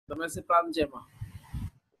Message ప్రార్థన చేయమా.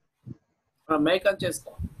 Mic on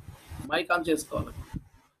చేసుకో, mic on చేసుకోవాలి.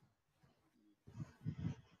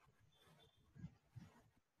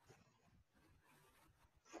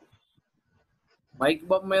 మైక్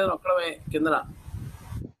బొమ్మ మీద నొక్కడమే కిందన.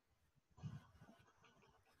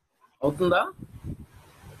 అవుతుందా?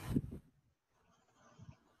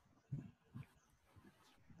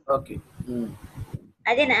 ఓకే,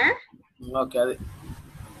 అదేనా? ఓకే, అది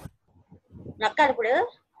నొక్కాలి ఇప్పుడు.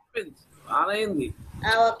 ఆన్ అయింది.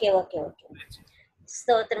 Okay okay okay.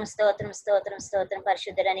 స్తోత్రం స్తోత్రం స్తోత్రం స్తోత్రం.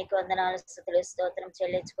 పరిశుద్ధుడానికి వందనాలు, స్తుతులు, స్తోత్రం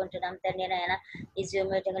చెల్లించుకుంటున్నాం తండ్రి. నాయన ఈ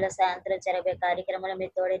జూమ్ మీటింగ్ లో సాయంత్రం జరిగే కార్యక్రమంలో మీ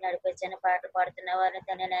తోడి నడిపించిన పాటలు పాడుతున్న వారిని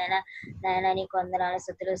తండ్రి నాయన, నాయన నీకు వందనాలు,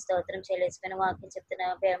 స్తుతులు, స్తోత్రం చెల్లించుకుని వాక్యం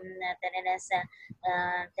చెప్తున్నాం తండ్రి.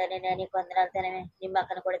 తండ్రి నీకు వందనాలు తండ్రి.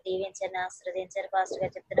 నిమ్మకను కూడా దీవించండి, ఆశ్రదించారు. పాస్టర్ గా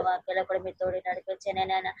చెప్తున్న వాక్యాల్లో కూడా మీ తోడి నడిపించాను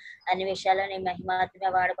నాయన. అన్ని విషయాల్లో నీ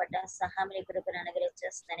మహిమాత్మ వాడబడ్డ సహాయం నీ కృపను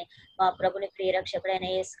అనుగ్రహించేస్తాను. మా ప్రభుని ప్రియరక్షకుడైన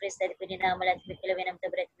యేసుక్రీస్తు అధిపతి నామములో అతి మిక్కిలి వినయంతో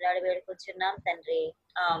బ్రతిమలాడి వేడుకొంచున్నాం తండ్రి.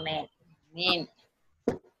 ఆమేన్.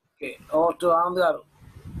 ఓకే, ఓవర్ టు ఆనంద్ గారు.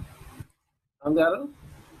 ఆనంద్ గారు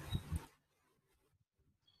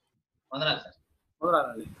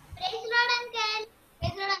వందనాలండి.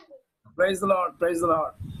 Praise the lord, praise the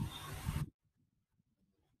lord.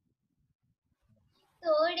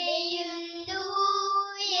 తోడేయుండు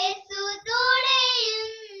యేసు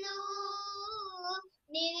తోడేయుండు,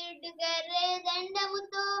 నిరుడు కర్రె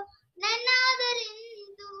దండముతో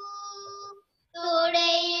నన్నాదరిందు.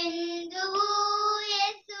 తోడేయుండు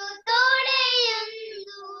యేసు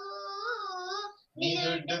తోడేయుండు,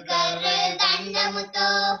 నిరుడు కర్రె దండముతో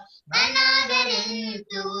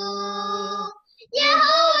నన్నాదరిందు.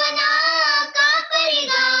 యెహోవా నా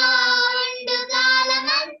కాపరిగా ఉండు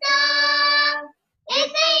కాలమంతా,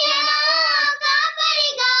 యేసయ్య నా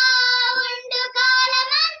కాపరిగా ఉండు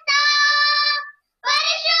కాలమంతా,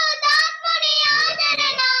 పరిశుద్ధాత్ముని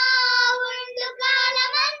ఆదరణ ఉండు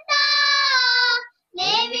కాలమంతా.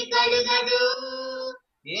 లేమి కలుగదు,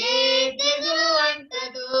 ఏ తెగులు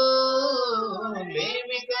అంటదు,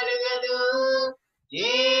 లేమి కలుగదు,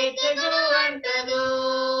 ఏ తెగులు అంటదు.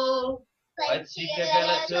 పచ్చిక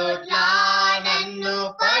గల చోట్ల నన్ను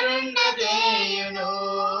పరుండజేయును,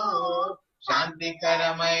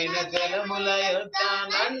 శాంతికరమైన జలముల యొద్ద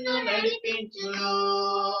నన్ను నడిపించును.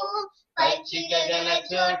 పచ్చిక గల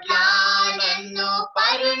చోట్ల నన్ను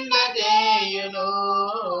పరుండజేయును,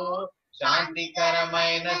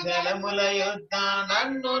 శాంతికరమైన జలముల యొద్ద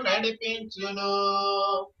నన్ను నడిపించును.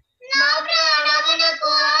 నా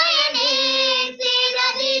ప్రాణమునకు ఆయనే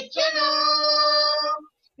సేదదీర్చును,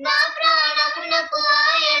 నా ప్రాణమునకు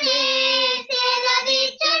ఆయనే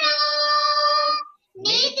సేదదీర్చును.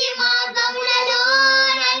 నీతి మార్గములలో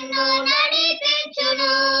నన్ను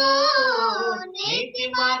నడిపించును, నీతి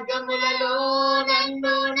మార్గములలో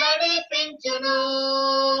నన్ను నడిపించును.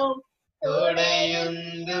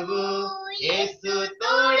 తోడయుందువు యేసు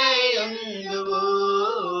తోడయుందువు,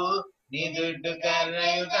 నీ దుడ్డు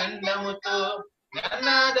కర్రయు దండముతో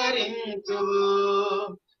నన్నాదరించువు.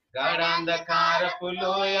 గాఢాంధకారపు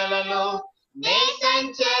లోయలలో నే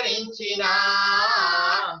సంచరించినా,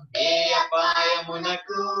 ఏ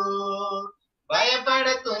అపాయమునకు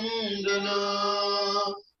భయపడుతుందును.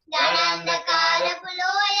 గాఢాంధకారపు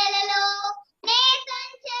లోయలలో నే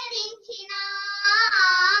సంచరించినా,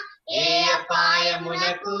 ఏ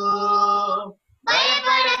అపాయమునకు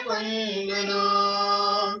భయపడకుందును.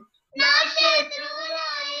 నా శత్రువుల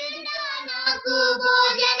ఎదుట నాకు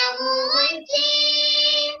భోజనము ఉంచి,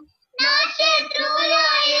 నా శత్రువుల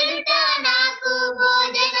ఎదుట నాకు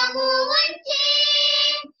భోజనము ఉంచి,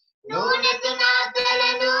 నూనెతో నా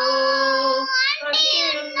తలను అంటి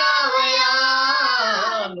ఉన్నావయా,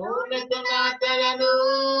 నూనెతో నా తలను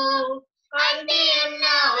అంటి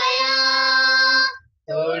ఉన్నావయా.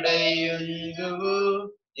 తోడయుందువు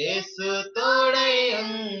యేసు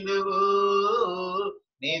తోడయుందువు,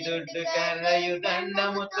 నీ దుడ్డు కర్రయు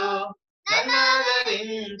దండముతో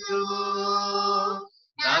నన్నాదరించువు.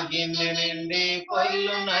 నా గిన్నె నిండి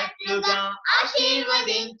పొర్లునట్లుగా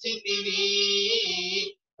ఆశీర్వదించితివి,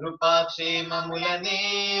 కృపాక్షేమములనే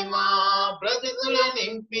మా బ్రతుకుల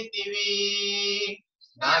నింపితివి.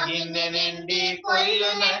 నా గిన్నె నిండి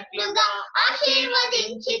పొర్లునట్లుగా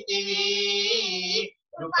ఆశీర్వదించితివి,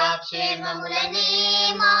 కృపాక్షేమములనే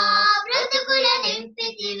మా బ్రతుకుల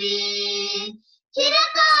నింపితివి.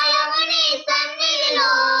 చిరకాలము నీ సన్నిధిలో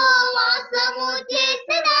వాసము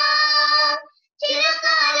చేసినా,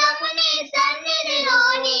 చిరకాలము నీ సన్నిధిలో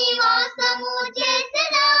నివాసము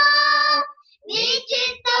చేసినా, నీ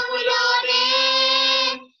చిత్తములోనే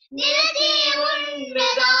నిలిచి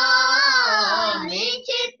ఉండగా, నీ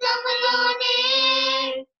చిత్తములోనే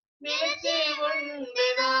నిలిచి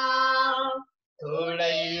ఉండగా.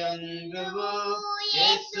 బంధువు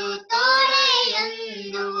యేసు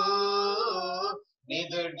తోడయుందువు నీ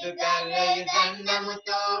దుడ్డు కర్రయు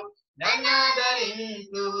దండముతో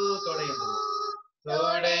నన్నాదరింతువు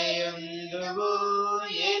తోడయుందువు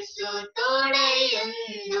యేసు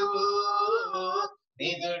తోడయుందువు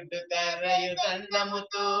నీ దుడ్డు కర్రయు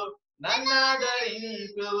దండముతో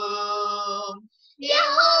నన్నాదరింతువు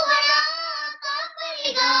యెహోవా నా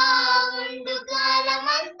కాపరిగా ఉండు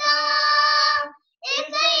కాలమంతా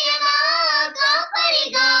యేసయ్య నా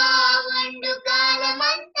కాపరిగా ఉండు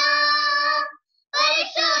కాలమంతా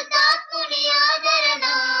పరిశుద్ధాత్ముని ఆదరణ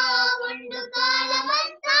ఉండు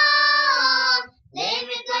కాలమంతా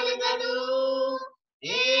లేమి కలగదు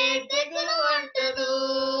ఏ తెగులు అంటదు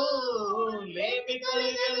లేమి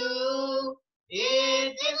కలగదు ఏ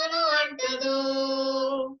తెగులు అంటదు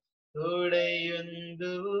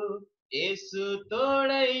తోడయుందువు యేసు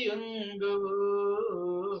తోడయుందువు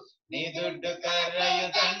నీ దుడ్డు కర్రయు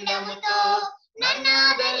దండముతో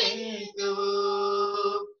నన్నాదరింతువు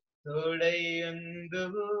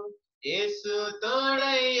తోడయుందువు యేసు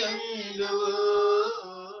తోడయుందువు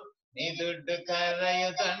నీ దుడ్డు కర్రయు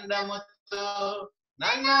దండముతో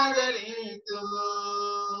నన్నాదరింతువు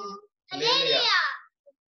హల్లెలూయా.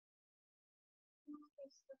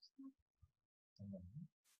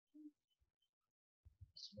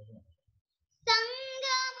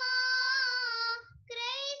 సంగమా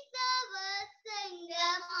క్రైస్తవ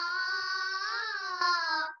సంగమా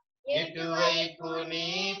ఎటువైపు నీ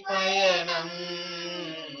పయనం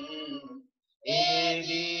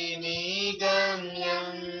ఏది నీ గమ్యం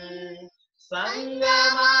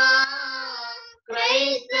సంగమా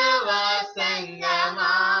క్రైస్తవ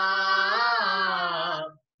సంగమా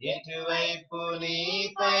ఎటువైపు నీ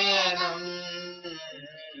పయనం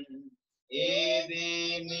ఏది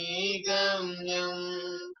నీ గమ్యం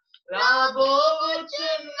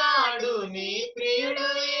రాబోచున్నాడు నీ ప్రియుడు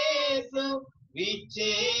యేసు విచ్చేయుచున్నాడు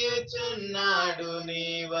నీ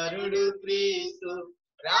వరుడు క్రీస్తు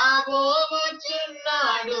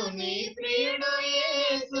రాబోచున్నాడు నీ ప్రియుడు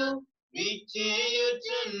యేసు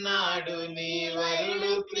విచ్చేయుచున్నాడు నీ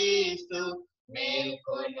వరుడు క్రీస్తు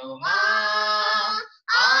మేల్కొనుమా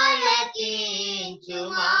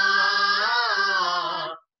ఆలకించుమా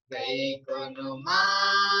గైకొనుమా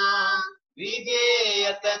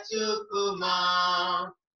విధేయత చూపుమా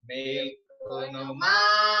మేల్కొనుమా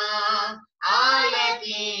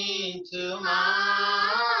ఆలకించుమా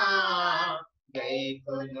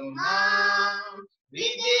గైకొనుమా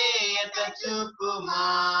విధేయత చూపుమా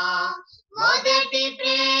మొదటి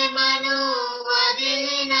ప్రేమను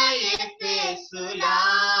వదిలిన ఎఫెసులా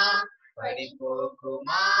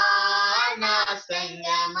పడిపోకుమా నా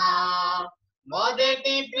సంగమా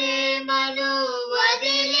మొదటి ప్రేమను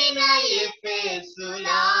వదిలిన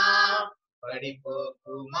ఎఫెసులా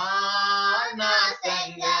పడిపోకుమా నా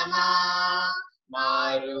సంగమా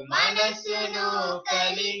మారు మనసును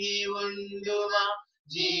కలిగి ఉండుమా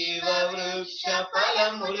జీవ వృక్ష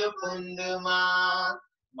ఫలములు పొందుమా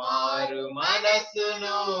మారు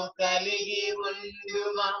మనసును కలిగి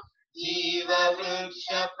ఉండుమా జీవ వృక్ష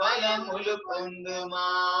ఫలములు పొందుమా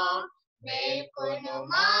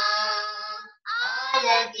మేల్కొనుమా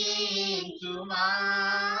ఆలకించుమా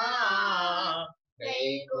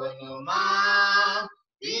గైకొనుమా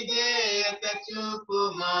విధేయత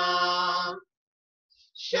చూపుమా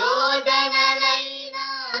శోధనలైన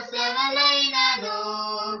శ్రమలైనను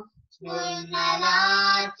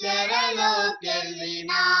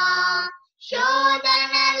చెరలోకెళ్ళినా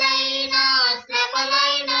శోధనలైన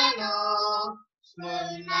శ్రమలైనను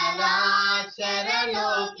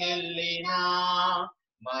చెరలోకెళ్ళినా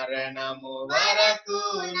మరణము వరకు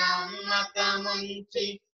నమ్మకముంచి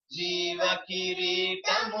జీవ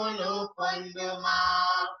కిరీటమును పొందుమా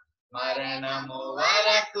మరణము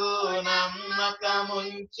వరకు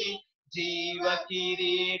నమ్మకముంచి జీవ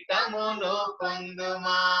కిరీటమును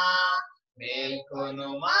పొందుమా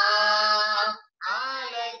మేల్కొనుమా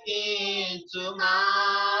ఆలకించుమా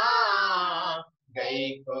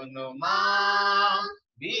గైకొనుమా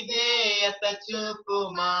విధేయత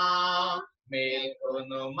చూపుమా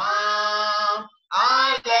మేల్కొనుమా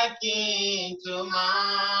ఆలకించుమా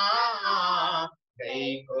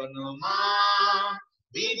గైకొనుమా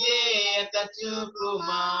విధేయత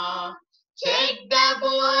చూపుమా చెడ్డ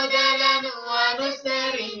బోధలను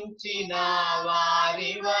అనుసరించిన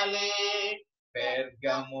వారి వలె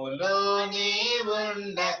పెర్గములో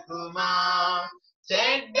నీవుండకుమా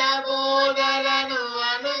చెడ్డ బోధలను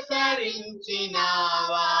అనుసరించిన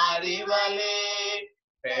వారి వలె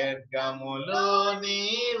పెర్గములో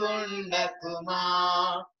నీవుండకుమా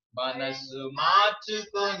మనసు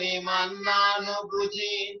మార్చుకొని మన్నాను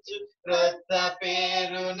భుజించు క్రొత్త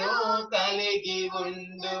పేరును కలిగి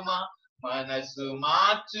ఉండుమా. మనసు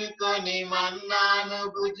మార్చుకొని మన్నాను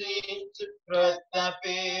భుజించు, క్రొత్త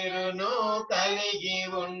పేరును కలిగి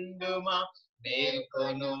ఉండుమా.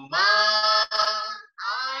 మేల్కొనుమా,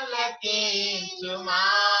 ఆలకించుమా,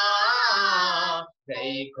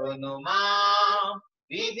 గైకొనుమా,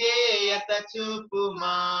 విధేయత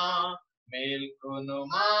చూపుమా.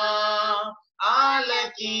 మేల్కొనుమా,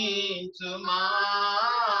 ఆలకించుమా,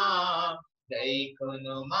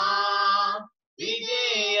 గైకొనుమా,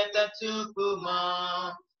 విధేయత చూపుమా.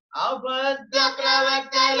 అబద్ధ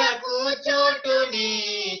ప్రవక్తలకు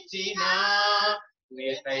చోటునిచ్చిన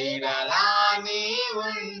తైరలాని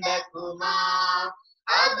ఉండకుమా.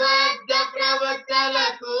 అబద్ధ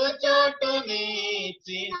ప్రవక్తలకు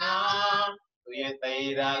చోటునిచ్చిన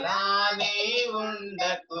తైరలాని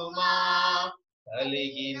ఉండకుమా.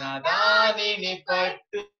 కలిగిన దానిని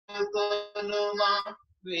పట్టుకొనుమా,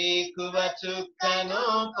 వేకువ చుక్కను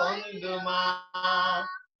పొందుమా.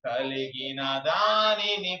 కలిగిన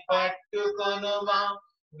దానిని పట్టుకొనుమా,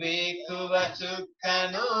 వేకువ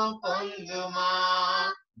చుక్కను పొందుమా.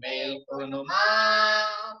 మేల్కొనుమా,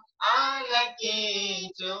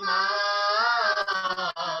 ఆలకించుమా,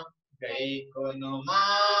 గైకొనుమా,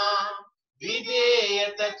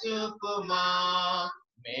 విధేయత చూపుమా.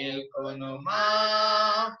 మేల్కొనుమా,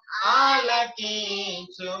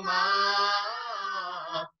 ఆలకించుమా,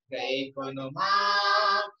 గైకొనుమా,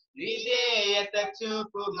 విధేయత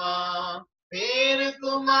చూపుమా. పేరుకు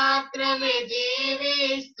మాత్రమే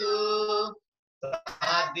జీవిస్తూ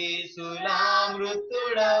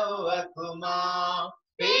సాధిసులామృతుడవకుమా.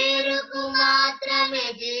 పేరుకు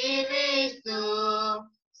మాత్రమే జీవిస్తూ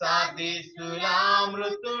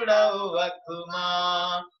సాధిసులామృతుడవకుమా.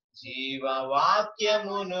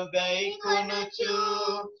 జీవవాక్యమును గైకొనుచు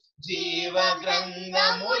జీవ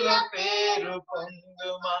గ్రంథముల పేరు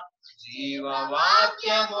పొందుమా.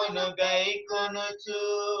 జీవవాక్యమును గైకొనుచు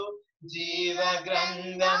జీవ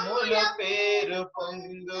గ్రంథముల పేరు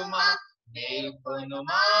పొందుమా.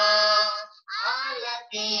 మేల్కొనుమా,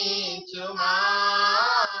 ఆలకించుమా,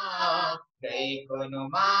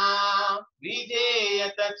 గైకొనుమా,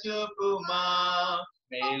 విధేయత చూపుమా.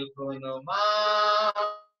 మేల్కొనుమా,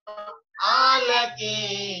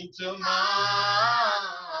 ఆలకించుమా,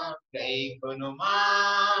 గైకొనుమా,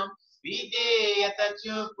 విధేయత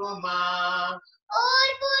చూపుమా.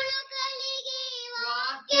 ఓర్పును కలిగి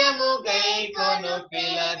వాక్యము గైకొను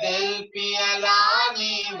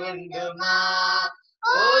ఫిలదెల్ఫియలాని ఉండుమా.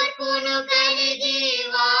 ఓర్పును కలిగి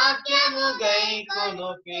వాక్యము గైకొను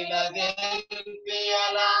ఫిలదెల్ఫియలాని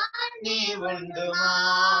ఉండుమా.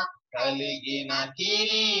 కలిగిన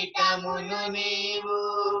కిరీటమును నీవు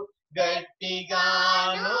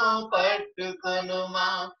గట్టిగాను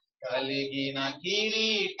పట్టుకొనుమా. కలిగిన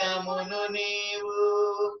కిరీటమును నీవు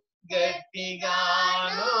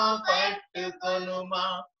గట్టిగాను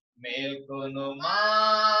పట్టుకొనుమా. మేల్కొనుమా,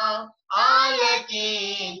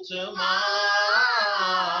 ఆలకించుమా,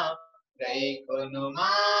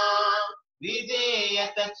 గైకొనుమా,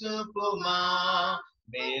 విధేయత చూపుమా.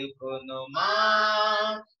 మేల్కొనుమా,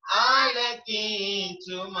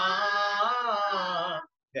 ఆలకించుమా,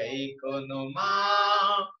 గైకొనుమా,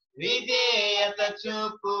 విధేయత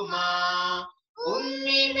చూపుమా.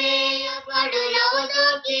 ఉమ్మి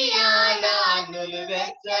వేయబడులోకి ఆలానులు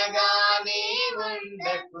వెచ్చగానే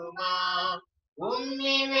ఉండకుమా.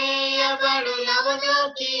 ఉమ్మి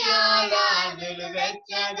వేయబడులోకి ఆలానులు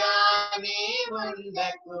వెచ్చగానే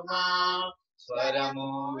ఉండకుమా.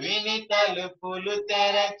 స్వరము విని తలుపులు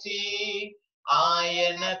తెరచి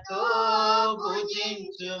ఆయనతో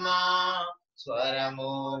భుజించుమా.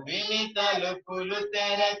 స్వరము విని తలుపులు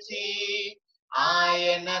తెరచి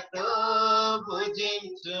ఆయనతో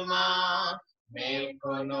భుజించుమా.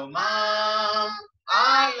 మేల్కొనుమా,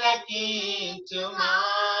 ఆలకించుమా,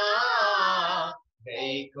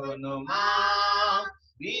 గైకొనుమా,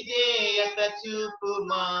 విధేయత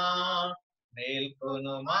చూపుమా.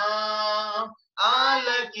 మేల్కొనుమా,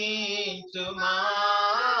 ఆలకించుమా,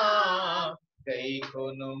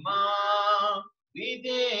 గైకొనుమా,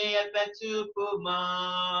 విధేయత చూపుమా.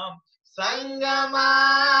 సంగమా,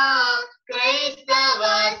 క్రైస్తవ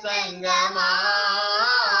సంగమా,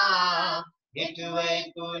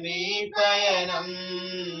 ఎటువైపు నీ పయనం,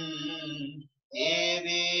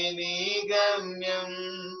 ఏది నీ గమ్యం.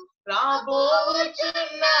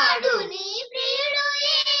 రాబోచున్నాడు నీ ప్రియుడు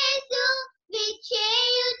యేసు,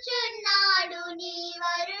 విచ్చేయుచున్నాడు నీ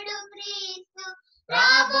వరుడు క్రీస్తు.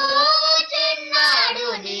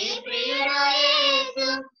 రాబోచున్నాడు నీ ప్రియుడు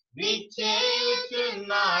యేసు,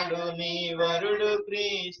 విచ్చేయుచున్నాడు నీ వరుడు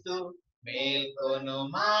క్రీస్తు.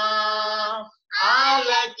 మేల్కొనుమా,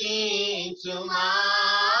 ఆలకించుమా,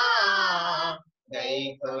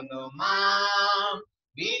 గైకొనుమా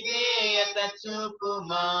విధేయత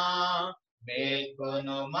చూపుమా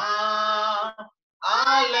మేల్కొనుమా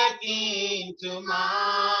ఆలకించుమా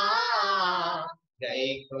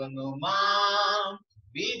గైకొనుమా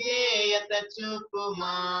విధేయత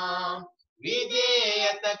చూపుమా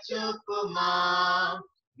విధేయత చూపుమా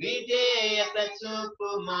విధేయత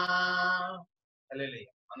చూపుమా. హల్లెలూయా.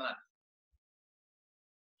 వందనాలు.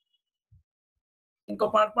 ఇంకో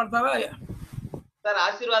పాట పాడతారా? సార్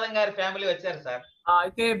ఆశీర్వాదం గారి ఫ్యామిలీ వచ్చారు సార్.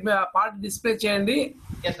 అయితే పాట డిస్ప్లే చేయండి.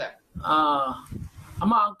 Yes sir.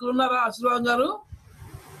 అమ్మ అంకుల్ ఉన్నారా? ఆశీర్వాదం గారు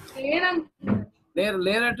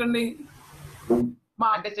లేరటండి.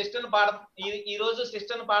 అంటే సిస్టర్ ఈ రోజు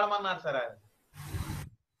సిస్టర్ పాడమన్నారు సార్.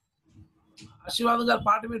 ఆశీర్వాదం గారు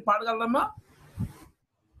పాట మీరు పాడగలరమ్మా?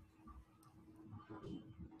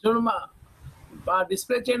 చూడమ్మా,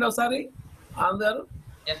 డిస్ప్లే చేయండి ఒకసారి ఆనంద్ గారు.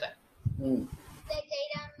 Yes sir.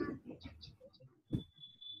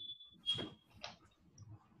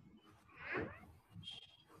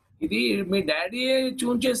 ఇది మీ డాడీ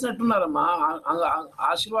ట్యూన్ చేసినట్టున్నారమ్మా.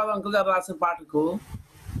 ఆశీర్వాదం అంకుల్ గారు రాసిన పాటకు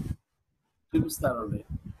చూపిస్తారండి.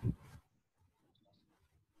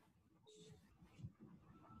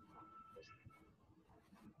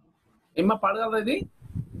 ఏమ్మా పాడగలరా? ఇది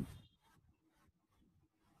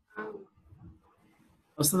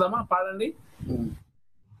వస్తుందమ్మా, పాడండి.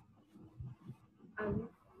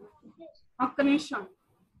 ఒక్క నిమిషం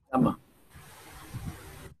అమ్మా.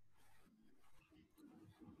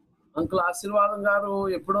 అంకుల్ ఆశీర్వాదం గారు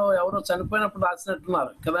ఎప్పుడో ఎవరో చనిపోయినప్పుడు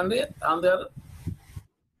రాసినట్టున్నారు కదండి ఆనంద్ గారు?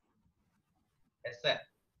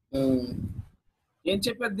 ఏం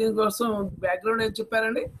చెప్పారు దీనికోసం? బ్యాక్గ్రౌండ్ ఏం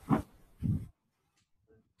చెప్పారండి?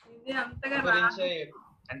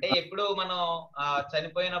 అంటే ఎప్పుడు మనం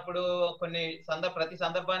చనిపోయినప్పుడు ప్రతి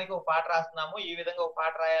సందర్భానికి ఒక పాట రాస్తున్నాము, ఈ విధంగా ఒక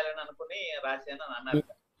పాట రాయాలని అనుకుని రాశాను అని అన్నారు.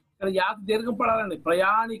 ఇక్కడ యాత దీర్ఘం పడాలండి,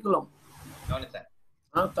 ప్రయాణికులం. అవును సార్.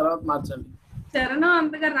 తర్వాత మార్చండి. చరణం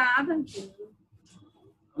అంతగా రాదండి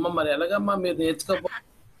అమ్మ. మరి ఎలాగమ్మా మీరు నేర్చుకోపో?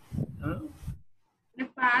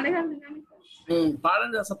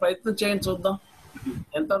 పాడండి, అసలు ప్రయత్నం చేయండి, చూద్దాం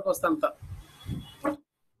ఎంతవరకు వస్తే అంత.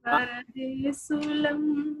 పరదేశులం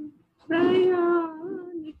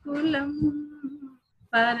ప్రయాణికులం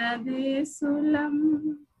పరదేశులం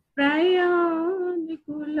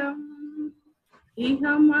ప్రయాణికులం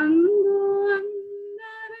ఇహమందు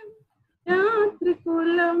అందరం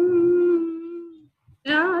యాత్రికులం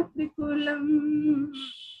యాత్రికులం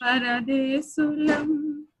పరదేశులం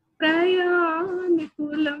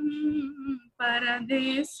ప్రయాణికులం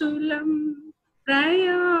పరదేశులం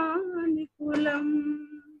ప్రయాణికులం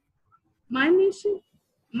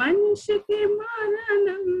మనిషికి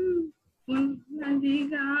మరణం ఉన్నది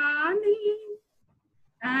గాని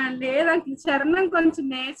లేదంటే చరణం కొంచెం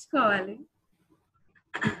నేర్చుకోవాలి.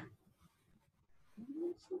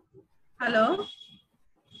 హలో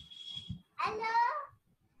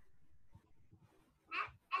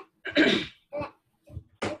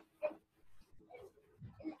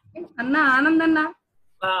అన్న ఆనంద్ అన్న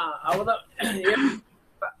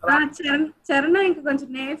చరణం ఇంకా కొంచెం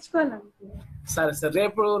నేర్చుకోవాలంటే. సరే సరే,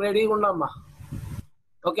 రేపు రెడీగా ఉండమ్మా.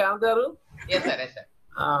 ఓకే ఆనంద్ గారు,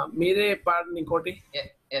 మీరే పాడండి ఇంకోటి.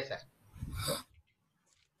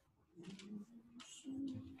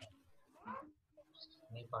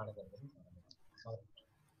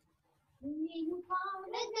 నేను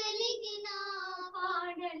పాడగలిగినా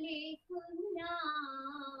పాడలేకున్నా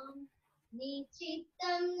నీ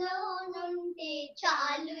చిత్తంలో నుంటే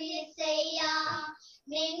చాలు యేసయ్యా.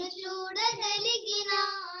 నేను చూడగలిగినా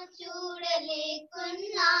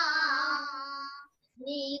చూడలేకున్నా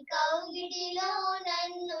నీ కౌగిడిలో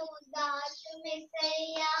నన్ను దాచు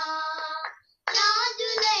యేసయ్యా.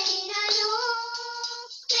 రాజులైనను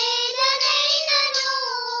పేదలైనను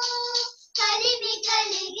కలిమి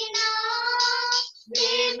కలిగినా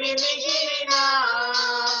మిగిలినా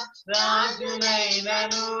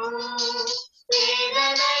రాజులైనను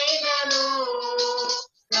పేదలైనను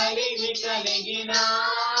కలిమి కలిగినా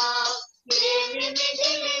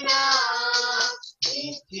మిగిలినా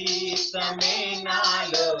నిశ్చితమే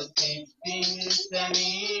నాలో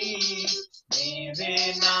చిత్తించని నీవే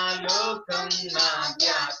నా లోకం నా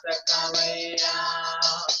ధ్యాసకమయ్యా.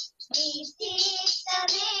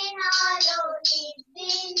 నిశ్చితమే నాలో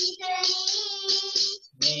చిత్తించని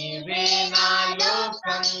నీవే నా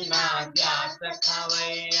లోకం నా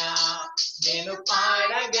ధ్యాసకమయ్యా. నేను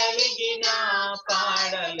పాడగలిగినా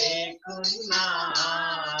పాడలేకున్నా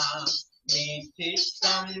నీ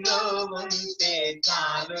చిత్తంలో ఉంటే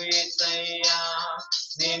చాలు యేసయ్యా.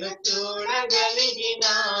 నేను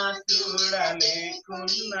చూడగలిగినా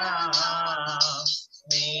చూడలేకున్నా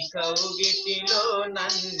నీ కౌగిటిలో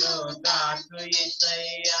నన్ను దాచు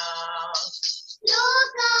యేసయ్యా.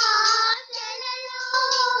 లోకాశలలో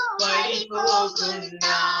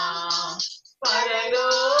పడిపోకుండా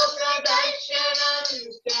పరలోక దర్శనం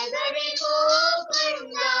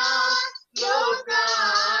చెదరిపోకుండా,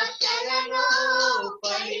 లోకాశలలో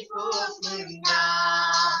పడిపోకుండా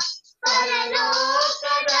పరలోక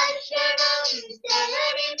దర్శనం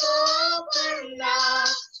చెదరిపోకుండా,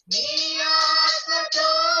 నీ ఆత్మతో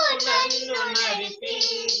నన్ను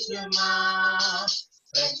నడిపించుమా.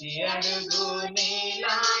 ప్రతి అడుగు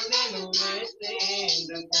నీలా నన్ను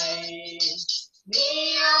వేసేందుకై, నీ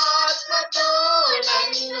ఆత్మతో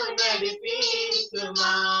నన్ను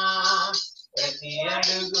నడిపించుమా. ప్రతి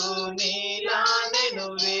అడుగు నీలా నన్ను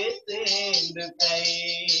వేసేందుకై,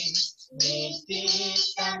 నీ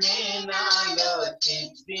చిత్తమే నాలో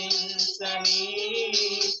సిద్ధించని,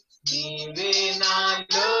 నీవే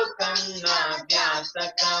నాలో కన్నా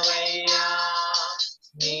ధ్యాసకవయ్యా.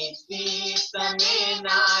 నీ చిత్తమే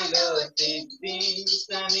నాలో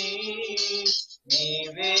సిద్ధించని,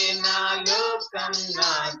 నీవే నాలో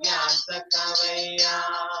కన్నా ధ్యాసకవయ్యా.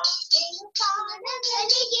 నేను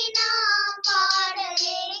పాడగలిగినా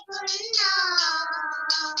పాడలేకున్నా,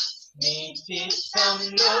 నీ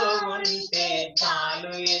చిత్తంలో ఉంటే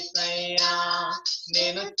చాలు యేసయ్యా.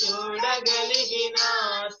 నేను చూడగలిగినా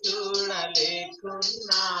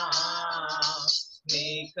చూడలేకున్నా, నీ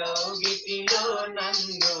కౌగిటిలో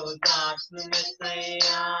నన్ను దాచు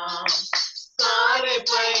యేసయ్యా.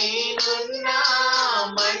 సారెపైనున్న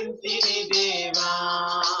మంచిని దేవా,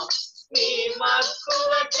 నీ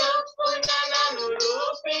మక్కువ చొప్పున నన్ను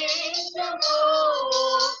రూపించుము.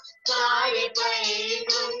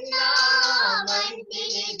 సారెపైనున్న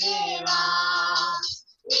మంచిని దేవా,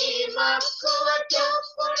 నీ మక్కువ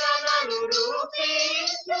చొప్పున నన్ను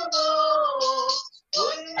రూపించుము.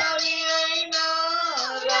 ఉన్నవి అయినా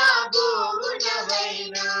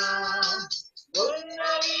రాబోవునవైనా,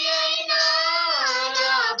 ఉన్నవి అయినా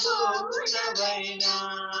రాబోవునవైనా,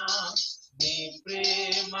 నీ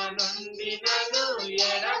ప్రేమ నుండి నన్ను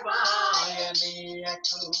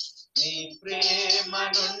ఎడబాయనీయకు. నీ ప్రేమ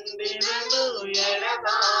నుండి నన్ను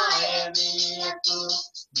ఎడబాయనీయకు.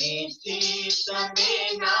 నీ చిత్తమే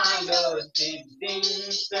నాలో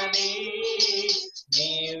సిద్ధించని,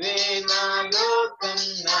 నీవే నాలో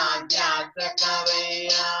కన్నా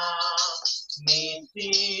ధ్యాసకవయ్యా. నీ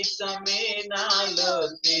చిత్తమే నాలో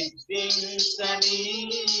సిద్ధించని,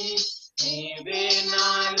 నీవే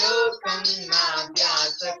నాలో కన్నా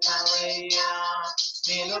ధ్యాసకవయ్యా.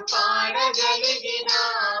 నేను పాడగలిగినా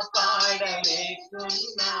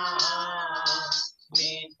పాడలేకున్నా,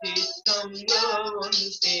 నీ చిత్తంలో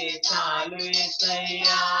ఉంటే చాలు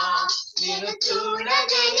యేసయ్యా. నేను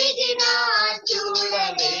చూడగలిగినా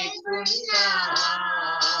చూడలేకున్నా,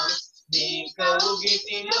 నీ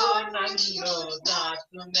కౌగిటిలో నన్ను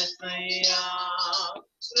దాచు యేసయ్యా.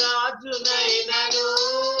 రాజునైనను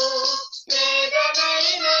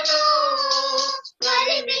పేదనైనను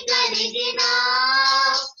కలిమి కలిగిన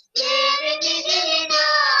లేమి మిగిలిన,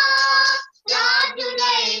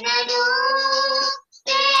 రాజునైనను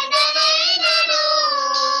పేదనైనను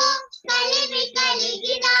కలిమి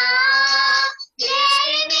కలిగిన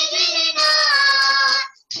లేమి మిగిలిన,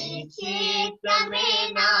 నీ చిత్తమే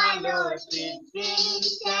నాలో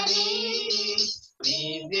సిద్ధించని,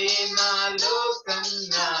 నీవే నాలో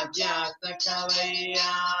కన్నా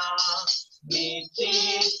ధ్యాసకవయ్యా. నీ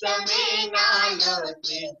చిత్తమే నాలో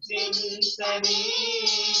సిద్ధించని,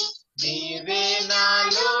 నీవే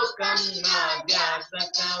నాలో కన్నా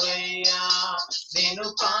ధ్యాసకవయ్యా. నేను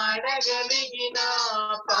పాడగలిగినా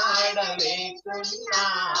పాడలేకున్నా,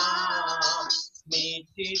 నీ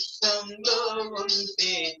చిత్తంలో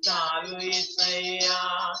ఉంటే చాలు యేసయ్యా.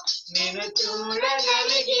 నేను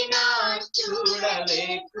చూడగలిగినా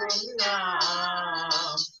చూడలేకున్నా,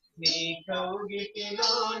 నీ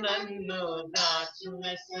కౌగిటిలో నన్ను దాచు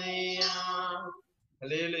యేసయ్యా.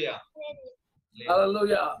 హల్లెలూయా.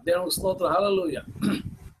 హల్లెలూయా. దేవునికి స్తోత్రం. హల్లెలూయా.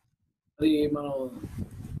 అది మనం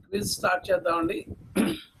క్విజ్ స్టార్ట్ చేద్దామండి.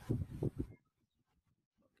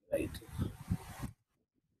 రైట్.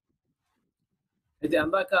 అయితే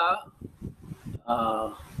అందాక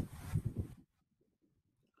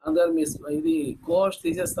అందరు మీ ఇది కోర్స్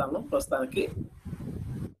తీసేస్తాను ప్రస్తుతానికి.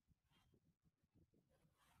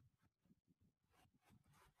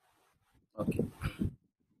 ఓకే.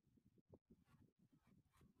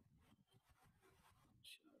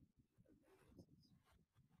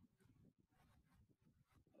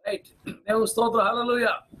 రైట్. దేవునికి స్తోత్రం.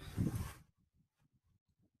 హల్లెలూయా.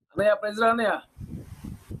 అన్నయ్య ప్రైజ్ అన్నయ్య.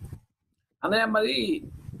 అన్నయ్య మరి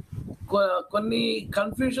కొన్ని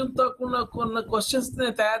కన్ఫ్యూజన్తో కొన్ని క్వశ్చన్స్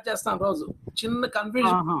నేను తయారు చేస్తాను రోజు. చిన్న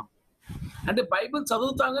కన్ఫ్యూజన్. అంటే బైబిల్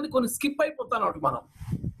చదువుతాం కానీ కొన్ని స్కిప్ అయిపోతాం అన్నమాట మనం.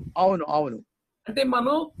 అవును అవును. అంటే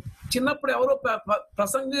మనం చిన్నప్పుడు ఎవరో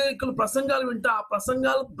ప్రసంగికులు ప్రసంగాలు వింటా ఆ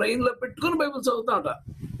ప్రసంగాలు బ్రెయిన్ లో పెట్టుకుని బైబిల్ చదువుతామట.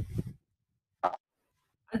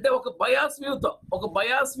 అంటే ఒక బయాస్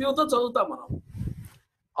వ్యూతో చదువుతాం మనం.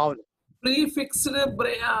 అవును. ప్రీఫిక్స్డ్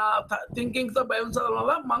థింకింగ్ తో బైబిల్ చదవడం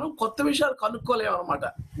వల్ల మనం కొత్త విషయాలు కనుక్కోలేము అనమాట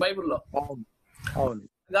బైబిల్లో. అవును.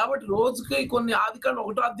 కాబట్టి రోజుకి కొన్ని ఆదికాండం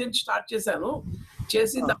 1వ అధ్యాయం స్టార్ట్ చేశాను.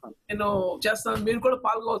 చేసి నేను చేస్తాను, మీరు కూడా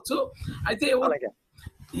పాల్గొవచ్చు. అయితే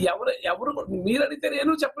ఎవరు మీరు అడిగితే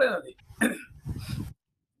నేను చెప్పలేను, అది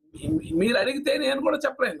మీరు అడిగితే నేను కూడా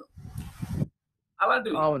చెప్పలేను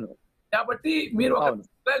అలాంటివి. కాబట్టి మీరు ఒక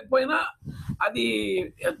లేకపోయినా అది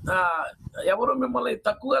ఎవరు మిమ్మల్ని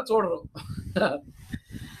తక్కువగా చూడరు.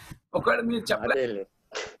 ఒకవేళ మీరు చెప్పలేదు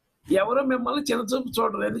ఎవరు మిమ్మల్ని చిన్న చూపు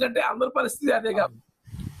చూడరు, ఎందుకంటే అందరి పరిస్థితి అదే కాదు.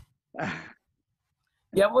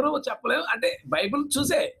 ఎవరు చెప్పలేము. అంటే బైబిల్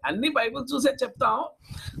చూసే చెప్తాం.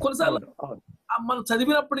 కొన్నిసార్లు మనం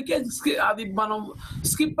చదివినప్పటికే అది మనం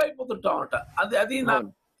స్కిప్ అయిపోతుంటాం అంట. అది నా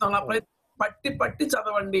పట్టి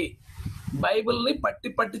చదవండి, బైబిల్ని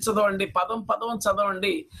పట్టి చదవండి, పదం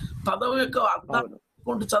చదవండి, పదం యొక్క అర్థం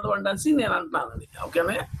చదవండి అని నేను అంటున్నానండి.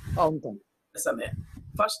 ఓకేనే?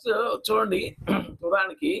 ఫస్ట్ చూడండి,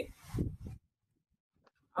 ఉదాహరణకి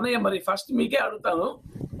అన్నయ్య, మరి ఫస్ట్ మీకే అడుగుతాను,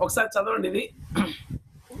 ఒకసారి చదవండి ఇది.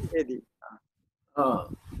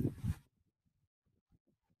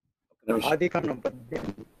 ఆదికాండం 18.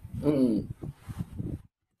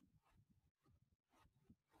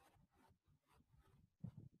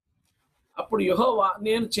 అప్పుడు యెహోవా,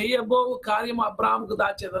 నేను చేయబో కార్యం అబ్రాహాముకు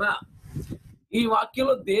దాచేదనా? ఈ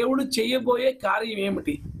వాక్యంలో దేవుడు చేయబోయే కార్యం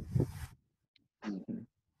ఏమిటి?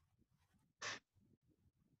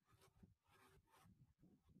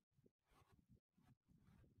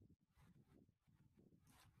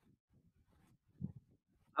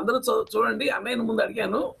 అందరూ చూడండి. అన్నయ్యని ముందు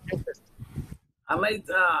అడిగాను,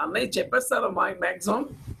 అన్నయ్య చెప్పేస్తారు మ్యాక్సిమం.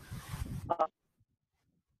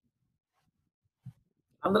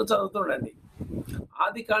 అందరూ చదువుతుండండి.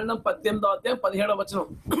 ఆదికాండం 18వ అధ్యాయం 17వ వచనం.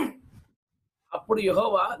 అప్పుడు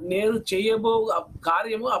యెహోవా, నేను చేయబో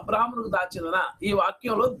కార్యము అబ్రాహాముకు దాచెదనా? ఈ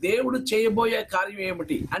వాక్యంలో దేవుడు చేయబోయే కార్యం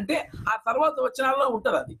ఏమిటి అంటే ఆ తర్వాత వచనాల్లో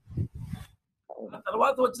ఉంటది. అది ఆ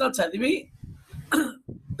తర్వాత వచనాలు చదివి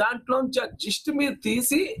దాంట్లో జిస్ట్ మీరు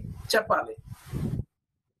తీసి చెప్పాలి.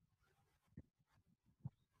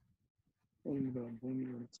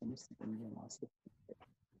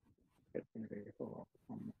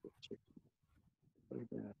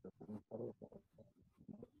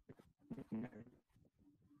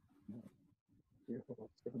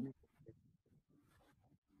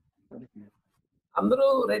 అందరూ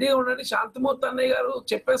రెడీగా ఉండండి. శాంతమూర్తి అన్నయ్య గారు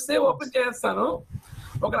చెప్పేస్తే ఓపెన్ చేస్తాను.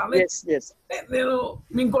 ఒక అన్నయ్య నేను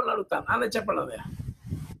ఇంకోళ్ళు అడుగుతాను. అన్నయ్య చెప్పండి. అన్నయ్య,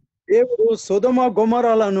 దేవుడు సొదొమ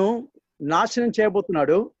గొమొరాలను నాశనం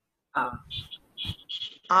చేయబోతున్నాడు.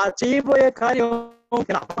 ఆ చేయబోయే కార్యం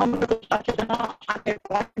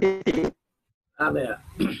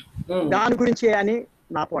దాని గురించి అని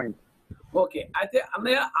నా పాయింట్. ఓకే, అయితే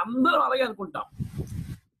అన్నయ్య అందరూ అలాగే అనుకుంటాం,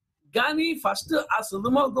 కానీ ఫస్ట్ ఆ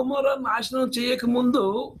సొదొమ గొమొర నాశనం చేయక ముందు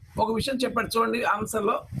ఒక విషయం చెప్పాడు. చూడండి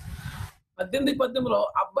ఆన్సర్లో 18:18లో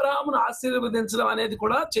అబ్రాహామును ఆశీర్వదించడం అనేది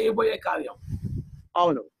కూడా చేయబోయే కార్యం.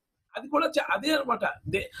 అవును, అది కూడా అదే అనమాట.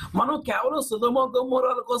 మనం కేవలం సొదొమ గొమొర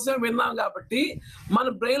కోసం విన్నాం కాబట్టి మన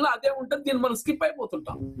బ్రెయిన్ లో అదే ఉంటుంది, దీన్ని మనం స్కిప్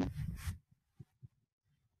అయిపోతుంటాం.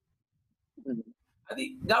 అది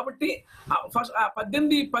కాబట్టి ఫస్ట్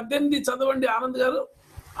 18 చదవండి. ఆనంద్ గారు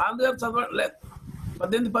చదవండి. లేదు,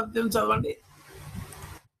 18 చదవండి.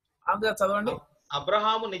 ఆనంద్ గారు చదవండి.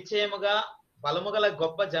 అబ్రహాము నిశ్చయముగా బలముగల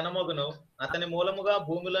గొప్ప జనమగును, అతని మూలముగా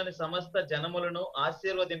భూమిలోని సమస్త జనములను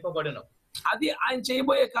ఆశీర్వదింపబడును. అది ఆయన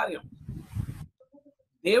చేయబోయే కార్యం.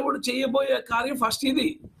 దేవుడు చేయబోయే కార్యం ఫస్ట్ ఇది.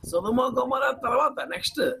 సొదొమ గొమొర తర్వాత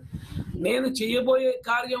నెక్స్ట్ నేను చేయబోయే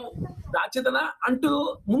కార్యం దాచెదనా అంటూ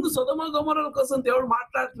ముందు సొదొమ గొమొర కోసం దేవుడు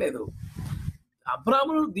మాట్లాడట్లేదు,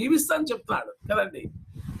 అబ్రాహామును దీవిస్తానని చెప్తున్నాడు కదండి.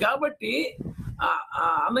 కాబట్టి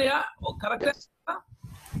అన్నయ్య కరెక్ట్.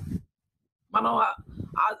 మనం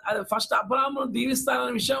ఫస్ట్ అబ్రాహామును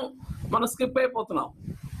దీవిస్తాననే విషయం మనం స్కిప్ అయిపోతున్నాం.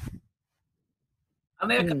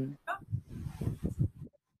 అన్నయ్య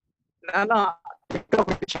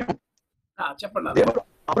చెప్పండి.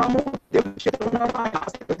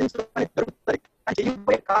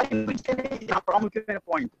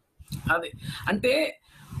 అది అంటే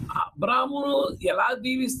అబ్రాహామును ఎలా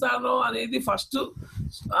దీవిస్తానో అనేది ఫస్ట్.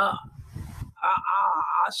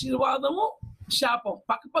 ఆశీర్వాదము శాపం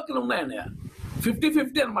పక్కన ఉన్నాయండి.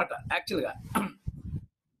 50-50 అనమాట. యాక్చువల్గా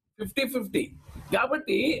 50-50.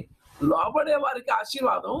 కాబట్టి లోబడే వారికి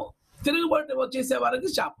ఆశీర్వాదం, తిరుగుబాటు వచ్చేసే వారికి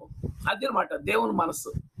శాపం. అది అనమాట దేవుని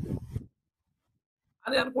మనస్సు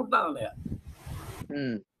అని అనుకుంటున్నాను అన్నయ్య.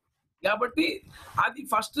 కాబట్టి అది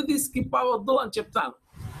ఫస్ట్ది స్కిప్ అవ్వద్దు అని చెప్తాను.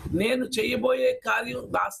 నేను చేయబోయే కార్యం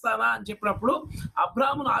దాస్తానా అని చెప్పినప్పుడు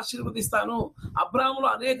అబ్రాహామును ఆశీర్వదిస్తాను, అబ్రాహాములో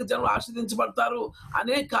అనేక జనులు ఆశీర్వదించబడతారు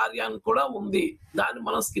అనే కార్యాన్ని కూడా ఉంది. దాన్ని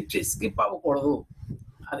మనం స్కిప్ అవ్వకూడదు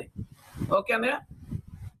అని. ఓకే అన్నయ్య,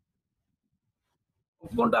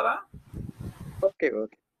 ఒప్పుకుంటారా? Okay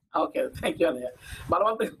okay okay, thank you అన్నయ్య.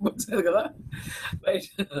 బలవంతంగా వచ్చారు కదా, రైట్.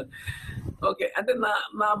 ఓకే, అంటే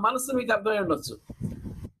నా మనసు మీకు అర్థమై ఉండొచ్చు.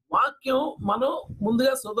 వాక్యం మనం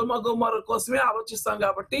ముందుగా సొదొమ గొమొర్రా కోసమే ఆలోచిస్తాం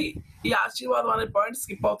కాబట్టి ఈ ఆశీర్వాదం అనే పాయింట్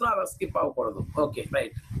స్కిప్ అవుతున్నా, అలా స్కిప్ అవ్వకూడదు. Okay,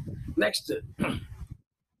 right. నెక్స్ట్,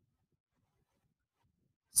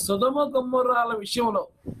 సొదొమ గొమొర్రాల విషయంలో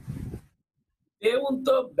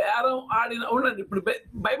దేవునితో బేరం ఆడిన ఉండండి. ఇప్పుడు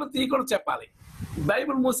బైబిల్ తీయకుండా చెప్పాలి.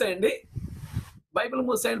 Bible మూసేయండి, Bible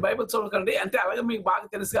చదవకండి. అంటే అలాగే మీకు బాగా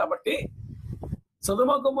తెలుసు కాబట్టి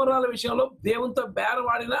సొదొమ గొమొర్రాల విషయంలో దేవునితో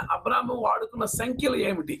బేరవాడిన అబ్రాహాము వాడుకున్న సంఖ్యలు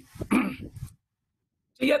ఏమిటి?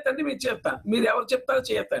 చెయ్యొద్దండి, మీరు చెప్తాను. మీరు ఎవరు చెప్తారో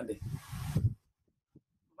చెయ్యొద్దండి.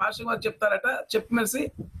 భాష వారు చెప్తారట, చెప్పమేసి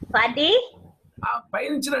 10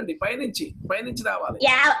 పైనుంచి రండి, పైనుంచి రావాలి.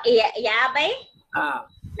 50 ఆ,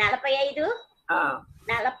 45 ఆ,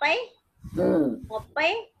 40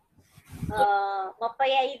 30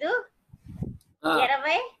 35 ఆ,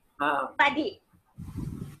 20 ఆ. 10.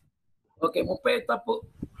 ఓకే, 30 తప్పు.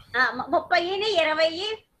 30 20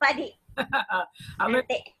 10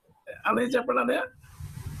 అంతే. అదే చెప్పండి అన్నయ్య,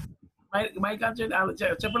 మైక్ ఆన్ చేయండి.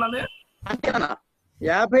 చెప్పండి అన్నయ్య. అంతేనా?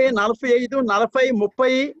 50 45 40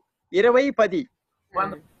 30 20 10.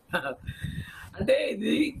 అంటే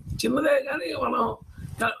ఇది చిన్నదే కానీ మనం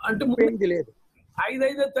అంటే లేదు,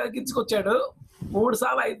 5 తగ్గించుకొచ్చాడు, 3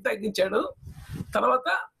 సార్లు 5 తగ్గించాడు, తర్వాత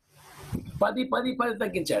 10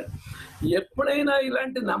 తగ్గించాడు. ఎప్పుడైనా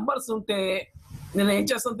ఇలాంటి నంబర్స్ ఉంటే నేను ఏం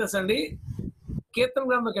చేస్తాను తెలుసండి, కీర్తన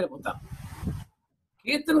గ్రంథంకి వెళ్ళిపోతాను.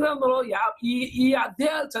 కీర్తన గ్రంథంలో ఈ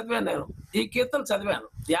అధ్యాయాలు చదివాను నేను, ఈ కీర్తనలు చదివాను.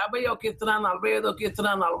 50వ కీర్తన, 45వ కీర్తన,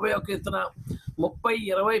 40వ కీర్తన, 30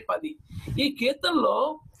 20 10. ఈ కీర్తనలో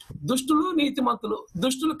దుష్టులు నీతిమంతులు,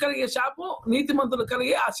 దుష్టులు కలిగే శాపం, నీతిమంతులు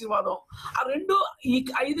కలిగే ఆశీర్వాదం, ఆ రెండు ఈ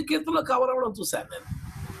 5 కీర్తనలో కవర్ అవ్వడం చూశాను నేను.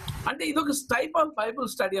 అంటే ఇది ఒక టైప్ ఆఫ్ బైబుల్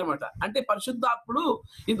స్టడీ అనమాట. అంటే పరిశుద్ధాత్ముడు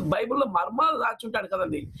ఇది బైబుల్లో మర్మాలు దాచుంటాడు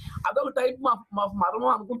కదండి, అదొక టైప్ మర్మం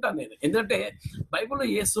అనుకుంటాను నేను. ఎందుకంటే బైబుల్లో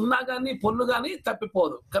ఏ సున్నా కానీ పొల్లు కానీ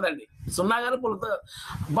తప్పిపోదు కదండి, సున్నా కానీ పొల్లు.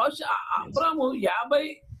 బహుశా అబ్రాహాము 50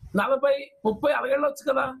 40 30 అలాగెళ్ళొచ్చు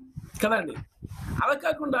కదండి. అలా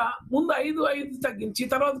కాకుండా ముందు 5 తగ్గించి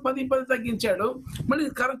తర్వాత 10 తగ్గించాడు. మళ్ళీ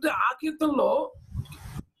కరెక్ట్ ఆ కీర్తనలో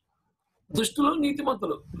దుష్టులు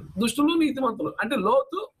నీతిమంతులు అంటే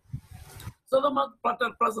లోతు సొదొమ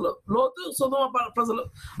ప్రజలు, ప్రజలు,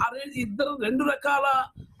 ఆ ఇద్దరు 2 రకాల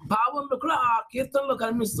భావనలు కూడా ఆ కీర్తనలో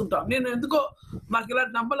కనిపిస్తుంటాం. నేను ఎందుకో నాకు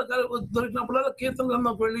ఇలాంటి నంబర్లు దొరికినప్పుడు కీర్తన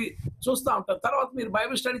గ్రంథంకి వెళ్ళి చూస్తూ ఉంటాను. తర్వాత మీరు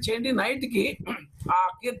బైబిల్ స్టడీ చేయండి, నైట్కి ఆ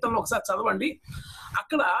కీర్తనలు ఒకసారి చదవండి.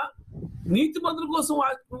 అక్కడ నీతిమంతుల కోసం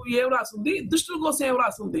ఏం రాస్తుంది, దుష్టుల కోసం ఏం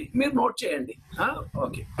రాస్తుంది మీరు నోట్ చేయండి.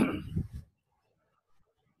 ఓకే,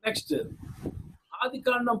 నెక్స్ట్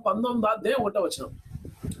ఆదికాండం 19:1.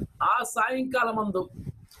 ఆ సాయంకాలం మందు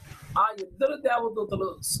ఆ 2 దేవదూతలు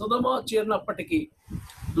సొదొమ చేరినప్పటికీ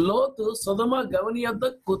లోతు సొదొమ గవని యొద్ద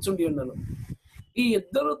కూర్చుండి ఉన్నాను. ఈ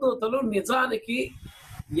 2 దూతలు నిజానికి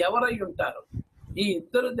ఎవరై ఉంటారు? ఈ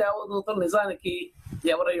 2 దేవదూతలు నిజానికి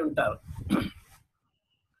ఎవరై ఉంటారు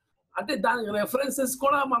అంటే దానికి రెఫరెన్సెస్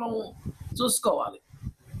కూడా మనం చూసుకోవాలి.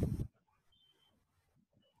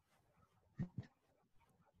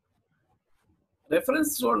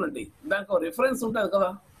 రెఫరెన్స్ చూడండి, దానికి ఒక రిఫరెన్స్ ఉంటుంది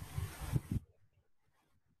కదా.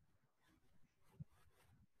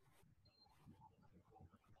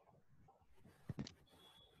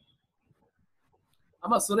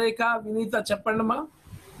 అమ్మ సురేఖ, వినీత చెప్పండి అమ్మా.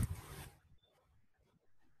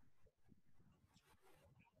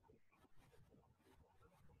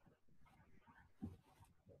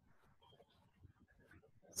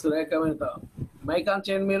 సురేఖ, వినీత మైక్ ఆన్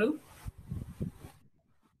చేయండి మీరు.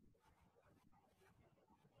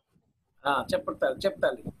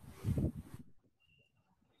 చెప్తాలి.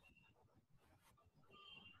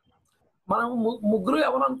 మనం ముగ్గురు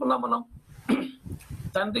ఎవరు అనుకున్నాం? మనం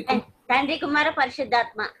తండ్రి కుమార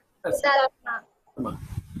పరిశుద్ధాత్మ.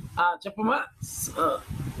 చెప్పమ్మా.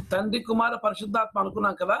 తండ్రి కుమార పరిశుద్ధాత్మ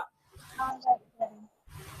అనుకున్నాం కదా.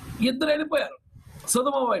 2 వెళ్ళిపోయారు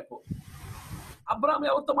సొదొమ వైపు. అబ్రాహాము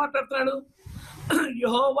ఎవరితో మాట్లాడుతున్నాడు?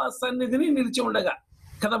 యెహోవా సన్నిధిని నిలిచి ఉండగా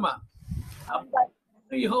కదమ్మా.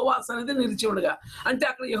 యెహోవా సన్నిధి నిలిచి ఉండగా అంటే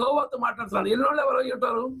అక్కడ యెహోవాతో మాట్లాడుతున్నాడు. ఎన్నోళ్ళు ఎవరు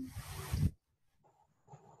ఉంటారు?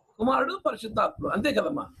 కుమారుడు పరిశుద్ధాత్ముడు, అంతే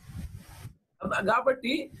కదమ్మా.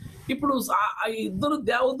 కాబట్టి ఇప్పుడు ఆ ఇద్దరు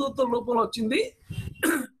దేవదూతుల రూపంలో వచ్చింది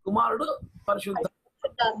కుమారుడు పరిశుద్ధ,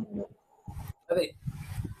 అదే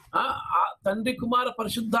ఆ తండ్రి కుమార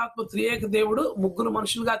పరిశుద్ధాత్మ త్రియేక దేవుడు ముగ్గురు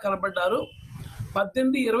మనుషులుగా కనబడ్డారు.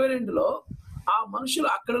 18:22లో ఆ మనుషులు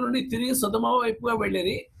అక్కడ నుండి తిరిగి సొదొమ వైపుగా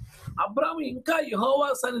వెళ్ళేది. అబ్రాము ఇంకా యెహోవా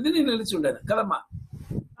సన్నిధిని నిలిచి ఉండేది కదమ్మా.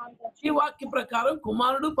 ఈ వాక్య ప్రకారం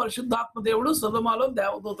కుమారుడు పరిశుద్ధాత్మ దేవుడు సొదొమలో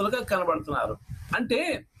దేవదూతలుగా కనబడుతున్నారు. అంటే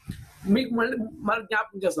మీకు మళ్ళీ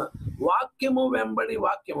జ్ఞాపకం చేస్తాను, వాక్యము వెంబడి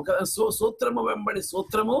వాక్యము, సూత్రము వెంబడి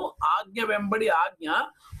సూత్రము, ఆజ్ఞ వెంబడి ఆజ్ఞ,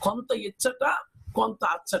 కొంత ఇచ్చట కొంత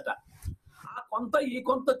అచ్చట. ఆ కొంత ఈ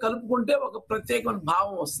కొంత కలుపుకుంటే ఒక ప్రత్యేకమైన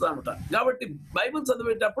భావం వస్తుంది అనమాట. కాబట్టి బైబిల్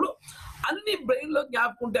చదివేటప్పుడు అన్ని బ్రెయిన్ లో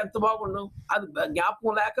జ్ఞాపకం ఉంటే ఎంత బాగుండు, అది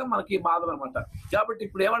జ్ఞాపకం లేక మనకి బాధలు అనమాట. కాబట్టి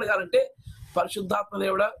ఇప్పుడు ఏమడగాలంటే, పరిశుద్ధాత్మ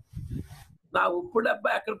దేవుడా, నా ఉప్పు డబ్బా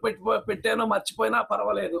ఎక్కడ పెట్టానో మర్చిపోయినా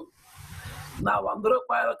పర్వాలేదు, నా 100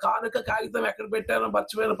 రూపాయల కానుక కాగితం ఎక్కడ పెట్టానో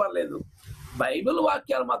మర్చిపోయినా పర్లేదు, బైబిల్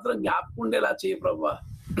వాక్యాలు మాత్రం జ్ఞాపకం ఉండేలా చేయి ప్రభువా.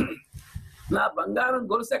 నా బంగారం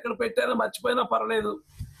గొలుసు ఎక్కడ పెట్టానో మర్చిపోయినా పర్వాలేదు,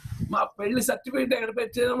 మా పెళ్లి సర్టిఫికేట్ ఎక్కడ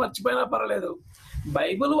పెట్టానో మర్చిపోయినా పర్వాలేదు,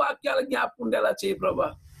 బైబిల్ వాక్యాలు జ్ఞాపకం ఉండేలా చేయి ప్రభువా.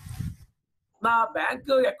 నా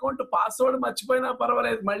బ్యాంక్ అకౌంట్ పాస్వర్డ్ మర్చిపోయినా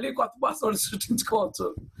పర్వాలేదు, మళ్ళీ కొత్త పాస్వర్డ్ సృష్టించుకోవచ్చు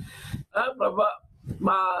ప్రభా.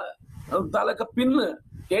 మా తలక పిన్,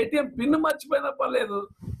 ఏటీఎం పిన్ మర్చిపోయినా పర్లేదు,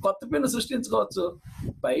 కొత్త పిన్ సృష్టించుకోవచ్చు,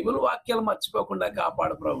 బైబిల్ వాక్యాలు మర్చిపోకుండా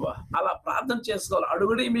కాపాడు ప్రభా. అలా ప్రార్థన చేసుకోవాలి.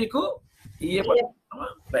 అడుగుడి మీకు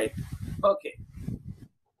రైట్. Okay,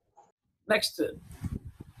 next.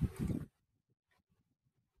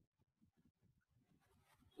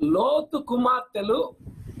 లోతు కుమార్తెలు,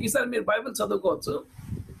 ఈసారి మీరు బైబిల్ చదువుకోవచ్చు,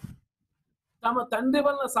 తమ తండ్రి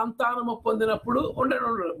వలన సంతానము పొందినప్పుడు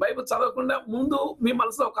ఉండండి. బైబిల్ చదవకుండా ముందు మీ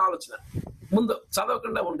మనసులో ఒక ఆలోచన, ముందు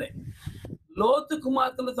చదవకుండా ఉండే. లోతు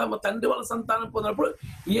కుమార్తెలు తమ తండ్రి వలన సంతానం పొందినప్పుడు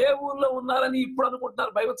ఏ ఊర్లో ఉన్నారని ఇప్పుడు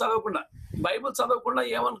అనుకుంటున్నారు. బైబిల్ చదవకుండా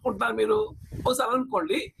ఏమనుకుంటున్నారు మీరు? ఒకసారి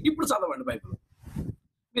అనుకోండి, ఇప్పుడు చదవండి బైబిల్.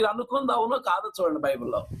 మీరు అనుకుంది అవునో కాదో చూడండి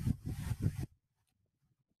బైబిల్లో.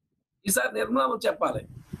 ఈసారి నిర్మలం చెప్పాలి.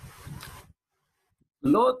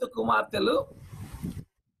 లోతు కుమార్తెలు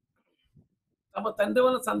తమ తండ్రి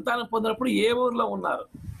వలన సంతానం పొందినప్పుడు ఏ ఊర్లో ఉన్నారు?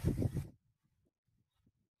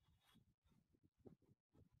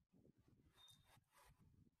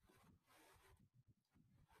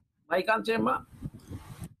 మైకాన్ చేయమ్మా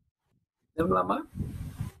నిర్మలమ్మ.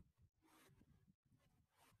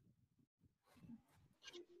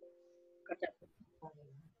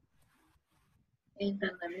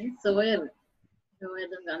 ఏంటన్నది సోయర్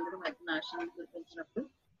అందరూ మధ్య నాశనం చూపించినప్పుడు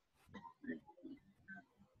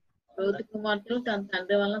లోతు కుమార్తెలు తన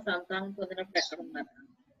తండ్రి వలన సంతానం పొందినప్పుడు ఎక్కడ ఉన్నారు?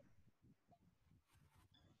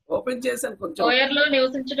 ఓపెన్ చేశాను కొంచెం. సోయర్ లో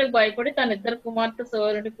నివసించడానికి భయపడి తన ఇద్దరు కుమార్తె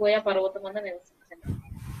సోయర్ నుండి పోయా పర్వతం మీద నివసించారు.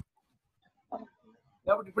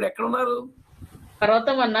 కాబట్టి ఇప్పుడు ఎక్కడ ఉన్నారు?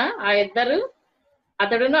 పర్వతం అన్న ఆ ఇద్దరు,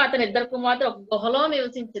 అతడును అతని ఇద్దరు కుమార్తె ఒక గుహలో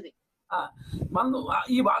నివసించింది. మనం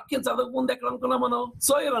ఈ వాక్యం చదవకముందు ఎక్కడ అనుకున్నాం? మనం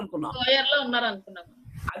సోయర్ అనుకున్నాం. సోయర్ లో ఉన్నారు అనుకున్నాం.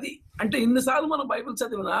 అది అంటే ఇన్నిసార్లు మనం బైబిల్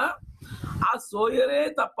చదివినా ఆ సోయరే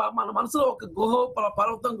తప్ప మన మనసులో ఒక గుహ,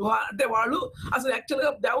 పర్వతం గుహ అంటే వాళ్ళు అసలు యాక్చువల్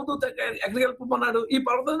గా దేవదూత ఎక్కడికి వెళ్ళిపోమన్నాడు? ఈ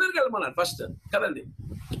పర్వతం దగ్గరికి వెళ్ళమన్నాడు ఫస్ట్ కదండి.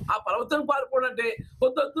 ఆ పర్వతం పారిపోవడం అంటే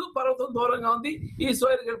పొద్దు పర్వతం దూరంగా ఉంది, ఈ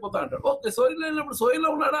సోయర్కి వెళ్ళిపోతా అంటాడు. ఓకే, సోయర్లో వెళ్ళినప్పుడు సోయర్లో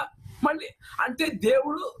ఉన్నాడా? మళ్ళీ అంటే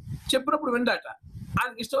దేవుడు చెప్పినప్పుడు వింటాట,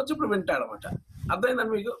 ఆయనకి ఇష్టం వచ్చినప్పుడు వింటాడు అనమాట.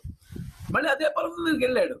 అర్థమైందని మీకు? మళ్ళీ అదే పర్వతం దగ్గరికి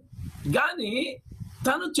వెళ్ళాడు, కానీ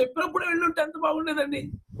తను చెప్పినప్పుడు వెళ్ళుంటే ఎంత బాగుండేదండి.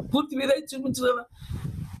 పూర్తి విధేయత చూపించదు కదా.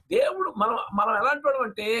 దేవుడు మనం ఎలాంటి వాడు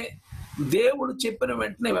అంటే, దేవుడు చెప్పిన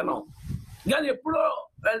వెంటనే వినం, కానీ ఎప్పుడో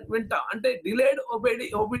వింటాం. అంటే డిలేడ్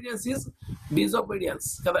ఒబీడియన్స్ ఈజ్ డిజొబీడియన్స్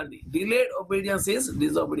కదండి. Delayed obedience is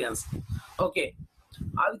disobedience. Okay,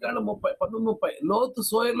 ఆదికాండం 19:30 లోతు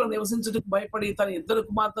సోయర్లో నివసించడానికి భయపడి తన ఇద్దరు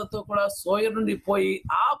కుమార్తెలతో కూడా సోయర్ నుండి పోయి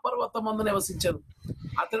ఆ పర్వతం మందు నివసించారు.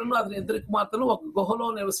 అతను అతని ఇద్దరు కుమార్తెలు ఒక గుహలో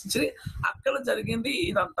నివసించి అక్కడ జరిగింది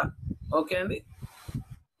ఇదంతా. ఓకే అండి.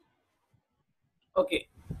 ఓకే,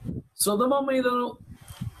 సొదొమ మీదను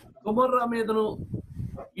గొమొర్రా మీదను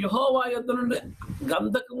యెహోవా యొద్ద నుండి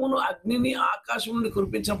గంధకమును అగ్నిని ఆకాశం నుండి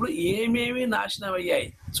కురిపించినప్పుడు ఏమేమి నాశనం అయ్యాయి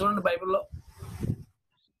చూడండి బైబిల్లో.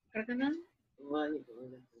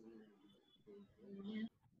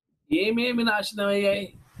 ఏమేమి నాశనం అయ్యాయి?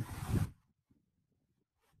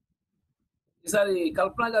 ఈసారి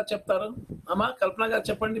కల్పన గారు చెప్తారు. అమ్మా కల్పన గారు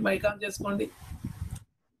చెప్పండి, మైక్ ఆన్ చేసుకోండి.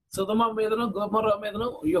 సొదొమ మీదను గొమొర్రా మీదను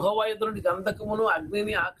యెహోవా యొద్ద నుండి గంధకమును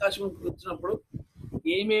అగ్నిని ఆకాశం కురిపించినప్పుడు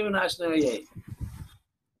ఏమేమి నాశనం అయ్యాయి?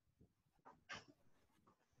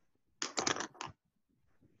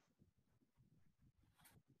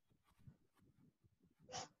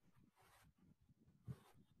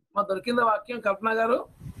 మా దొరికిందా వాక్యం కల్పన గారు?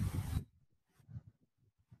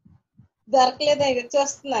 దొరకలేదు,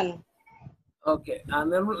 చూస్తున్నాను. ఓకే,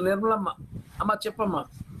 నిర్మలమ్మ అమ్మ చెప్పమ్మా,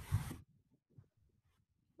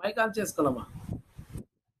 మైక్ ఆన్ చేసుకోవాలమ్మా.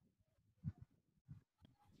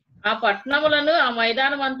 ఆ పట్టణములను, ఆ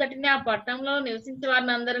మైదానం అంతటిని, ఆ పట్టణంలో నివసించే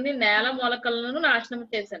వారిని అందరినీ, నేల మొలకలను నాశనం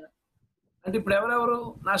చేశాను. అంటే ఇప్పుడు ఎవరెవరు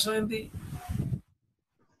నాశనం అయింది?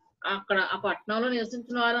 అక్కడ ఆ పట్టణంలో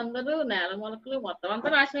నివసించిన వారందరూ, నేల మొలకలు మొత్తం అంతా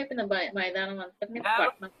నాశనం అయిపోయింది. మైదానం అంతటిని,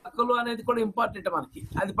 మొలకలు అనేది కూడా ఇంపార్టెంట్ మనకి.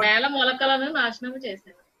 అది నేల మొలకలను నాశనం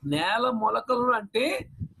చేశాను. నేల మొలకలు అంటే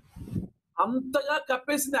అంతగా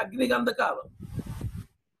కప్పేసింది అగ్నిగంధకాలు.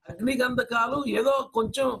 అగ్నిగంధకాలు ఏదో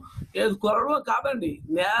కొంచెం ఏదో కొరడం కాదండి,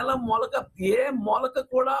 నేల మొలక ఏ మొలక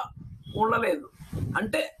కూడా ఉండలేదు.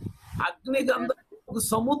 అంటే అగ్నిగంధ ఒక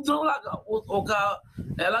సముద్రం లాగా, ఒక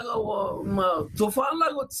ఎలాగ తుఫాన్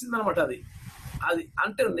లాగా వచ్చింది అనమాట. అది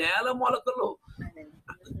అంటే నేల మొలకలు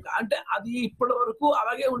అంటే అది ఇప్పటి వరకు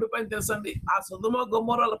అలాగే ఉండిపోయింది తెలుసండి. ఆ సొదొమ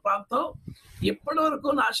గొమొర్రాల ప్రాంతం ఇప్పటి వరకు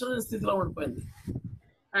నాశనం స్థితిలో ఉండిపోయింది.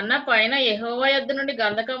 అన్న పైన యెహోవా యొద్ద నుండి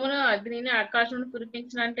గంధకమును అగ్నిని ఆకాశం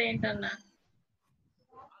కురిపించిన అంటే ఏంటన్నా?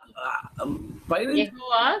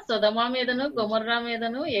 యెహోవా సొదొమ మీదను గొమొర్రా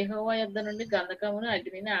మీదను యెహోవా యొద్ద నుండి గంధకమును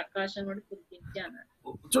అగ్నిని ఆకాశం నుండి కురిపించి అన్నాడు.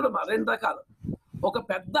 చూడమ్మా, రెండు రకాలు. ఒక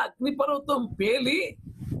పెద్ద అగ్ని పర్వతం పేలి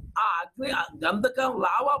ఆ అగ్ని గంధకం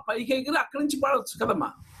లావా పైకి ఎగిరి అక్కడి నుంచి పడవచ్చు కదమ్మా.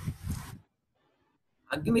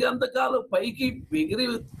 అగ్ని గంధకాలు పైకి ఎగిరి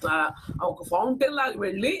ఒక ఫౌంటైన్ లాగా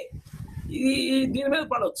వెళ్ళి దీని మీద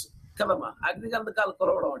పడవచ్చు కదమ్మా. అగ్ని గంధకాలు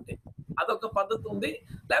కురవడం అంటే అదొక పద్ధతి ఉంది.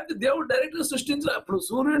 లేకపోతే దేవుడు డైరెక్ట్ గా సృష్టించిన, ఇప్పుడు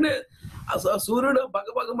సూర్యుడు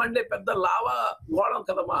బగబగ మండే పెద్ద లావా గోళం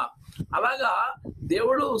కదమ్మా. అలాగా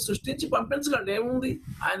దేవుడు సృష్టించి పంపించగలడు, ఏముంది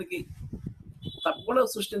ఆయనకి, తప్పకుండా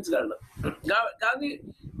సృష్టించగలడు. కానీ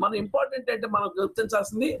మన ఇంపార్టెంట్ అంటే మనం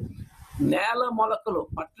గుర్తించాల్సింది నేల మొలకలు,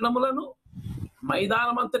 పట్టణములను,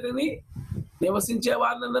 మైదానం అంతటిని, నివసించే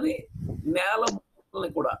వారిని, నేల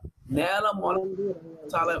మొలకల్ని కూడా. నేల మొలకలు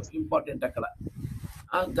చాలా ఇంపార్టెంట్. అక్కడ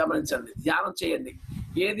గమనించండి, ధ్యానం చేయండి.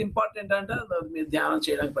 ఏది ఇంపార్టెంట్ అంటే మీరు ధ్యానం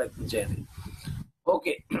చేయడానికి ప్రయత్నం చేయండి.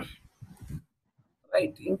 Okay,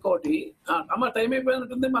 right. ఇంకోటి అమ్మ, టైం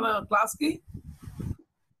అయిపోయినట్టుంది మన క్లాస్కి.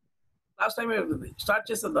 క్లాస్ టైం అయిపోతుంది, స్టార్ట్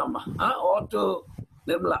చేసేద్దాం అమ్మా. Over to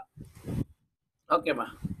Nirmala. ఓకే అమ్మా.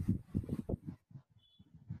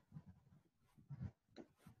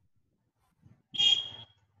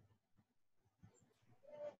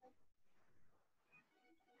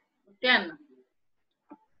 ఓకే అన్న.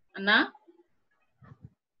 అన్నా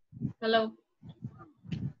హలో,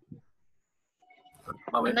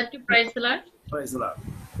 అందరికి ప్రైజ్ లార్డ్. Praise lord.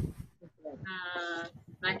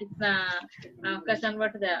 నాకు ఇచ్చిన అవకాశాన్ని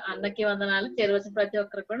బట్టి అందరికీ వందనాలు. చేరవచ్చిన ప్రతి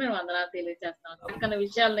ఒక్కరికి కూడా నేను వందనాలు తెలియజేస్తాను. చక్కని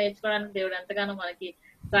విషయాలు నేర్చుకోవడానికి దేవుడు ఎంతగానో మనకి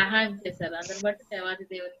సహాయం చేశారు. అందరిని బట్టి దేవాది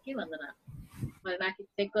దేవునికి వందనాలు. మరి నాకు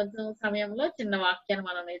ఇచ్చే కొంచెం సమయంలో చిన్న వాక్యాన్ని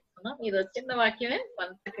మనం నేర్చుకున్నాం. ఈరోజు చిన్న వాక్యమే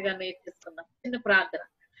మనం చక్కగా నేర్చుకున్నాం. చిన్న ప్రార్థన.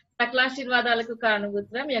 సకలాశీర్వాదాలకు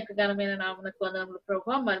కారణభూతులం మీ యొక్క ఘనమైన నామమునకు వందనములు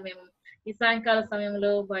ప్రభువా. మరి మేము ఈ సాయంకాల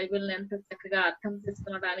సమయంలో బైబిల్ని ఎంత చక్కగా అర్థం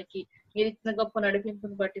చేసుకోవడానికి మీరు ఇచ్చిన గొప్ప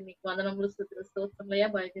నడిపింపుని బట్టి మీకు వందనములు, స్తుతులు, స్తోత్రములయ్యా.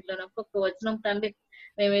 బైబిల్లో ఒక్కొక్క వచనం తండ్రి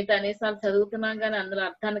మేమైతే అనేసార్లు చదువుతున్నాం కానీ అందులో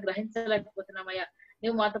అర్థాన్ని గ్రహించలేకపోతున్నామయ్యా.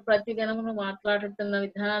 నువ్వు మాతో ప్రతి దినమును మాట్లాడుతున్న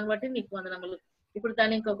విధానాన్ని బట్టి నీకు వందనములు. ఇప్పుడు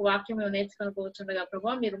దాన్ని ఇంకొక వాక్యం మేము నేర్చుకొని పోవచ్చుండగా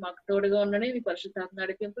ప్రభావ మీరు మాకు తోడుగా ఉండండి. మీ పరిశుద్ధాత్మ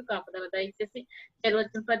నడిపింపు కాపుదల దయచేసి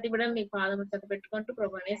చెరవచ్చిన ప్రతి బిడ్డను నీ పాదము చెంత పెట్టుకుంటూ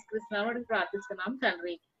ప్రభు యేసుక్రీస్తునామమున ప్రార్థిస్తున్నాం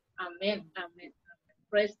తండ్రి. ఆమేన్, ఆమేన్.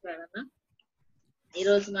 Praise lord. ఈ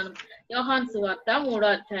రోజు మనం యోహాను సువార్త 3వ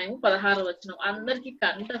అధ్యాయం 16వ వచనం అందరికి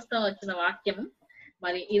కంఠస్థం వచ్చిన వాక్యం.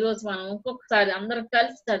 మరి ఈ రోజు మనం ఇంకొకసారి అందరం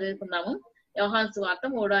కలిసి చదువుకుందాము. యోహాను సువార్త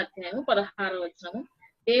 3వ అధ్యాయం 16వ వచనము.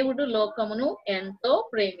 దేవుడు లోకమును ఎంతో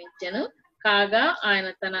ప్రేమించెను కాగా ఆయన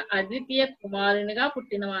తన అద్వితీయ కుమారునిగా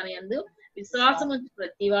పుట్టిన వాని యందు విశ్వాసముంచు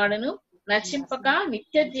ప్రతివాడును నశింపక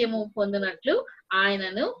నిత్య జీవము పొందినట్లు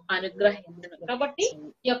ఆయనను అనుగ్రహించను. కాబట్టి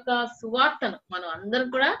ఈ యొక్క సువార్తను మనం అందరం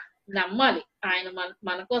కూడా నమ్మాలి. ఆయన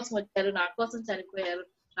మన కోసం వచ్చారు, నా కోసం చనిపోయారు,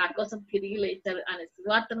 నా కోసం తిరిగి లేచారు అనే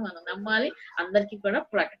సువార్తను మనం నమ్మాలి, అందరికీ కూడా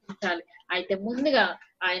ప్రకటించాలి. అయితే ముందుగా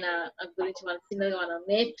ఆయన గురించి మనం చిన్నగా మనం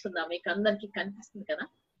నేర్చుకుందాం. మీకు అందరికీ కనిపిస్తుంది కదా.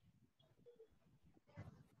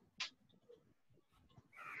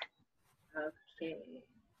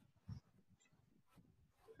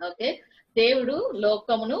 ఓకే, దేవుడు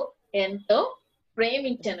లోకమును ఎంతో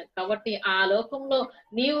ప్రేమించాను కాబట్టి ఆ లోకంలో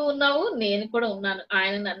నీవు ఉన్నావు, నేను కూడా ఉన్నాను.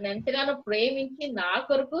 ఆయన నన్ను ఎంతగానో ప్రేమించి నా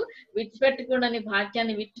కొరకు విడిచిపెట్టకూడని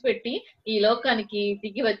భాగ్యాన్ని విడిచిపెట్టి ఈ లోకానికి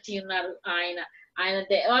దిగి వచ్చి ఉన్నారు. ఆయన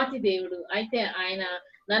దేవాతి దేవుడు. అయితే ఆయన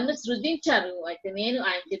నన్ను సృజించారు. అయితే నేను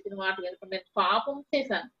ఆయన చెప్పిన మాట వినకుండా పాపం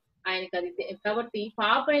చేశాను. ఆయనకి అది కాబట్టి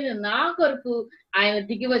పాపైన నా కొరకు ఆయన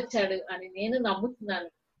దిగి వచ్చాడు అని నేను నమ్ముతున్నాను.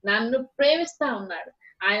 నన్ను ప్రేమిస్తా ఉన్నాడు,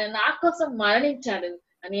 ఆయన నా కోసం మరణించాడు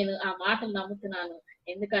అని నేను ఆ మాటలు నమ్ముతున్నాను.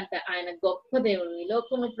 ఎందుకంటే ఆయన గొప్ప దేవుడు. ఈ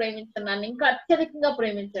లోకంలో ప్రేమించాడు, నన్ను ఇంకా అత్యధికంగా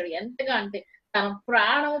ప్రేమించాడు. ఎంతగా అంటే తన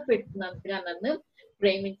ప్రాణం పెట్టినంతగా నన్ను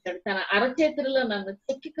ప్రేమించాడు. తన అరచేతుల్లో నన్ను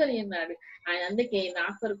చెక్కుకొని ఉన్నాడు ఆయన. అందుకే నా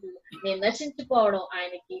కొరకు నేను నశించిపోవడం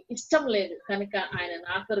ఆయనకి ఇష్టం లేదు కనుక ఆయన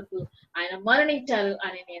నా కొరకు ఆయన మరణించారు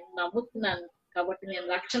అని నేను నమ్ముతున్నాను. కాబట్టి నేను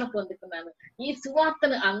రక్షణ పొందుకున్నాను. ఈ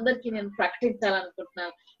సువార్తను అందరికీ నేను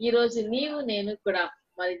ప్రకటించాలనుకుంటున్నాను. ఈ రోజు నీవు నేను కూడా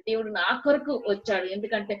మరి దేవుడు నా కొరకు వచ్చాడు.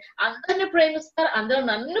 ఎందుకంటే అందరిని ప్రేమిస్తారు, అందరూ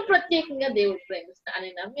నన్ను ప్రత్యేకంగా దేవుడు ప్రేమిస్తారు అని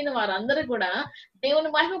నమ్మిన వారందరూ కూడా దేవుని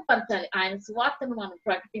మహిమపరచాలి. ఆయన సువార్తను మనం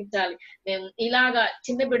ప్రకటించాలి. మేము ఇలాగా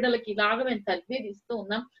చిన్న బిడ్డలకి ఇలాగా మేము తర్బీదు ఇస్తూ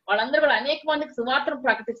ఉన్నాం. వాళ్ళందరూ కూడా అనేక మందికి సువార్తను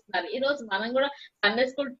ప్రకటిస్తున్నారు. ఈ రోజు మనం కూడా సండే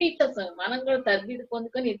స్కూల్ టీచర్స్, మనం కూడా తర్బీదు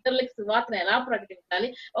పొందుకొని ఇతరులకి సువార్తను ఎలా ప్రకటించాలి.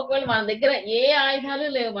 ఒకవేళ మన దగ్గర ఏ ఆయుధాలు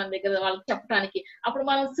లేవు మన దగ్గర వాళ్ళకి చెప్పడానికి, అప్పుడు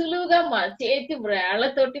మనం సులువుగా మన చేతి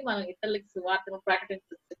వేళ్లతోటి మనం ఇతరులకి సువార్తను ప్రకటించవచ్చు.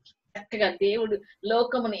 చక్కగా దేవుడు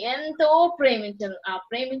లోకమును ఎంతో ప్రేమించను. ఆ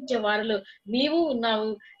ప్రేమించే వారిలో నీవు ఉన్నావు,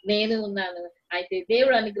 నేను ఉన్నాను. అయితే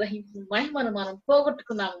దేవుడు అనుగ్రహించిన మహిమను మనం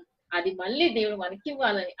పోగొట్టుకున్నాము. అది మళ్ళీ దేవుడు మనకి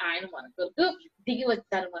ఇవ్వాలని ఆయన మన కొరకు దిగి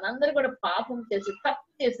వచ్చారు. మనందరూ కూడా పాపం చేసి తప్పు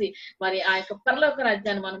చేసి మరి ఆ యొక్క పరలోక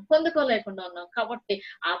రాజ్యాన్ని మనం పొందుకోలేకుండా ఉన్నాం. కాబట్టి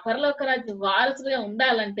ఆ పరలోక రాజ్యం వారసులుగా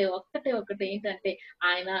ఉండాలంటే ఒక్కటే ఏంటంటే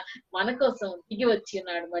ఆయన మన కోసం దిగి వచ్చి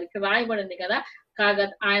ఉన్నాడు. మరి ఇక్కడ రాయబడింది కదా, కాగా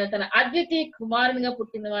ఆయన తన అద్వితీయ కుమారునిగా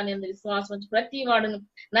పుట్టిన వాని విశ్వాసం వచ్చి ప్రతి వాడును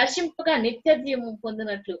నశింపగా నిత్య జీవం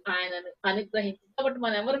పొందినట్లు ఆయనను అనుగ్రహించి. కాబట్టి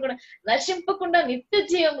మనం ఎవరు కూడా నశింపకుండా నిత్య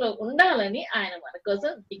జీవంలో ఉండాలని ఆయన మన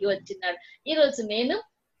కోసం దిగి వచ్చిన్నాడు. ఈ రోజు నేను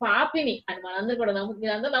పాపిని అని మనందరూ కూడా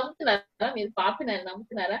మీరు అందరూ నమ్ముతున్నారా? మీరు పాపిని అని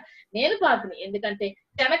నమ్ముతున్నారా? నేను పాపిని. ఎందుకంటే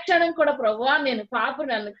క్షణక్షణం కూడా ప్రభువా నేను పాపిని,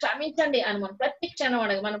 నన్ను క్షమించండి అని మనం ప్రతి క్షణం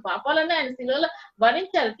అడగ. మన పాపాలన్నీ ఆయన శిలువలో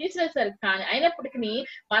భరించారు, తీసివేశారు. కానీ అయినప్పటికీ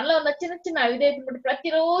మనలో ఉన్న చిన్న చిన్న అవిధేయతను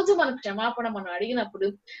ప్రతిరోజు మనం క్షమాపణ మనం అడిగినప్పుడు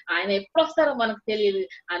ఆయన ఎప్పుడు వస్తారో మనకు తెలియదు.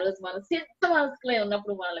 ఆ రోజు మనం సిద్ధ మనసులో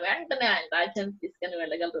ఉన్నప్పుడు మనల్ని వెంటనే ఆయన రాజ్యాన్ని తీసుకొని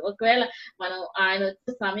వెళ్ళగలరు. ఒకవేళ మనం ఆయన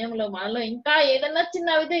వచ్చే సమయంలో మనలో ఇంకా ఏదన్నా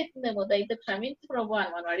చిన్న అవిధేయతుందేమో, అయితే క్షమించు ప్రభు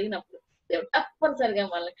అని మనం అడిగినప్పుడు దేవుడు తప్పనిసరిగా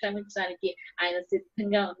మనల్ని క్షమించడానికి ఆయన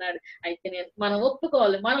సిద్ధంగా ఉన్నాడు. అయితే మనం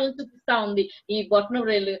ఒప్పుకోవాలి. మనల్ని చూపిస్తా ఉంది ఈ బొట్టన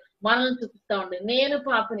వ్రేలు, మనల్ని చూపిస్తా ఉంది నేను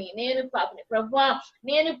పాపిని ప్రభువా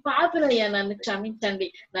నేను పాపినయ్యా, నన్ను క్షమించండి,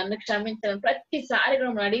 నన్ను క్షమించండి. ప్రతిసారి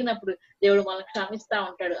కూడా మనం అడిగినప్పుడు దేవుడు మనల్ని క్షమిస్తా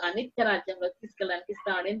ఉంటాడు. ఆ నిత్య రాజ్యంలో తీసుకెళ్ళడానికి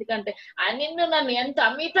ఇస్తాడు. ఎందుకంటే ఆయన నిన్ను నన్ను ఎంత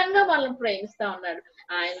అమితంగా మనల్ని ప్రేమిస్తా ఉన్నాడు.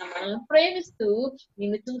 ఆయన మనల్ని ప్రేమిస్తూ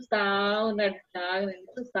నిన్ను చూస్తా ఉన్నాడు, నిన్ను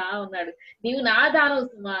చూస్తా ఉన్నాడు. నీవు నా దానవు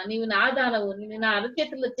సుమా, నీవు నా దానవు, నిన్ను నా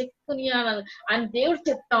అరచేతుల్లో చెక్కుని అని దేవుడు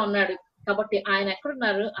చెప్తా ఉన్నాడు. కాబట్టి ఆయన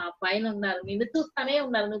ఎక్కడున్నారు? ఆ పైన ఉన్నారు, నిన్ను చూస్తానే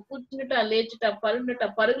ఉన్నారు. నువ్వు కూర్చుంట, లేచుట, పరుగుట,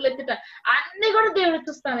 పరుగులెత్తుట అన్ని కూడా దేవుడు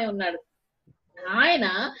చూస్తానే ఉన్నాడు. ఆయన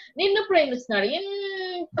నిన్ను ప్రేమిస్తున్నాడు.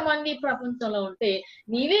 ఎంతమంది ప్రపంచంలో ఉంటే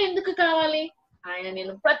నీవే ఎందుకు కావాలి? ఆయన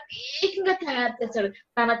నిన్ను ప్రత్యేకంగా తయారు చేశాడు,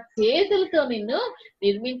 తన చేతులతో నిన్ను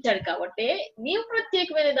నిర్మించాడు. కాబట్టి నీవు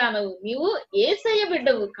ప్రత్యేకమైన దానవు, నీవు యేసయ్య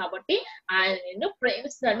బిడ్డవు. కాబట్టి ఆయన నిన్ను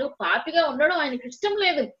ప్రేమిస్తున్నాడు. నువ్వు పాపిగా ఉండడం ఆయనకి ఇష్టం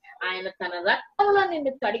లేదు. ఆయన తన రక్తంలో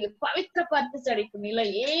నిన్ను కడిగి పవిత్రపరిచాడు. ఇప్పుడు నీలో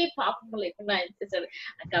ఏ పాపము లేకుండా ఆయన చేశాడు.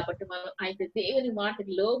 కాబట్టి మనం అయితే దేవుని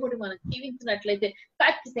మాటకి లోబడి మనం జీవించినట్లయితే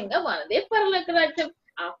ఖచ్చితంగా మనదే పరలోక రాజ్యం.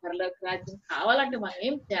 ఆ పరలోక రాజ్యం కావాలంటే మనం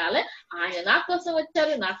ఏం చేయాలి? ఆయన నా కోసం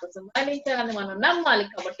వచ్చారు, నా కోసం మరణించారని మనం నమ్మాలి.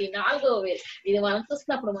 కాబట్టి 4వ వేలు ఇది మనం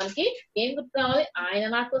చూసినప్పుడు మనకి ఏం గుర్తు రావాలి? ఆయన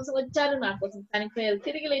నా కోసం వచ్చారు, నా కోసం చనిపోయారు,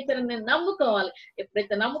 తిరిగి లేచారని నేను నమ్ముకోవాలి.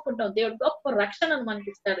 ఎప్పుడైతే నమ్ముకుంటాం దేవుడు గొప్ప రక్షణను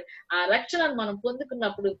మనకి ఇస్తాడు. ఆ రక్షణను మనం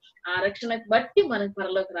పొందుకున్నప్పుడు ఆ రక్షణకు బట్టి మనం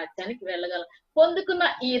పరలోక రాజ్యానికి వెళ్ళగలం. పొందుకున్న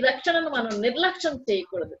ఈ రక్షణను మనం నిర్లక్ష్యం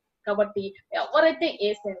చేయకూడదు. కాబట్టి ఎవరైతే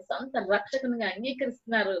యేసుని సొంత రక్షకునిగా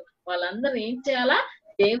అంగీకరిస్తున్నారో వాళ్ళందరూ ఏం చేయాలా?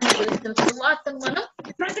 దేవుని గురించిన సువార్తను మనం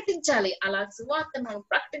ప్రకటించాలి. అలా సువార్తను మనం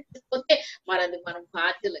ప్రకటించకపోతే మనది మనం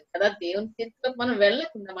బాధ్యులు కదా. దేవుని తీర్పులోకి మనం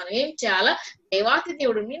వెళ్ళకుండా మనం ఏం చేయాలా? దేవాతి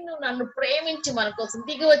దేవుడు నిన్ను నన్ను ప్రేమించి మన కోసం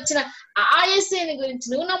దిగి వచ్చిన ఆ యేసుని గురించి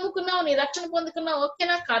నువ్వు నమ్ముకున్నావు, నీ రక్షణ పొందుకున్నావు,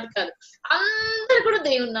 ఓకేనా? కాదు. అందరూ కూడా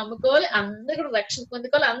దేవుని నమ్ముకోవాలి, అందరూ కూడా రక్షణ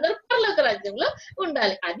పొందుకోవాలి, అందరూ పరలోక రాజ్యంలో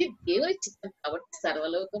ఉండాలి. అది దేవుని చిత్తం. కాబట్టి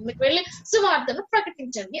సర్వలోకంలోకి వెళ్ళి సువార్తను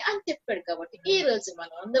ప్రకటించండి అని చెప్పాడు. కాబట్టి ఈ రోజు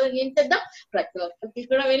మనం అందరం ఏం చేద్దాం? ప్రతి ఒక్కరికి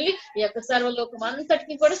కూడా వెళ్ళి ఈ యొక్క సర్వలోకం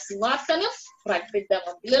అంతటిని కూడా సువార్తను ప్రకటిద్దాం.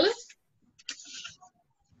 పిల్లలు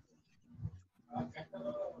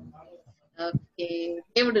ఓకే.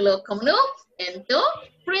 దేవుడి లోకమును ఎంతో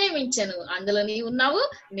ప్రేమించను, అందులో నీవు ఉన్నావు,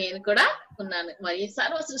 నేను కూడా ఉన్నాను. మరి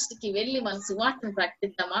సర్వ సృష్టికి వెళ్ళి మన సువార్తను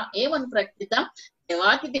ప్రకటిద్దామా? ఏమని ప్రకటిద్దాం?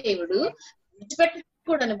 దేవాతి దేవుడు విడిచిపెట్టి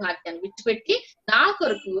నమ్మకూడని భాగ్యాన్ని విడిచిపెట్టి నా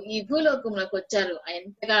కొరకు ఈ భూలోకంలోకి వచ్చారు.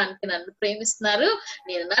 ఎంతగా అంటే నన్ను ప్రేమిస్తున్నారు,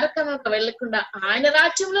 నేను నరకంలోకి వెళ్లకుండా ఆయన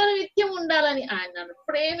రాజ్యంలో నిత్యం ఉండాలని ఆయన నన్ను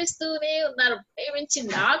ప్రేమిస్తూనే ఉన్నారు. ప్రేమించి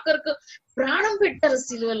నా కొరకు ప్రాణం పెట్టారు.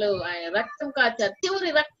 సిలువలో ఆయన రక్తం కాచారు,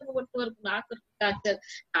 చివరి రక్తం కొట్టే వరకు నా కొరకు కాచారు.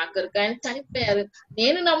 నా కొరకు ఆయన చనిపోయారు.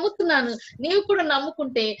 నేను నమ్ముతున్నాను, నీవు కూడా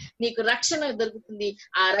నమ్ముకుంటే నీకు రక్షణ దొరుకుతుంది.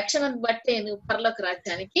 ఆ రక్షణను బట్టే నువ్వు పరలోక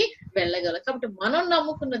రాజ్యానికి వెళ్ళగలవు. కాబట్టి మనం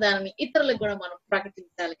నమ్ముకున్న దానిని ఇతరులకు కూడా మనం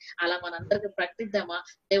ప్రకటించాలి. అలా మనందరికి ప్రకటిద్దామా?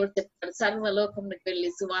 దేవుడు చెప్తాడు, సర్వలోకంలోకి వెళ్ళి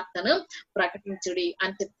సువార్తను ప్రకటించుడి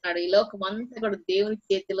అని చెప్తాడు. ఈ లోకం అంతా కూడా దేవుని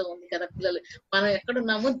చేతిలో ఉంది కదా పిల్లలు. మనం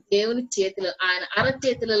ఎక్కడున్నాము? దేవుని చేతిలో, ఆయన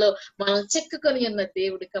అరచేతులలో మనం చెక్కుకొని ఉన్న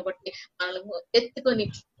దేవుడు. కాబట్టి మనము ఎత్తుకొని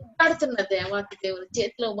ఆడుతున్న దేవాతి దేవుని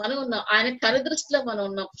చేతిలో మనం ఉన్నాం, ఆయన కనుదృష్టిలో మనం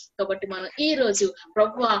ఉన్నాం. కాబట్టి మనం ఈ రోజు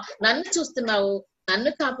ప్రభువా నన్ను చూస్తున్నావు,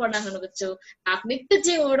 నన్ను కాపాడాలనవచ్చు, నాకు నిత్య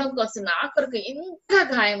జీవం ఇవ్వడం కోసం నా కొరకు ఇంకా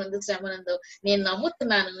గాయమందు శ్రమనందు నేను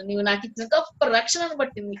నమ్ముతున్నాను, నీవు నాకు ఇచ్చిన గొప్ప రక్షణను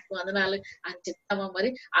బట్టి నీకు వందనాలు అని చెప్తామా?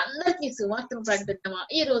 మరి అందరికీ సువార్తను ప్రకటిద్దామా?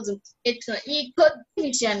 ఈ రోజు తెచ్చిన ఈ కొద్ది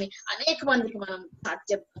విషయాన్ని అనేక మందికి మనం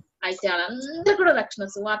సాధ్యపడతాం. అయితే వాళ్ళందరూ కూడా రక్షణ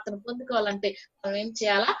సువార్తను పొందుకోవాలంటే మనం ఏం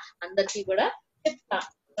చేయాలా? అందరికీ కూడా చెప్తా.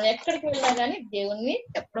 మనం ఎక్కడికి వెళ్ళినా గానీ దేవుణ్ణి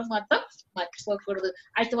చెప్పడం మాత్రం మర్చిపోకూడదు.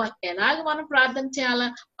 అయితే మనం ప్రార్థన చేయాలా?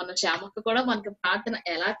 మన శ్యామకు కూడా మనకి ప్రార్థన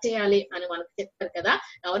ఎలా చేయాలి అని మనకు చెప్తారు కదా.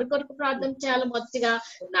 ఎవరి కొరకు ప్రార్థన చేయాలి? మొదటిగా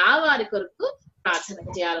నా వారి కొరకు ప్రార్థన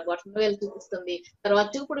చేయాలి. బొట్టన వేలు చూపిస్తుంది, తర్వాత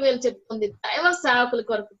చూపుడు వేలు చెప్తుంది దైవ సేవకుల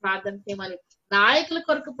కొరకు ప్రార్థన చేయమని, నాయకుల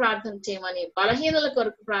కొరకు ప్రార్థన చేయమని, బలహీనుల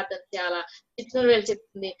కొరకు ప్రార్థన చేయాలా. చిన్న వేలు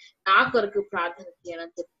చెప్తుంది నా కొరకు ప్రార్థన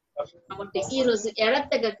చేయమని చెప్తుంది. కాబట్టి ఈ రోజు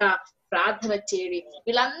ఎడతెగక ప్రార్థన చేయడి.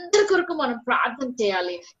 వీళ్ళందరి కొరకు మనం ప్రార్థన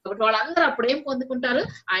చేయాలి. కాబట్టి వాళ్ళందరూ అప్పుడు ఏం పొందుకుంటారు?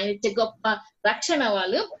 ఆయన ఇచ్చే గొప్ప రక్షణ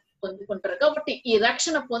వాళ్ళు పొందుకుంటారు. కాబట్టి ఈ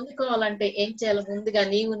రక్షణ పొందుకోవాలంటే ఏం చేయాలి? ముందుగా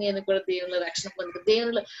నీవు నేను కూడా దేవునిలో రక్షణ పొందుకు,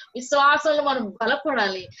 దేవునిలో విశ్వాసంలో మనం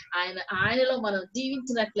బలపడాలి. ఆయనలో మనం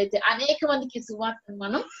జీవించినట్లయితే అనేక మందికి సువార్తను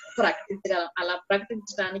మనం ప్రకటించగలం. అలా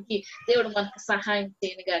ప్రకటించడానికి దేవుడు మనకు సహాయం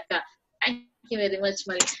చేయనుగాక. Thank you very much.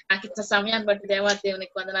 మరి నాకు ఇచ్చిన సమయాన్ని బట్టి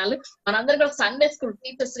దేవాదేవునికి వందనాలు. మనందరం కూడా సండే స్కూల్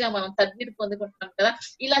టీచర్స్ గా మనం తద్బీరు పొందుకుంటున్నాం కదా.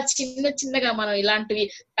 ఇలా చిన్నగా మనం ఇలాంటివి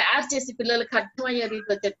తయారు చేసి పిల్లలకు అర్థమయ్యే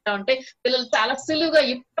రీతిలో చెప్తా ఉంటే పిల్లలు చాలా సులువుగా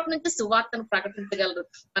ఇప్పటి నుంచి సువార్తను ప్రకటించగలరు.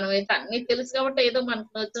 మనం అయితే అన్ని తెలుసు కాబట్టి ఏదో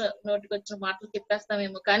మనకు నోటికి వచ్చిన మాటలు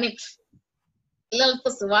చెప్పేస్తామేమో, కానీ పిల్లలతో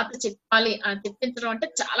సువార్త చెప్పాలి అని చెప్పించడం అంటే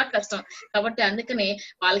చాలా కష్టం. కాబట్టి అందుకనే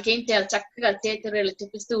వాళ్ళకి ఏం చేయాలి? చక్కగా చేతురేళ్ళు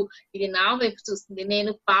చూపిస్తూ ఇది నా వైపు చూస్తుంది,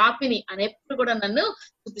 నేను పాపిని అని ఎప్పుడు కూడా నన్ను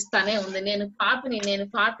చూపిస్తానే ఉంది. నేను పాపిని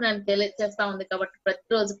అని తెలియజేస్తా ఉంది. కాబట్టి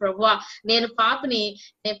ప్రతిరోజు ప్రభువా నేను పాపిని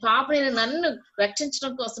నన్ను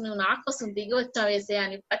రక్షించడం కోసం నువ్వు నా కోసం దిగి వచ్చావేసే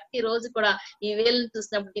అని ప్రతిరోజు కూడా ఈ వేలుని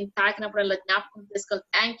చూసినప్పుడు దీన్ని తాకినప్పుడల్లా జ్ఞాపకం చేసుకోవాలి.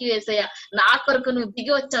 థ్యాంక్ యూ ఏసయ్య, నా కొరకు నువ్వు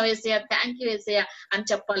దిగి వచ్చావేసయ్య, థ్యాంక్ యూ ఏసయ్య అని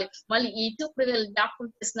చెప్పాలి. మళ్ళీ ఈ చూపుడు వేలు జ్ఞాపకం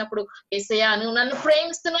చేసినప్పుడు ఏసయ్య నువ్వు నన్ను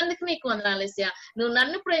ప్రేమిస్తున్నందుకు నీకు వందనాలు ఏసయ్య, నువ్వు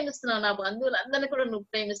నన్ను ప్రేమిస్తున్నావు, నా బంధువులందరినీ కూడా నువ్వు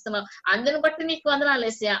ప్రేమిస్తున్నావు, అందుని బట్టి నీకు వందనాలు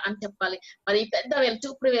ఏసయ్య అని చెప్పాలి. మరి ఈ పెద్ద వేలు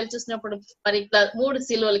చూపుడు వేలు చూసినప్పుడు మరి ఇట్లా 3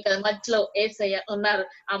 సిలువలు కదా, మధ్యలో ఏసయ్య ఉన్నారు.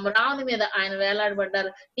 ఆ రావుని మీద ఆయన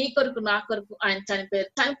వేలాడబడ్డారు. నీ కొరకు నా కొరకు ఆయన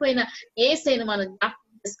చనిపోయారు. చనిపోయిన ఏసయ్యను మనం జ్ఞాపకం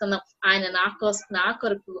చేసుకుందాం. ఆయన నా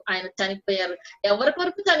కొరకు ఆయన చనిపోయారు. ఎవరి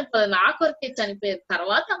కొరకు చనిపోయారు? నా కొరకే చనిపోయారు.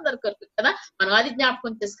 తర్వాత అందరి కొరకు కదా. మనం అది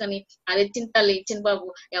జ్ఞాపకం చేసుకొని అరే చింతల్లి చిన్నబాబు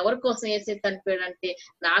ఎవరి కోసం ఏసయ్య చనిపోయాడు అంటే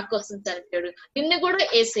నా కోసం చనిపోయాడు. నిన్ను కూడా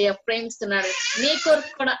ఏసయ్య ప్రేమిస్తున్నాడు, నీ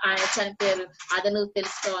కొరకు కూడా ఆయన చనిపోయారు. అది నువ్వు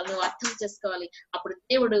తెలుసుకోవాలి, నువ్వు అర్థం చేసుకోవాలి. అప్పుడు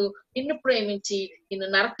దేవుడు నిన్ను ప్రేమించి నిన్ను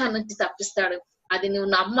నరకాన్ని నుంచి తప్పిస్తాడు. అది నువ్వు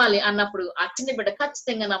నమ్మాలి అన్నప్పుడు ఆ చిన్న బిడ్డ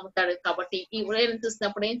ఖచ్చితంగా నమ్ముతాడు. కాబట్టి ఈ వేలు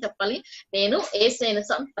చూసినప్పుడు ఏం చెప్పాలి? నేను యేసయ్యను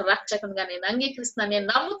సొంత రక్షకునిగా నేను అంగీకరిస్తున్నాను, నేను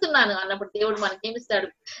నమ్ముతున్నాను అన్నప్పుడు దేవుడు మనకి ఏమిస్తాడు?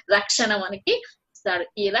 రక్షణ మనకి ఇస్తాడు.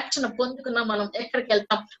 ఈ రక్షణ పొందుకున్నా మనం ఎక్కడికి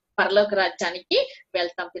వెళ్తాం? పరలోక రాజ్యానికి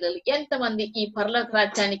వెళ్తాం. పిల్లలు ఎంతమంది ఈ పరలోక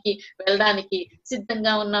రాజ్యానికి వెళ్ళడానికి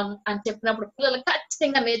సిద్ధంగా ఉన్నాం అని చెప్పినప్పుడు పిల్లలు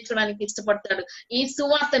ఖచ్చితంగా నేర్చుకోవడానికి ఇష్టపడతాడు. ఈ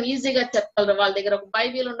సువార్తను ఈజీగా చెప్పగలరు. వాళ్ళ దగ్గర ఒక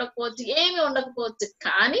బైబిల్ ఉండకపోవచ్చు, ఏమి ఉండకపోవచ్చు,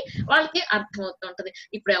 కానీ వాళ్ళకి అర్థమవుతూ ఉంటది.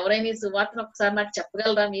 ఇప్పుడు ఎవరైనా ఈ సువార్తను ఒకసారి నాకు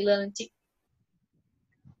చెప్పగలరా మీలో నుంచి?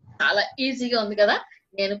 చాలా ఈజీగా ఉంది కదా.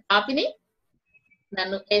 నేను పాపిని,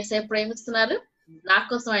 నన్ను యేసయ్య ప్రేమిస్తున్నారు, నా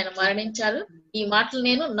కోసం ఆయన మరణించారు, ఈ మాటలు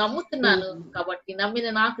నేను నమ్ముతున్నాను. కాబట్టి నమ్మిన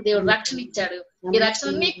నాకు దేవుడు రక్షణ ఇచ్చాడు. ఈ రక్షణ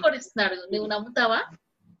నీకు కూడా ఇస్తున్నాడు. నువ్వు నమ్ముతావా?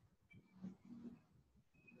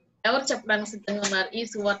 ఎవరు చెప్పడానికి సిద్ధంగా ఉన్నారు? ఈ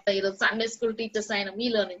సువార్త ఈరోజు సండే స్కూల్ టీచర్స్ అయిన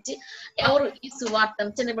మీలో నుంచి ఎవరు ఈ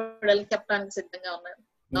సువార్తను చిన్న బిడ్డలకు చెప్పడానికి సిద్ధంగా ఉన్నారు?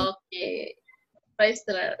 ఓకే,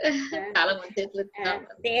 ప్రైస్తున్నాడు. చాలా మంది చేతులు.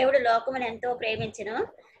 దేవుడు లోకమును ఎంతో ప్రేమించును,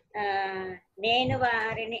 నేను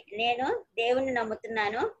దేవుణ్ణి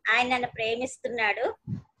నమ్ముతున్నాను, ఆయన నన్ను ప్రేమిస్తున్నాడు,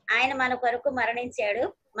 ఆయన మన కొరకు మరణించాడు,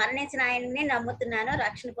 మరణించిన ఆయన్ని నమ్ముతున్నాను,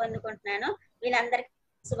 రక్షణ పొందుకుంటున్నాను. వీళ్ళందరికీ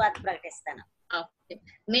సువార్త ప్రకటిస్తాను. ఓకే.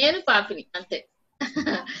 నేను పాపిని అంతే.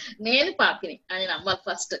 నేను పాపిని అని నమ్మాలి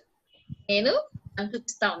ఫస్ట్. నేను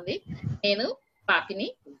అనిపిస్తా ఉంది, నేను పాపిని,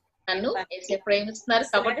 నన్ను యేసే ప్రేమిస్తున్నారు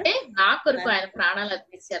కాబట్టి నా కొరకు ఆయన ప్రాణాలు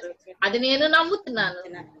అర్పించారు, అది నేను నమ్ముతున్నాను.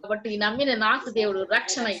 కాబట్టి ఈ నమ్మిన నాకు దేవుడు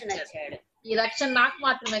రక్షణ ఇచ్చాడు. ఈ రక్షణ నాకు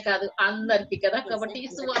మాత్రమే కాదు, అందరికి కదా. కాబట్టి ఈ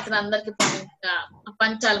సువార్తను అందరికి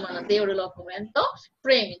పంచాలి. మనం దేవుడు లోకం ఎంతో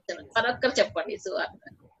ప్రేమించను. మరొక్కరు చెప్పండి ఈ సువార్త.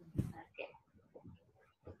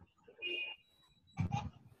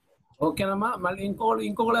 ఓకేనమ్మా. మళ్ళీ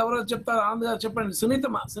ఇంకొకరు ఎవరో చెప్తారు? ఆనంద్ గారు చెప్పండి. సునీత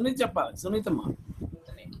చెప్పాలి. సునీతమ్మ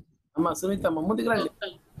అమ్మా, సునీతమ్మ ముందుకు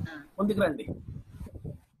రండి.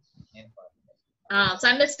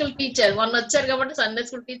 సండే స్కూల్ టీచర్ మొన్న వచ్చారు కాబట్టి సండే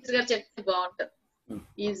స్కూల్ టీచర్ గారు చెప్తే బాగుంటది,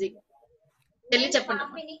 ఈజీగా. వెళ్ళి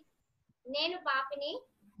చెప్పండి. నేను పాపిని,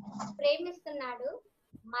 ప్రేమిస్తున్నాడు,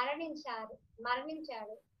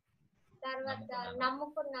 మరణించాడు, తర్వాత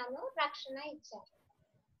నమ్ముకున్నాను, రక్షణ ఇచ్చారు.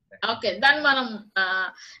 ఓకే, దాన్ని మనం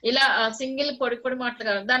ఇలా సింగిల్ పొడి మాటలు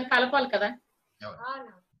కదా, దాన్ని కలపాలి కదా.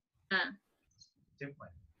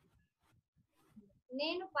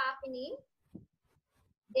 నేను పాపిని,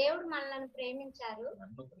 దేవుడు మనల్ని ప్రేమించారు,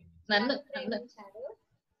 నన్ను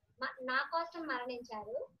నా కోసం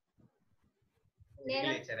మరణించారు,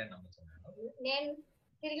 నేను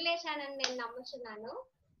తిరిగి లేచానని నేను నమ్ముచున్నాను,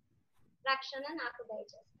 రక్షణ నాకు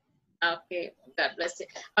దయచేసి. Okay, God bless you.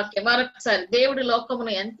 Okay, మరొకసారి దేవుడి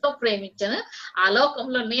లోకమును ఎంతో ప్రేమించాను, ఆ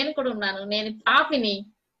లోకంలో నేను కూడా ఉన్నాను, నేను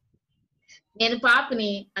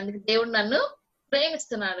పాపిని, అందుకే దేవుడు నన్ను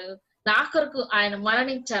ప్రేమిస్తున్నాడు, నా కొరకు ఆయన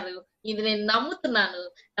మరణించారు, ఇది నేను నమ్ముతున్నాను.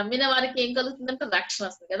 నమ్మిన వారికి ఏం కలుగుతుందంటే రక్షణ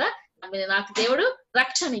వస్తుంది కదా. నమ్మిన నాకు దేవుడు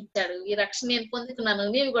రక్షణ ఇచ్చాడు, ఈ రక్షణ నేను పొందుకున్నాను,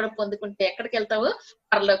 నీవు కూడా పొందుకుంటే ఎక్కడికి వెళ్తావు?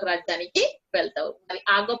 పరలోక రాజ్యానికి వెళ్తావు. మరి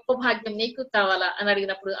ఆ గొప్ప భాగ్యం నీకు కావాలా అని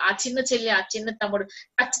అడిగినప్పుడు ఆ చిన్న చెల్లి, ఆ చిన్న తమ్ముడు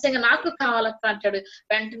ఖచ్చితంగా నాకు కావాలక్క అంటాడు.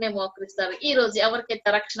 వెంటనే మోకరిస్తారు. ఈ రోజు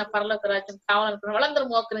ఎవరికైతే రక్షణ, పరలోక రాజ్యం కావాలనుకున్న వాళ్ళందరూ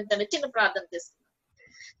మోకరించండి. చిన్న ప్రార్థన చేస్తున్నారు.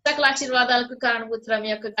 సకల ఆశీర్వాదాలకు కారణభూతుల మీ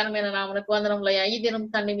యొక్క ఘనమైన నామమునకు వందనములయ్యా. ఈ దినం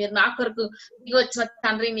తండ్రి మీరు నా కొరకు దిగి వచ్చిన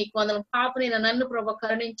తండ్రి నీకు వందనం. పాపని నన్ను ప్రభు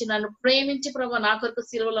కరుణించి నన్ను ప్రేమించి ప్రభు నా కొరకు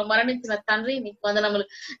సిలువలో మరణించిన తండ్రి నీకు వందనములు.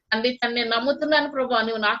 తండ్రి నమ్ముతున్నాను ప్రభు,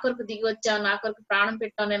 నువ్వు నా కొరకు దిగి వచ్చావు, నా కొరకు ప్రాణం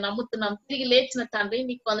పెట్టావు, నేను నమ్ముతున్నాను. తిరిగి లేచిన తండ్రి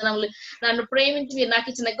నీకు వందనములు. నన్ను ప్రేమించి మీరు నాకు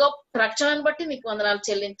ఇచ్చిన గొప్ప రక్షణను బట్టి నీకు వందనాలు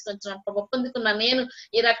చెల్లించుకుంటున్నాను ప్రభు. పొందుకున్నా నేను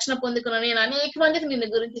ఈ రక్షణ పొందుకున్నా నేను అనేక మందికి నిన్ను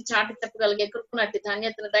గురించి చాటి చెప్పగలిగే కృపనట్టి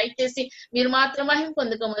ధన్యతను దయచేసి మీరు మాత్రం మహిమ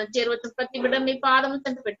పొందుకో. చేరువచ్చిన ప్రతి బిడ్డ మీ పాదం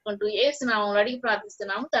చెంత పెట్టుకుంటూ యేసు నామములో అడిగి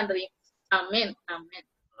ప్రార్థిస్తున్నాము తండ్రి. ఆమేన్, ఆమేన్.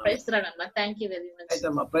 ప్రైజ్ ది లార్డ్ అమ్మా. Thank you very much.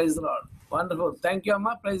 అమ్మా, praise the lord. Wonderful. Thank you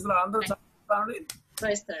అమ్మా. Praise the lord. అందరూ చదవండి.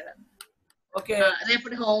 Praise the lord. ఓకే,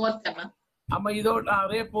 రేపటి హోంవర్క్ అమ్మా. అమ్మ ఇదో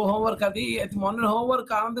రేపు హోంవర్క్. అది మొన్న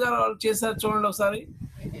హోంవర్క్ ఆనంద్ గారు వాళ్ళు చేశారు, చూడండి ఒకసారి.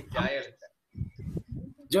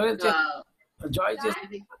 జాయ్ చేసి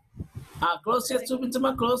క్లోజ్ చేసి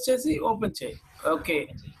చూపించమ్మా. క్లోజ్ చేసి ఓపెన్ చేయి. ఓకే,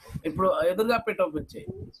 ఇప్పుడు ఎదురుగా పెట్టి ఓపెన్ చేయి.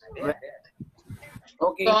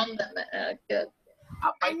 ఓకే,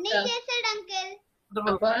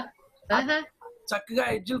 చక్కగా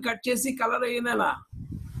ఎడ్జులు కట్ చేసి కలర్ అయ్యినా.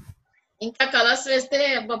 ఇంకా కలర్స్ వేస్తే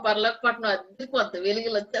పరలోకపట్నం అద్దిపోద్ది,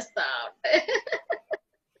 వెలుగులు వచ్చేస్తా ఉంటాయి.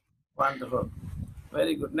 Wonderful,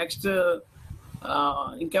 very good. నెక్స్ట్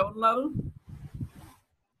ఇంకెవరున్నారు?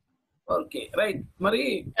 Okay, right. మరి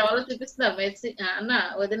ఎవరో చూపిస్తున్నారు మెర్సీ అన్న,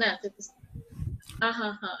 వదిన చూపిస్తున్నారు.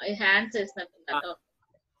 హ్యాండ్స్ వేసినట్టున్నారు.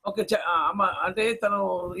 ఓకే అమ్మ, అంటే తను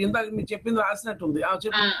ఇందాక మీరు చెప్పింది రాసినట్టుంది.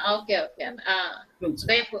 ఓకే ఓకే అన్న,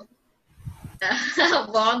 రేపు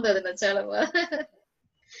బాగుంది వదిన, చాలా బాగుంది.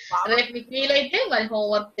 రేపు మీకు వీలైతే మరి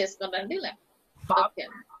హోంవర్క్ చేసుకోండి.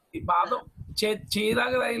 పాదం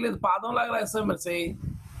చేయలాగా రాయలేదు, పాదం లాగా రాస్తాం. మరి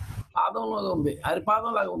పాదం లాగా ఉంది,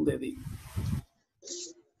 అరిపాదం లాగా ఉంది. అది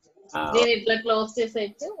నేను ఇట్లా క్లోజ్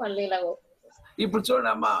చేసేయచ్చు, మళ్ళీ ఇలా. ఇప్పుడు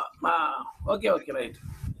చూడండి అమ్మా. Okay okay, right.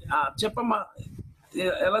 చెప్పమ్మా,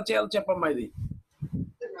 ఎలా చేయాలో చెప్పమ్మా. ఇది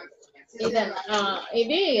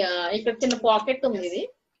ఇది ఇక్కడ చిన్న పాకెట్ ఉంది. ఇది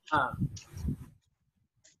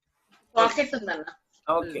పాకెట్ ఉందన్న.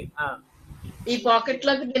 ఓకే, ఈ పాకెట్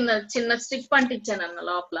లోకి చిన్న స్ట్రిప్ అంటించాను అన్న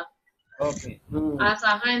లోపల. ఓకే, ఆ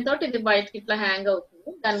సహాయంతో ఇది బయటకి ఇట్లా హ్యాంగ్ అవుతుంది.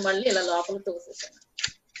 దాన్ని మళ్ళీ ఇలా లోపల తోసేసాను.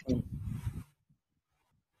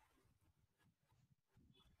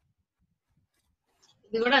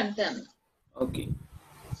 ఇది కూడా అంతే అన్న. ఓకే,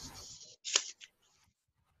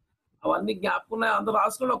 అవన్నీ జ్ఞాపకం అందరూ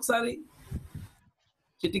రాసుకోండి ఒకసారి.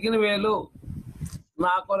 చిటికిన వేలు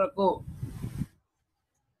నా కొరకు.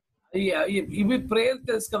 ఇవి ప్రేయర్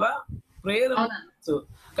తెలుసు కదా, ప్రేయర్.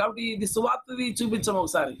 కాబట్టి ఇది సువార్తది చూపించాము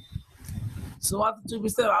ఒకసారి. సువార్త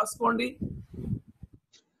చూపిస్తే రాసుకోండి.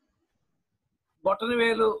 బొటన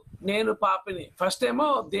వేలు నేను పాపిని. ఫస్ట్ ఏమో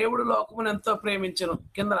దేవుడు లోకమును ఎంతో ప్రేమించును,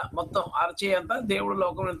 కింద మొత్తం అరచేయి అంతా దేవుడు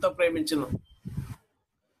లోకమును ఎంతో ప్రేమించును.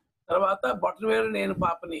 తర్వాత బొటన వేలు నేను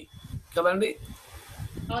పాపిని కదండి.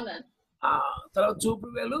 తర్వాత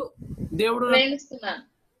చూపుడు వేలు దేవుడు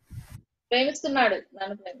ప్రేమిస్తున్నాడు,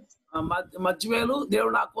 మధ్య వేలు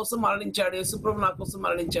దేవుడు నా కోసం మరణించాడు, యేసుప్రభు నా కోసం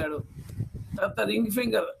మరణించాడు. తర్వాత రింగ్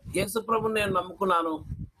ఫింగర్ యేసుప్రభుని నేను నమ్ముకున్నాను.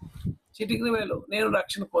 చిటికిన వేలు నేను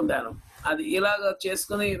రక్షణ పొందాను. అది ఇలాగ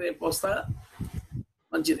చేసుకుని రేపు వస్తా,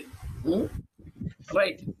 మంచిది.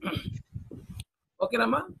 రైట్,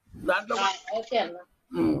 ఓకేనమ్మా. దాంట్లో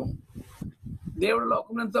దేవుడు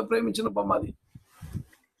లోకం ఎంతో ప్రేమించిన బొమ్మ అది.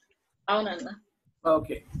 అవునన్నా.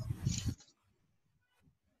 ఓకే,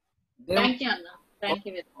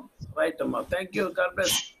 రైట్ అమ్మా, thank you, God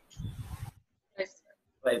bless.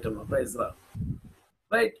 Right అమ్మా, ప్రైజ్ రా.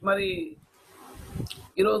 రైట్, మరి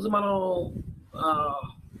ఈరోజు మనం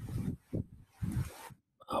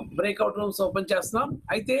బ్రేక్అవుట్ రూమ్స్ ఓపెన్ చేస్తున్నాం.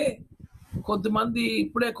 అయితే కొద్దిమంది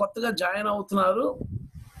ఇప్పుడే కొత్తగా జాయిన్ అవుతున్నారు.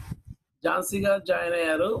 ఝాన్సీ గారు జాయిన్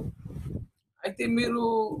అయ్యారు. అయితే మీరు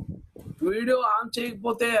వీడియో ఆన్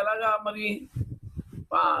చేయకపోతే ఎలాగా మరి?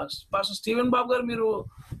 పాస్టర్ స్టీవెన్ బాబు గారు, మీరు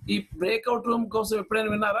ఈ బ్రేక్అవుట్ రూమ్ కోసం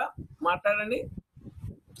ఎప్పుడైనా విన్నారా? మాట్లాడండి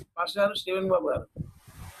పాస్టర్ గారు, స్టీవెన్ బాబు గారు.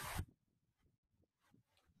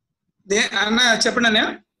 అన్న చెప్పండి అన్నయ్య.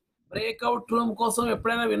 బ్రేక్అవుట్ రూమ్ కోసం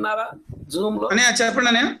ఎప్పుడైనా విన్నారా? జూమ్ లో చెప్పండి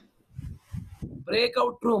అన్నయ్య.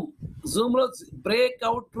 బ్రేక్అవుట్ రూమ్, జూమ్ లో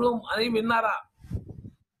బ్రేక్అవుట్ రూమ్ అని విన్నారా?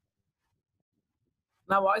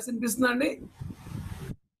 నా వాయిస్ వినిపిస్తుందండి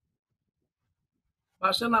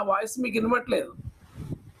పాస్టర్? నా వాయిస్ మీకు వినబట్లేదు.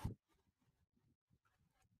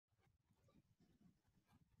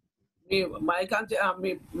 మీ మైక్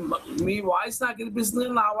మీ వాయిస్ నాకు వినిపిస్తుంది,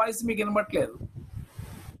 నా వాయిస్ మీకు వినబట్లేదు.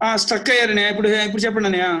 స్ట్రక్ అయ్యారు. ఇప్పుడు చెప్పండి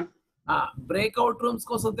అన్నయ్య. బ్రేక్అవుట్ రూమ్స్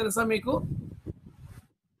కోసం తెలుసా మీకు?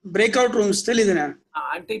 బ్రేక్అవుట్ రూమ్స్ తెలీదు.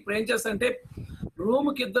 అంటే ఇప్పుడు ఏం చేస్తానంటే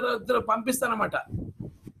రూమ్కి ఇద్దరు పంపిస్తానమాట.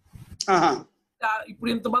 ఇప్పుడు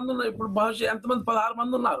ఇంతమంది ఉన్నారు, ఇప్పుడు బహుశా ఎంతమంది 16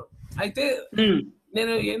 మంది ఉన్నారు. అయితే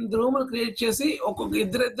నేను 8 రూములు క్రియేట్ చేసి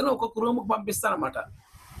ఇద్దరు ఒక్కొక్క రూమ్ కి పంపిస్తాను అనమాట.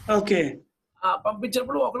 ఓకే.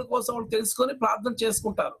 పంపించినప్పుడు ఒకరి కోసం ఒకరు తెలుసుకొని ప్రార్థన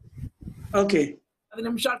చేసుకుంటారు. ఓకే. 10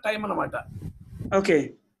 నిమిషాల టైం అనమాట. ఓకే.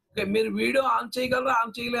 మీరు వీడియో ఆన్ చేయగలరా,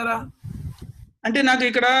 ఆన్ చేయలేరా? అంటే నాకు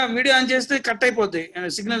ఇక్కడ వీడియో ఆన్ చేస్తే కట్ అయిపోద్ది,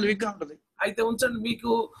 సిగ్నల్ వీక్ గా ఉంటుంది. అయితే ఉంచండి, మీకు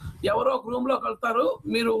ఎవరో ఒక రూమ్ లోకి వెళ్తారు,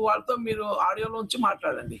 మీరు వాళ్ళతో మీరు ఆడియోలోంచి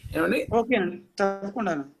మాట్లాడండి. ఏమండి? ఓకే అండి,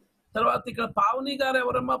 తప్పకుండా. తర్వాత ఇక్కడ పావని గారు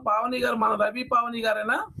ఎవరమ్మా? పావని గారు మన రవి పావని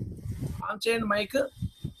గారేనా? ఆన్ చేయండి మైక్.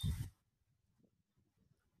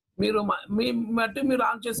 మీరు మీ మట్టి మీరు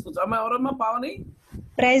ఆన్ చేసుకోవచ్చు. అమ్మా ఎవరమ్మా Pavani?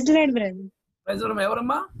 Praise lord brother. Praise lord.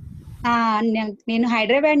 ఎవరమ్మా? నేను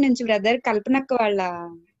హైదరాబాద్ నుంచి బ్రదర్, కల్పనక్క వాళ్ళ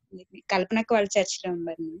చర్చ్ లో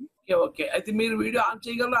మెంబర్. ఓకే. అయితే మీరు వీడియో ఆన్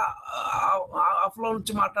చేయగలరా, ఆఫ్ లో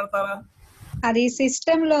నుంచి మాట్లాడతారా? అది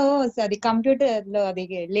సిస్టమ్ లో, అది కంప్యూటర్ లో అది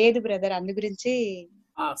లేదు బ్రదర్, అందు గురించి.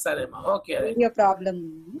 సరేమ్మా, okay. Video problem.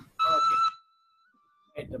 Okay,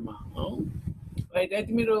 right అమ్మా. రైట్.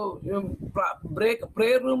 అయితే మీరు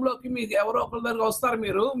ప్రేయర్ రూమ్ లోకి మీకు ఎవరో ఒకరి దగ్గర వస్తారు,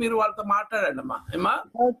 మీరు వాళ్ళతో మాట్లాడండి అమ్మా. ఏమ్మా?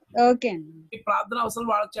 ఓకే. మీ ప్రార్థన అవసరం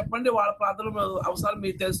వాళ్ళకి చెప్పండి, వాళ్ళ ప్రార్థన అవసరాలు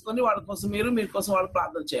మీరు తెలుసుకొని వాళ్ళ కోసం మీ కోసం వాళ్ళు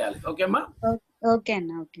ప్రార్థన చేయాలి. ఓకేమ్మా? ఓకే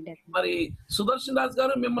అన్న. ఓకే. మరి సుదర్శన్ రాజు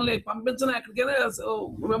గారు, మిమ్మల్ని పంపించిన ఎక్కడికైనా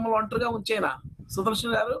మిమ్మల్ని ఒంటరిగా ఉంచేనా?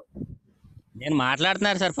 సుదర్శన్ గారు నేను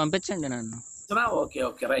మాట్లాడుతున్నారు సార్, పంపించండి నన్ను. Okay,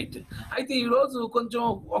 okay, right. అయితే ఈ రోజు కొంచెం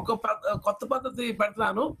ఒక కొత్త పద్ధతి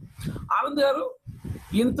పెడుతున్నాను. ఆనంద్ గారు,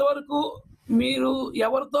 ఇంతవరకు మీరు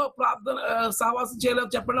ఎవరితో ప్రార్థన సహవాసం చేయలేదు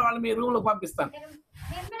చెప్పండి, వాళ్ళు మీ రూమ్ లో పంపిస్తాను.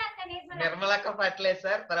 నిర్మలక్క పట్టలేదు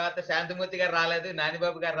సార్, తర్వాత శాంతిమూర్తి గారు రాలేదు,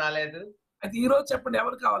 నానిబాబు గారు రాలేదు. అయితే ఈ రోజు చెప్పండి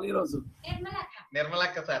ఎవరు కావాలి ఈ రోజు?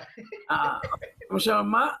 నిర్మలక్క సార్. నిమిషం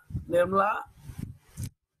అమ్మా, నిర్మల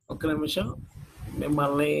ఒక్క నిమిషం.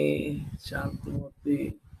 మిమ్మల్ని శాంతిమూర్తి,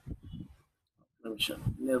 నిమిషం.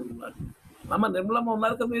 నిర్మల అమ్మ, నిర్మలమ్మ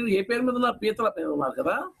ఉన్నారు కదా, మీరు ఏ పేరు మీద ఉన్నారు? పీతల పేరు ఉన్నారు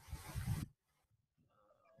కదా.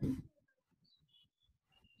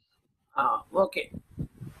 ఓకే,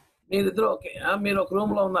 మీరిద్దరు ఓకే. మీరు ఒక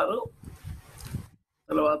రూమ్ లో ఉన్నారు.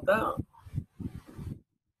 తర్వాత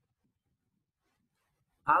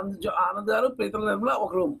ఆనంద్ గారు, ప్రీతల నిర్మల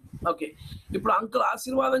ఒక రూమ్. ఓకే. ఇప్పుడు అంకుల్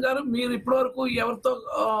ఆశీర్వాదం గారు, మీరు ఇప్పటి వరకు ఎవరితో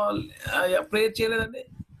ప్రేయర్ చేయలేదండి?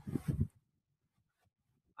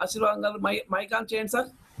 ఆశీర్వాదం గారు మైక్ ఆన్ చేయండి సార్.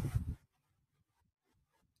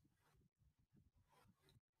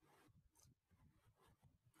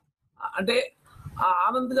 అంటే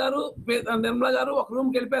ఆనంద్ గారు, నిర్మల గారు ఒక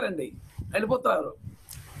రూమ్కి వెళ్ళిపోయారండి, వెళ్ళిపోతున్నారు.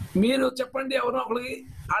 మీరు చెప్పండి ఎవరో ఒకరికి,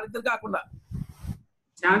 వాళ్ళిద్దరు కాకుండా.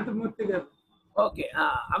 శాంతిమూర్తి గారు. ఓకే.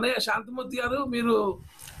 అన్నయ్య శాంతిమూర్తి గారు, మీరు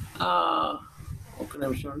ఒక్క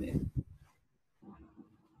నిమిషం అండి.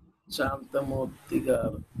 శాంతమూర్తి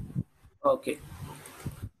గారు, ఓకే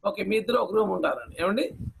ఓకే, మీ ఇద్దరు ఒక రూమ్ ఉంటారండి. ఏమండి?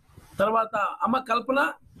 తర్వాత అమ్మ కల్పన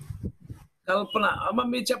అమ్మ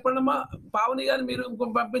మీరు చెప్పండి అమ్మా. పావని గారు మీరు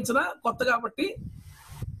పంపించిన కొత్త కాబట్టి.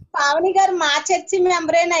 పావని గారు మా చర్చి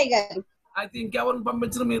మెంబరేనా గారు? అయితే ఇంకెవరిని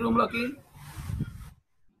పంపించిన మీ రూమ్ లోకి?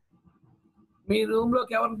 మీ రూమ్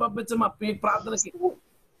లోకి ఎవరిని పంపించమా మీ ప్రార్థనకి?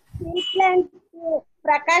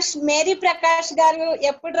 ప్రకాష్, మేరీ ప్రకాష్ గారు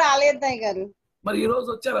ఎప్పుడు రాలేదు గారు. మరి ఈ రోజు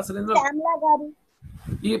వచ్చారు అసలు ఇందులో? శ్యామలా గారు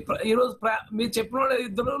ఈ రోజు మీరు చెప్పిన వాళ్ళు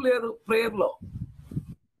ఇద్దరు లేరు ప్రేయర్ లో.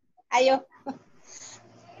 అయ్యో,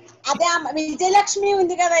 అదే విజయలక్ష్మి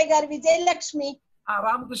ఉంది కదా గారు, విజయలక్ష్మి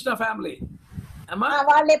రామకృష్ణ ఫ్యామిలీ అమ్మా,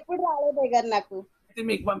 వాళ్ళు ఎప్పుడు రాలేదు గారు. నాకు అయితే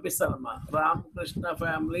మీకు పంపిస్తానమ్మా. రామకృష్ణ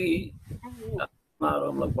ఫ్యామిలీ నా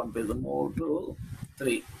రూమ్ లోకి పంపిద్దాం.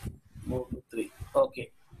 3-3 ఓకే.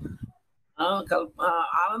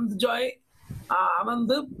 ఆనంద్ జాయ్,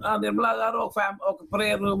 ఆనంద్, నిర్మలా గారు ఒక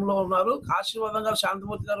ప్రేయర్ రూమ్ లో ఉన్నారు. ఆశీర్వాదం గారు,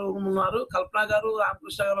 శాంతమూర్తి గారు రూమ్ ఉన్నారు. కల్పన గారు,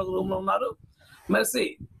 రామకృష్ణ గారు ఒక రూమ్ లో ఉన్నారు.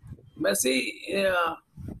 మెర్సీ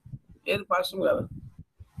ఏది పాస్టర్ గారు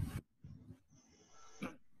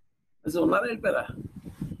ఉన్నారా? వెళ్ళిపోయారా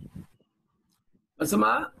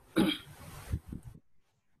మెస్సమ్మా?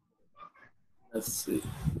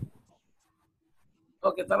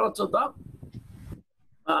 ఓకే, తర్వాత చూద్దాం.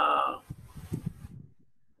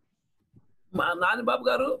 నానిబాబు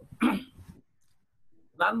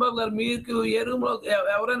గారు మీకు ఏ రూమ్ లో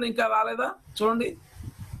ఎవరైనా ఇంకా రాలేదా? చూడండి.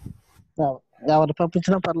 ఎవరు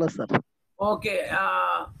పంపించినా పర్లేదు సార్. ఓకే,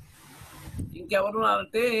 ఇంకెవరు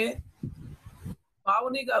అంటే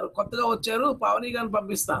పావని గారు కొత్తగా వచ్చారు. పావని గారిని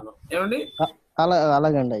పంపిస్తాను. ఏమండి?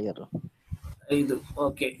 అలాగండి అయ్యారు. 5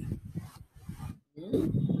 ఓకే.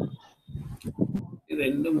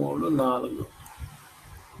 2, 3, 4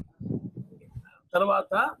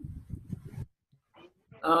 తర్వాత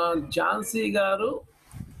ఝాన్సీ గారు.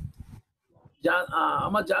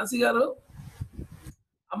 అమ్మ ఝాన్సీ గారు,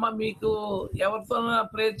 అమ్మ మీకు ఎవరితో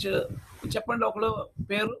ప్రేయర్ చెప్పండి. ఒకడు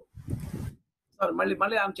పేరు సారీ,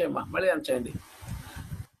 మళ్ళీ ఆన్ చేయమ్మా, మళ్ళీ ఆన్ చేయండి.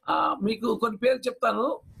 మీకు కొన్ని పేర్లు చెప్తాను.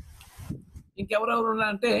 ఇంకెవరెవరు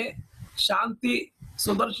ఉన్నారంటే శాంతి,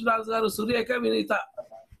 సుదర్శన్ రాజు గారు, సురేఖ, వినీత,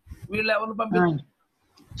 వీళ్ళు ఎవరిని పంపించారు?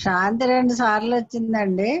 శాంతి 2 సార్లు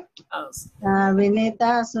వచ్చిందండి. వినీత,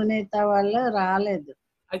 సునీత వాళ్ళు రాలేదు.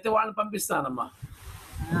 అయితే వాళ్ళని పంపిస్తానమ్మా.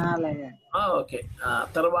 అలాగే ఓకే.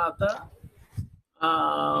 తర్వాత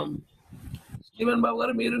స్టీవెన్ బాబు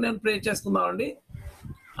గారు, మీరు నేను ప్రే చేసుకుందామండి.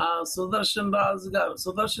 సుదర్శన్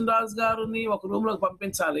రాజు గారిని ఒక రూమ్ లోకి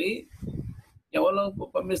పంపించాలి. ఎవరో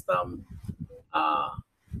పంపిస్తాం?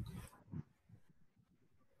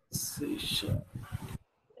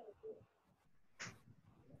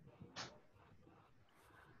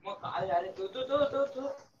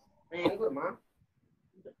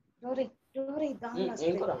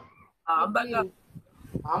 అందంగా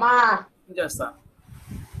చేస్తా.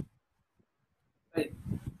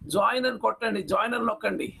 జాయిన్ అని కొట్టండి, జాయిన్ అని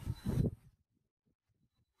నొక్కండి.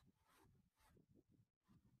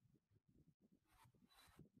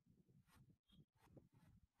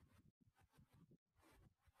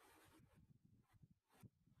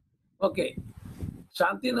 ఓకే,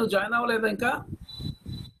 శాంతి నువ్వు జాయిన్ అవ్వలేదా ఇంకా?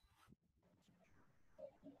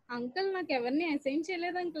 అంకుల్ నాకు ఎవరిని అసైన్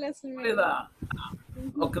చేయలేదు అంకుల్ అసలు. లేదా?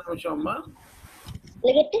 ఒక్క నిమిషం అమ్మా.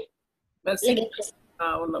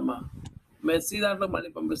 ఉండమ్మా, మెస్సీ దాంట్లో మళ్ళీ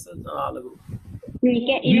పంపిస్తాను 4.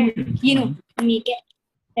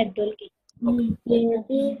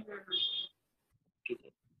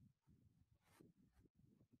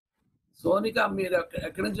 సోనిక, మీరు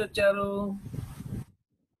ఎక్కడి నుంచి వచ్చారు?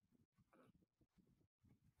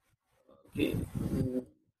 ఓకే,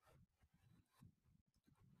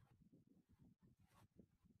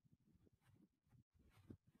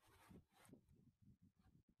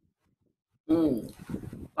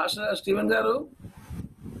 పాస్టర్ స్టీవెన్ గారు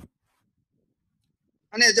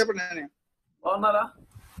చెప్పండి. బాగున్నారా?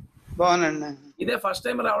 బాగున్నాండి. ఇదే ఫస్ట్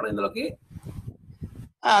టైం రావడం ఇందులోకి?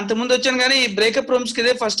 అంతకుముందు వచ్చాను కానీ బ్రేకప్ రూమ్స్ కి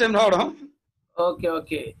ఇదే ఫస్ట్ టైం రావడం. Okay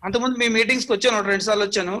okay. అంతకుముందు మీ మీటింగ్స్ కి వచ్చాను 2 సార్లు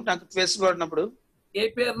వచ్చాను. నాకు ఫేస్ పడినప్పుడు. ఏ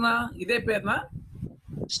పేరునా? ఇదే పేరునా?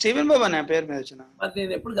 స్టీవెన్ బాబా నా పేరు మీద వచ్చిన. మరి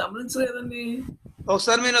నేను ఎప్పుడు గమనించలేదండి.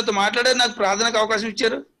 ఒకసారి మీరు నాతో మాట్లాడే నాకు ప్రార్థనకు అవకాశం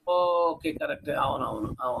ఇచ్చారు. Okay, correct.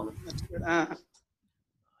 అవును.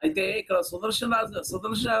 అయితే ఇక్కడ సుదర్శన్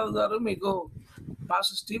రాజు గారు మీకు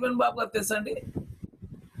పాస్టర్ స్టీవెన్ బాబు గారు తెలుసా అండి?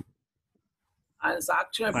 ఆయన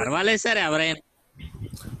సాక్ష్యం పర్వాలేదు సార్ ఎవరైనా.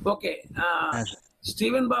 ఓకే,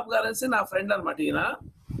 స్టీవెన్ బాబు గారు అనేసి నా ఫ్రెండ్ అనమాట ఈయన.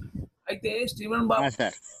 అయితే స్టీవెన్ బాబు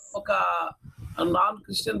ఒక నాన్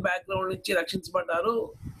క్రిస్టియన్ బ్యాక్గ్రౌండ్ నుంచి రక్షించబడ్డారు.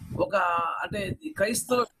 అంటే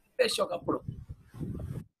క్రైస్తవ ఒకప్పుడు.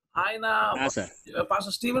 ఆయన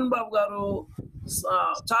పాస్టర్ స్టీవెన్ బాబు గారు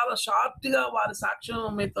చాలా షార్ట్ గా వారి సాక్ష్యం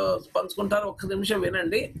మీతో పంచుకుంటారు. ఒక్క నిమిషం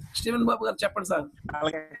వినండి. స్టీవెన్ బాబు గారు చెప్పండి సార్.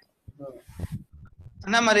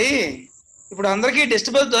 అన్న మరి ఇప్పుడు అందరికి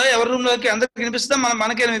డిస్టర్బెన్స్ ఎవరి రూమ్ లోకి అందరికి వినిపిస్తుందా,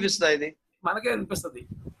 మనకే వినిపిస్తుందా? ఇది మనకే వినిపిస్తుంది.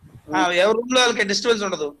 ఎవరి రూమ్ లో వాళ్ళకి డిస్టర్బెన్స్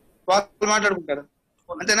ఉండదు, వాళ్ళు మాట్లాడుకుంటారు,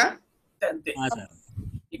 అంతేనా? అంతే.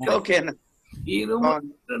 ఓకే అన్న. ఈ రూమ్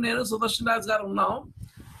నేను సుదర్శన్ రాజు గారు ఉన్నాం.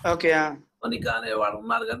 ఓకే. కానీ వాళ్ళు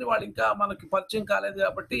ఉన్నారు కానీ వాళ్ళు ఇంకా మనకి పరిచయం కాలేదు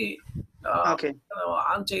కాబట్టి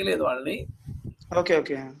ఆన్ చేయలేదు వాళ్ళని. Okay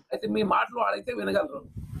okay. అయితే మీ మాటలు వాళ్ళైతే వినగలరు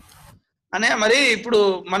అనే. మరి ఇప్పుడు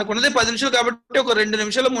మనకు ఉన్నది 10 నిమిషాలు కాబట్టి ఒక 2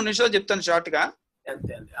 నిమిషాలు 3 నిమిషాలు చెప్తాను షార్ట్ గా.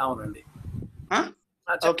 అంతే అండి. అవునండి.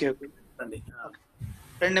 ఓకే ఓకే అండి.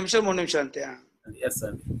 2 నిమిషాలు 3 నిమిషాలు అంతే. ఎస్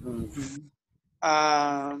అండి.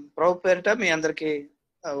 ప్రభు పేరిట మీ అందరికి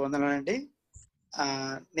వందనాలండి.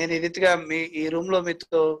 నేను ఈ రీతిగా ఈ రూమ్ లో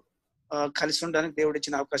మీతో కలిసి ఉండడానికి దేవుడు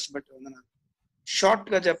ఇచ్చిన అవకాశం బట్టి వందనాలు. షార్ట్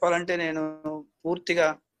గా చెప్పాలంటే నేను పూర్తిగా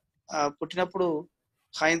పుట్టినప్పుడు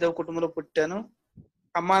హైందవ కుటుంబంలో పుట్టాను.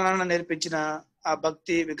 అమ్మా నాన్న నేర్పించిన ఆ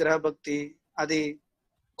భక్తి, విగ్రహ భక్తి అది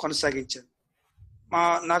కొనసాగించాను.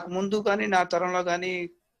 నాకు ముందు కానీ నా తరంలో కానీ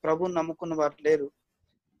ప్రభువుని నమ్ముకున్న వారు లేరు.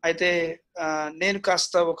 అయితే నేను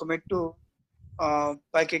కాస్త ఒక మెట్టు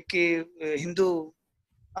పైకెక్కి హిందూ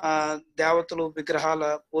దేవతలు, విగ్రహాల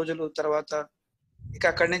పూజలు, తర్వాత ఇక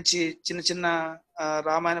అక్కడి నుంచి చిన్న చిన్న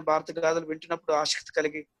రామాయణ భారత గాథలు వింటున్నప్పుడు ఆసక్తి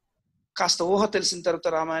కలిగి కాస్త ఊహ తెలిసిన తర్వాత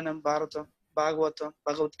రామాయణం, భారతం, భాగవతం,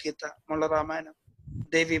 భగవద్గీత, మొల్ల రామాయణం,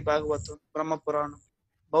 దేవి భాగవతం, బ్రహ్మ పురాణం,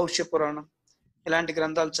 భవిష్య పురాణం ఇలాంటి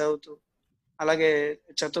గ్రంథాలు చదువుతూ, అలాగే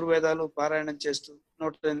చతుర్వేదాలు పారాయణం చేస్తూ,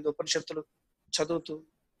 108 ఉపనిషత్తులు చదువుతూ,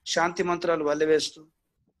 శాంతి మంత్రాలు వల్లెవేస్తూ,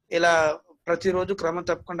 ఇలా ప్రతిరోజు క్రమం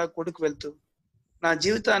తప్పకుండా గుడికి వెళ్తూ నా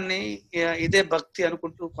జీవితాన్ని ఇదే భక్తి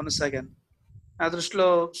అనుకుంటూ కొనసాగాను. నా దృష్టిలో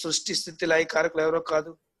సృష్టి, స్థితి, లయ కారకులు ఎవరో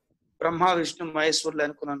కాదు, బ్రహ్మ, విష్ణు, మహేశ్వరులు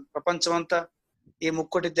అనుకున్నాను. ప్రపంచం అంతా ఈ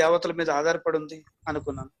 3 దేవతల మీద ఆధారపడి ఉంది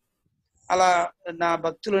అనుకున్నాను. అలా నా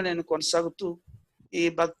భక్తిలో నేను కొనసాగుతూ ఈ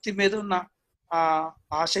భక్తి మీద ఉన్న ఆ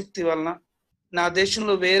ఆసక్తి వలన నా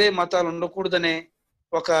దేశంలో వేరే మతాలు ఉండకూడదనే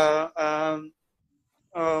ఒక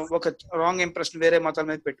రాంగ్ ఇంప్రెషన్ వేరే మతాల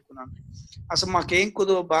మీద పెట్టుకున్నాను. అసలు మాకేం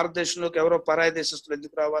కుదరదు, భారతదేశంలోకి ఎవరో పరాయి దేశస్తులు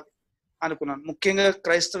ఎందుకు రావాలి అనుకున్నాను. ముఖ్యంగా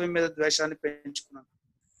క్రైస్తవం మీద ద్వేషాన్ని పెంచుకున్నాను.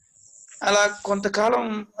 అలా కొంతకాలం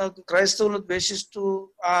క్రైస్తవులను ద్వేషిస్తూ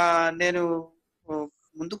నేను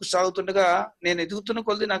ముందుకు సాగుతుండగా, నేను ఎదుగుతున్న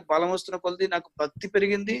కొలది, నాకు బలం వస్తున్న కొలది నాకు భక్తి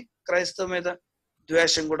పెరిగింది, క్రైస్తవం మీద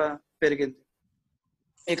ద్వేషం కూడా పెరిగింది.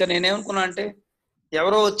 ఇక నేనేమనుకున్నా అంటే,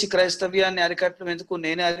 ఎవరో వచ్చి క్రైస్తవ్యాన్ని అరికట్టడం ఎందుకు,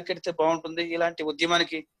 నేనే అరికడితే బాగుంటుంది, ఇలాంటి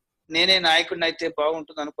ఉద్యమానికి నేనే నాయకుడిని అయితే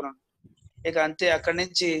బాగుంటుంది అనుకున్నాను. ఇక అంతే. అక్కడి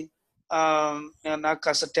నుంచి నాకు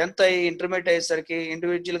కాస్త 10th అయ్యి ఇంటర్మీడియట్ అయ్యేసరికి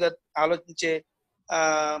ఇండివిజువల్ గా ఆలోచించే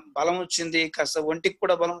బలం వచ్చింది, కాస్త ఒంటికి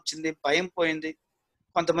కూడా బలం వచ్చింది, భయం పోయింది.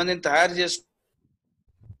 కొంతమందిని తయారు చేసు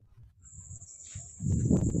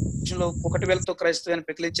ఒకటి వేలతో క్రైస్తవాన్ని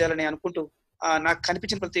పెకిలించాలని అనుకుంటూ నాకు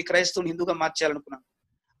కనిపించిన ప్రతి క్రైస్తవుని హిందూగా మార్చేయాలనుకున్నాను.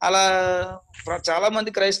 అలా చాలా మంది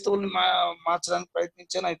క్రైస్తవుల్ని మార్చడానికి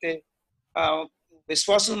ప్రయత్నించాను. అయితే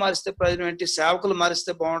విశ్వాసులు మారిస్తే ప్రయోజనం ఏంటి, సేవకులు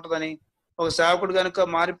మారిస్తే బాగుంటుందని, ఒక సేవకుడు కనుక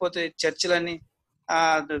మారిపోతే చర్చిలన్నీ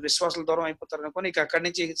విశ్వాసుల దూరం అయిపోతారు అనుకుని ఇక అక్కడి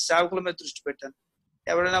నుంచి సేవకుల మీద దృష్టి పెట్టాను.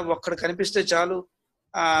 ఎవరైనా ఒక్కడు కనిపిస్తే చాలు,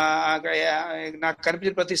 నాకు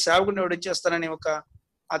కనిపించిన ప్రతి సేవకుడిని ఓడించేస్తానని ఒక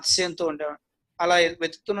అతిశయంతో ఉండేవాడు. అలా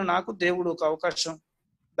వెతుకుతున్న నాకు దేవుడు ఒక అవకాశం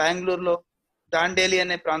బెంగళూరులో దాండేలి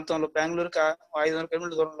అనే ప్రాంతంలో, బెంగళూరుకి 500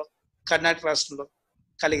 కిలోమీటర్ల దూరంలో, కర్ణాటక రాష్ట్రంలో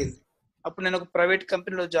కలిగింది. అప్పుడు నేను ఒక ప్రైవేట్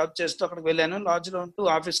కంపెనీలో జాబ్ చేస్తూ అక్కడికి వెళ్ళాను. లాడ్జ్లో ఉంటూ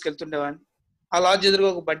ఆఫీస్కి వెళ్తుండేవాడిని. ఆ లాడ్జ్ ఎదురుగా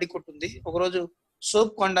ఒక బడ్డీ కొట్టు ఉంది. ఒకరోజు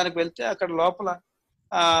సోప్ కొనడానికి వెళ్తే అక్కడ లోపల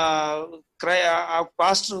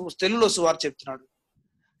పాస్టర్ తెలుగులో సువార్ చెప్తున్నాడు.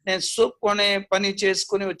 నేను సోప్ కొనే పని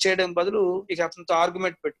చేసుకుని వచ్చేయడం బదులు ఇక అతనితో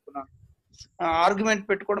ఆర్గ్యుమెంట్ పెట్టుకున్నాను. ఆర్గ్యుమెంట్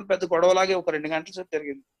పెట్టుకోవడం పెద్ద గొడవలాగే ఒక 2 గంటల సేపు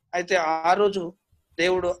జరిగింది. అయితే ఆ రోజు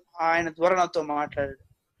దేవుడు ఆయన ద్వారా నాతో మాట్లాడాడు.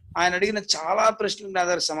 ఆయన అడిగిన చాలా ప్రశ్నలకు నా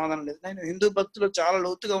దగ్గర సమాధానం లేదు. నేను హిందూ భక్తిలో చాలా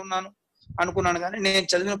లోతుగా ఉన్నాను అనుకున్నాను, కానీ నేను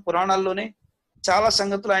చదివిన పురాణాల్లోనే చాలా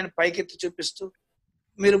సంగతులు ఆయన పైకెత్తి చూపిస్తూ,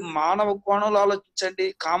 మీరు మానవ కోణంలో ఆలోచించండి,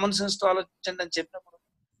 కామన్ సెన్స్ తో ఆలోచించండి అని చెప్పినప్పుడు,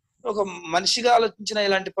 ఒక మనిషిగా ఆలోచించిన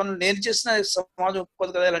ఇలాంటి పనులు నేను చేసిన సమాజం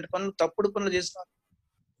ఒప్పుకోదు కదా, ఇలాంటి పనులు తప్పుడు పనులు చేసిన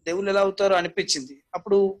దేవుళ్ళు ఎలా అవుతారో అనిపించింది.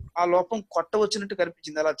 అప్పుడు ఆ లోపం కొట్ట వచ్చినట్టు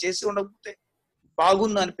కనిపించింది. అలా చేసి ఉండకపోతే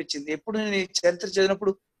బాగుంది అనిపించింది. ఎప్పుడు నేను ఈ చరిత్ర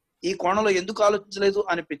చదివినప్పుడు ఈ కోణంలో ఎందుకు ఆలోచించలేదు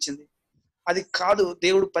అనిపించింది. అది కాదు,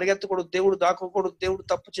 దేవుడు పరిగెత్తకూడదు, దేవుడు దాక్కోకూడదు, దేవుడు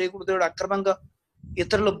తప్పు చేయకూడదు, దేవుడు అక్రమంగా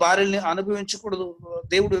ఇతరుల భార్యల్ని అనుభవించకూడదు,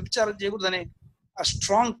 దేవుడు వ్యభిచారం చేయకూడదు అనే ఆ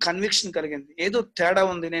స్ట్రాంగ్ కన్విక్షన్ కలిగింది. ఏదో తేడా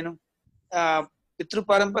ఉంది, నేను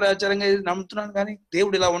పితృపారంపర్యాచారంగా నమ్ముతున్నాను కానీ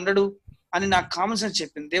దేవుడు ఇలా ఉండడు, అని నాకు కామన్ సెన్స్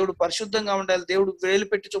చెప్పింది. దేవుడు పరిశుద్ధంగా ఉండాలి, దేవుడు వేలు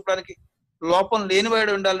పెట్టి చూపడానికి లోపం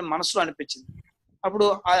లేనివాడు ఉండాలని మనసులో అనిపించింది. అప్పుడు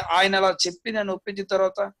ఆయన అలా చెప్పి నన్ను ఒప్పించిన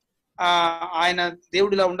తర్వాత ఆయన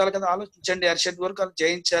దేవుడు ఇలా ఉండాలి కదా, ఆలోచించండి, అరిషడ్ వర్గాలు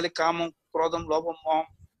జయించాలి, కామం, క్రోధం, లోపం, మోహం,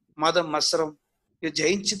 మదం, మత్సరం ఇవి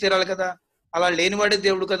జయించి తీరాలి కదా, అలా లేనివాడే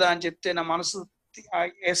దేవుడు కదా అని చెప్తే నా మనసు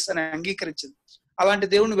అని అంగీకరించింది. అలాంటి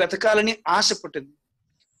దేవుడిని వెతకాలని ఆశ పుట్టింది.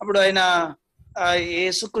 అప్పుడు ఆయన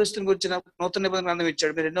యేసుక్రీస్తుని గురించిన నూతన నిబంధన గ్రంథం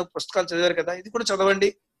ఇచ్చాడు. మీరు ఎన్నో పుస్తకాలు చదివారు కదా, ఇది కూడా చదవండి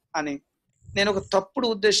అని. నేను ఒక తప్పుడు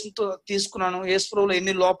ఉద్దేశంతో తీసుకున్నాను. యేసు ప్రభువులో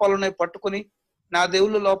ఎన్ని లోపాలు ఉన్నాయి పట్టుకొని, నా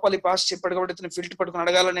దేవుళ్ళ లోపాలు ఈ పాస్ చెప్పాడు కాబట్టి ఇతను ఫిల్టర్ పట్టుకుని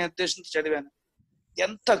అడగాలనే ఉద్దేశంతో చదివాను.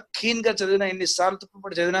 ఎంత కీన్ గా చదివినా, ఎన్నిసార్లు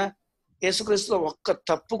తప్పుపడి చదివినా యేసుక్రీస్తులో ఒక్క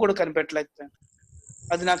తప్పు కూడా కనిపెట్టలేకపోయాను.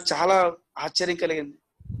 అది నాకు చాలా ఆశ్చర్యం కలిగింది.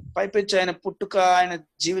 పైపెచ్చి ఆయన పుట్టుక, ఆయన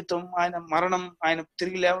జీవితం, ఆయన మరణం, ఆయన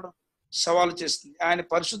తిరిగి లేవడం సవాలు చేస్తుంది, ఆయన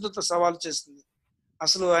పరిశుద్ధత సవాలు చేస్తుంది.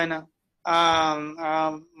 అసలు ఆయన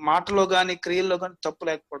మాటలో గాని క్రియల్లో గాని తప్పు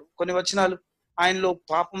లేకపోవడం. కొన్ని వచనాలు ఆయనలో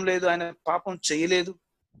పాపం లేదు, ఆయన పాపం చేయలేదు,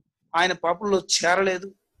 ఆయన పాపంలో చేరలేదు,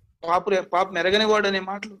 పాపం ఎరగనివాడు అనే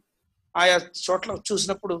మాటలు ఆయా చోట్ల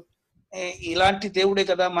చూసినప్పుడు ఇలాంటి దేవుడే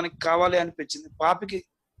కదా మనకి కావాలి అనిపించింది. పాపికి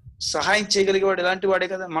సహాయం చేయగలిగేవాడు ఇలాంటి వాడే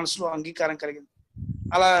కదా, మనసులో అంగీకారం కలిగింది.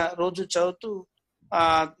 అలా రోజు చదువుతూ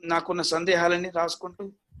నాకున్న సందేహాలన్నీ రాసుకుంటూ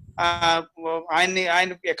ఆయన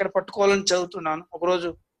ఎక్కడ పట్టుకోవాలని చదువుతున్నాను. ఒకరోజు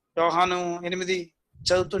యోహాను 8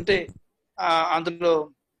 చదువుతుంటే అందులో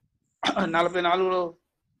 44లో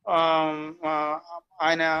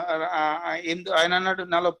ఆయన అన్నాడు,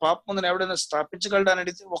 నాలో పాపం ఉందని ఎవడైనా స్థాపించగలడా అని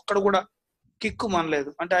అడిగితే ఒక్కడు కూడా కిక్కు మనలేదు.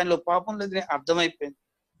 అంటే ఆయనలో పాపం లేదని అర్థమైపోయింది.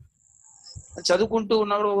 చదువుకుంటూ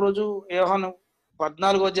ఉన్నప్పుడు ఒకరోజు యోహాను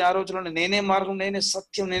 14:6 నేనే మార్గం, నేనే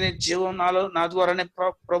సత్యం, నేనే జీవం, నా ద్వారానే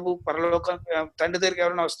ప్రభు పరలోక తండ్రి దగ్గరికి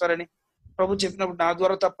ఎవరైనా వస్తారని ప్రభు చెప్పినప్పుడు, నా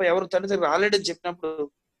ద్వారా తప్ప ఎవరు తండ్రి దగ్గర రాలేడని చెప్పినప్పుడు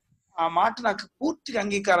ఆ మాట నాకు పూర్తిగా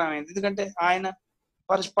అంగీకారం అయింది. ఎందుకంటే ఆయన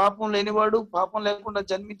పాపం లేనివాడు, పాపం లేకుండా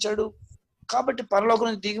జన్మించాడు కాబట్టి పరలోకం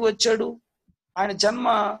నుంచి దిగి వచ్చాడు. ఆయన జన్మ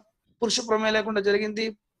పురుష ప్రమేయం లేకుండా జరిగింది,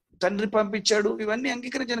 తండ్రి పంపించాడు, ఇవన్నీ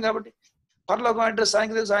అంగీకరించాను. కాబట్టి పరలోకం అడ్రస్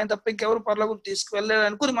ఆయనకి తెలుసు, ఆయన తప్ప ఇంకెవరు పరలోకం తీసుకువెళ్ళాడు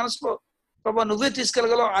అనుకుని మనసులో ప్రభా నువ్వే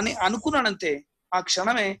తీసుకెళ్ళగలవు అని అనుకున్నానంతే. ఆ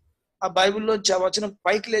క్షణమే ఆ బైబిల్లోంచి ఆ వచనం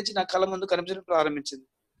పైకి లేచి నా కళ్ళ ముందు కనిపించడం ప్రారంభించింది.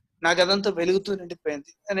 నాకు అదంతా వెలుగుతూ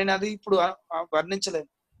నిండిపోయింది. నేను అది ఇప్పుడు వర్ణించలేను.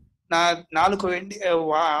 నా నాలుక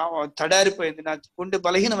తడారిపోయింది, నా గుండె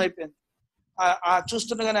బలహీనం అయిపోయింది.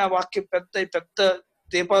 చూస్తుండగానే ఆ వాక్యం పెద్ద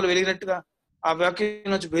దీపాలు వెలిగినట్టుగా ఆ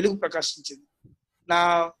వాక్యం నుంచి వెలుగు ప్రకాశించింది.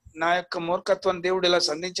 నా యొక్క మూర్ఖత్వాన్ని దేవుడు ఇలా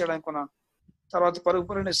సంధించాడు అనుకున్నాను. తర్వాత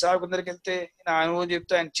పరుగుపడిన సేవకు దగ్గరికి వెళ్తే నా అనుభవం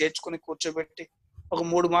చెప్తే ఆయన చేర్చుకుని కూర్చోబెట్టి ఒక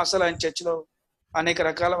 3 మాసాలు ఆయన చర్చిలో అనేక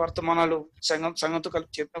రకాల వర్తమానాలు సంఘంతో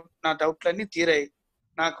కలిపి చెప్పినప్పుడు నా డౌట్లన్నీ తీరాయి.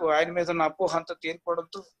 నాకు ఆయన మీద ఉన్న అపోహ అంతా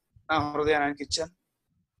తీరిపోవడంతో నా హృదయాన్ని ఆయనకి ఇచ్చాను.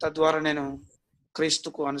 తద్వారా నేను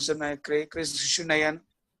క్రీస్తుకు క్రీస్తు శిష్యుని అయ్యాను.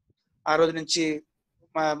 ఆ రోజు నుంచి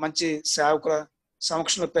మంచి సేవకుల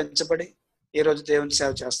సమక్షంలో పెంచబడి ఈ రోజు దేవుని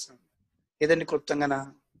సేవ చేస్తాను. ఇదండి క్లుప్తంగా నా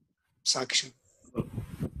సాక్ష్యం.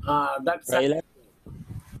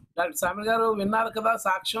 డాక్టర్ సామి గారు విన్నారు కదా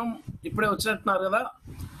సాక్ష్యం, ఇప్పుడే వచ్చినట్టున్నారు కదా.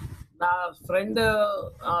 నా ఫ్రెండ్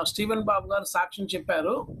స్టీవెన్ బాబు గారు సాక్ష్యం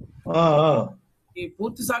చెప్పారు. ఈ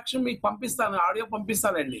పూర్తి సాక్ష్యం మీకు పంపిస్తాను, ఆడియో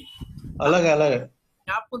పంపిస్తానండి. అలాగే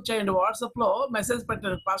జ్ఞాపకం చేయండి, వాట్సాప్ లో మెసేజ్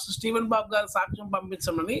పెట్టండి, పాస్టర్ స్టీవెన్ బాబు గారు సాక్ష్యం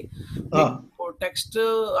పంపించమని. టెక్స్ట్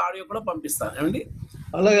ఆడియో కూడా పంపిస్తాను అండి.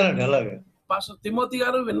 అలాగే పాస్టర్ తిమోతి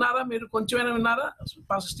గారు విన్నారా? మీరు కొంచెమైనా విన్నారా?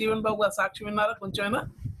 పాస్టర్ స్టీవెన్ బాబు గారు సాక్ష్యం విన్నారా? కొంచెమైనా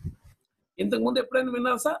ఇంతకు ముందు ఎప్పుడైనా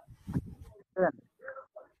విన్నారా సార్?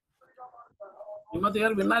 తిమోతి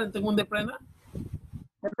గారు విన్నారు ఇంతకు ముందు ఎప్పుడైనా?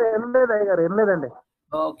 లేదండి.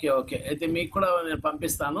 ఓకే అయితే మీకు కూడా నేను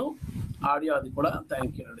పంపిస్తాను ఆడియో, అది కూడా.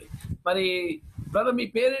 థ్యాంక్ యూ అండి. మరి బ్రదర్ మీ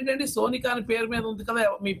పేరేంటండి? సోనికా అని పేరు మీద ఉంది కదా,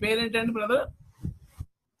 మీ పేరేంటండి బ్రదర్?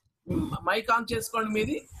 మైక్ ఆన్ చేసుకోండి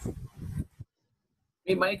మీది,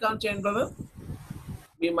 మీ మైక్ ఆన్ చేయండి బ్రదర్.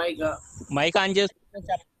 మీ మైక్ ఆన్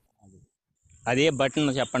చేసుకుంటే అదే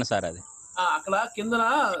బటన్ చెప్పండి సార్. అది అక్కడ కింద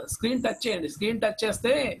స్క్రీన్ టచ్ చేయండి. స్క్రీన్ టచ్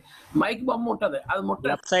చేస్తే మైక్ బొమ్మ ఉంటది, అది ముట్టండి.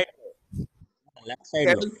 లెఫ్ట్ సైడ్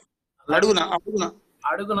అడుగునా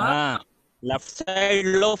లెఫ్ట్ సైడ్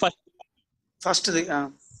లో ఫస్ట్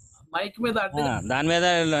మైక్ మీద దాని మీద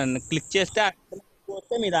క్లిక్ చేస్తే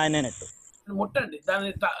మీరు ఆయన ముట్టండి,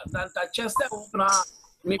 దాన్ని టచ్ చేస్తే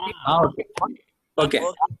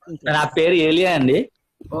నా పేరు ఏలియా అండి.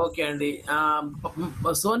 ఓకే అండి.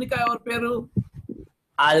 సోనికా ఎవరి పేరు?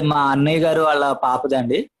 అది మా అన్నయ్య గారు వాళ్ళ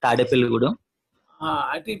పాపదండి, తాడేపల్లిగూడెం.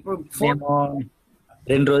 అయితే ఇప్పుడు మేము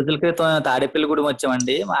 2 రోజుల క్రితం తాడేపల్లిగూడెం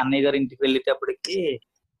వచ్చామండి. మా అన్నయ్య గారు ఇంటికి వెళ్ళేటప్పటికి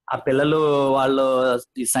ఆ పిల్లలు వాళ్ళు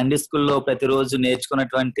ఈ సండే స్కూల్లో ప్రతిరోజు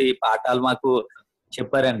నేర్చుకున్నటువంటి పాఠాలు మాకు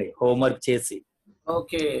చెప్పారండి, హోంవర్క్ చేసి.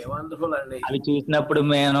 ఓకే, వండర్ఫుల్ అండి. అవి చూసినప్పుడు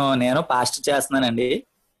నేను పాస్ట్ చేస్తున్నానండి.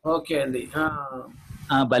 ఓకే అండి.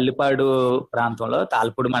 బల్లిపాడు ప్రాంతంలో,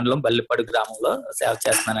 తాల్పూడి మండలం బల్లిపాడు గ్రామంలో సేవ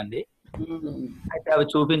చేస్తున్నానండి. అయితే అవి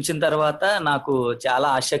చూపించిన తర్వాత నాకు చాలా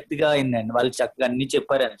ఆసక్తిగా అయిందండి. వాళ్ళు చక్కగా అన్ని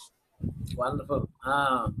చెప్పారండి. వండర్ఫుల్.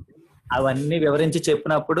 అవన్నీ వివరించి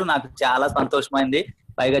చెప్పినప్పుడు నాకు చాలా సంతోషమైంది.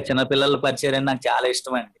 పైగా చిన్నపిల్లల పరిచయం నాకు చాలా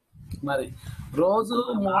ఇష్టం అండి. మరి రోజు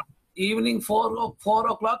ఈవినింగ్ 4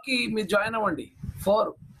 o'clock కి మీరు జాయిన్ అవ్వండి. 4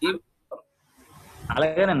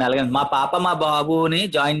 అలాగేనండి, అలాగేనండి. మా పాప మా బాబుని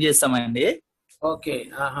జాయిన్ చేస్తామండి. ఓకే.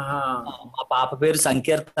 మా పాప పేరు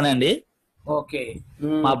సంకీర్తన అండి. ఓకే.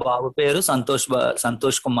 మా బాబు పేరు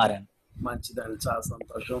సంతోష్ కుమార్ అండి. మంచిదండి, చాలా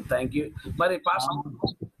సంతోషం. Thank you. మరి మా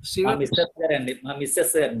మిస్సెస్ గారండి, మా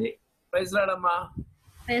మిస్సెస్ గారండి. ప్రైజ్ రాడమ్మా.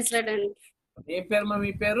 ప్రైజ్ లార్డ్ అండి. ఏం పేరు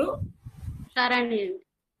మీ పేరు? ఉషారాణి అండి.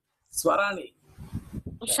 స్వరాణి.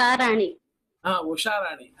 ఉషారాణి.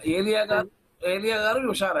 ఉషారాణి. ఏలియా గారు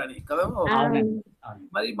ఉషారాణి కదా.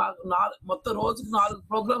 మరి మాకు మొత్తం రోజుకి 4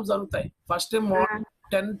 ప్రోగ్రామ్స్ జరుగుతాయి. ఫస్ట్ టైం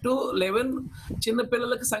 10 to 11 చిన్న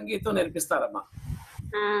పిల్లలకి సంగీతం నేర్పిస్తారమ్మా.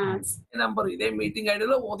 నంబర్ ఇదే మీటింగ్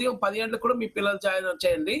ఐడిలో ఉదయం 10 గంటలకు కూడా మీ పిల్లలు జాయిన్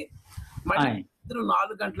చేయండి. మళ్ళీ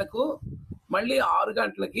 4 గంటలకు, మళ్ళీ 6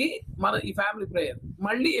 గంటలకి మన ఈ ఫ్యామిలీ ప్రేయర్,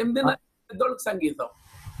 మళ్ళీ 8 పెద్దోళ్ళకి సంగీతం.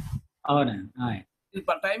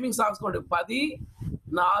 టైమింగ్స్ రాసుకోండి. 10,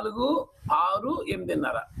 4, 6,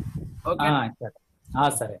 8:30. ఓకే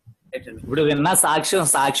సరే. ఇప్పుడు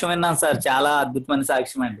సాక్ష్యం విన్నాను సార్, చాలా అద్భుతమైన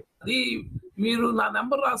సాక్ష్యం అండి. అది మీరు నా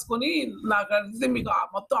నెంబర్ రాసుకొని నాకు అడిగితే మీకు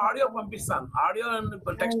మొత్తం ఆడియో పంపిస్తాను. ఆడియో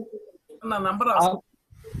టెక్స్ట్ నా నెంబర్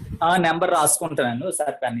నెంబర్ రాసుకుంటానండి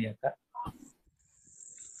ఒకసారి పని యొక్క.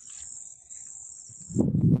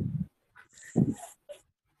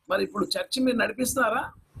 మరి ఇప్పుడు చర్చ్ మీరు నడిపిస్తున్నారా?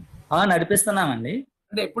 నడిపిస్తున్నామండి.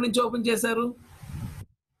 అంటే ఎప్పటి నుంచి ఓపెన్ చేశారు?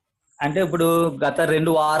 అంటే ఇప్పుడు గత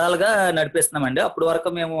 2 వారాలుగా నడిపిస్తున్నామండి. అప్పటి వరకు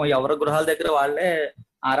మేము ఎవరి గృహాల దగ్గర వాళ్ళే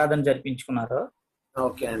ఆరాధన జరిపించుకున్నారు.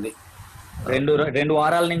 ఓకే అండి. 2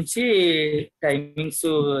 వారాల నుంచి టైమింగ్స్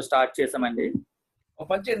స్టార్ట్ చేసామండి.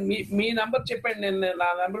 మీ నంబర్ చెప్పండి, నేను నా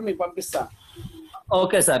నెంబర్ మీకు పంపిస్తాను.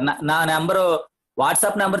 Okay sir. నా number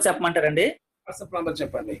WhatsApp number చెప్పమంటారండి? WhatsApp number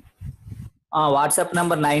చెప్పండి. WhatsApp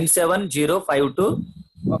number 97052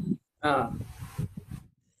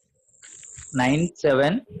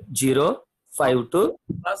 97052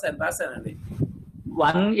 రాశానండి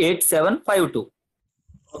 18752.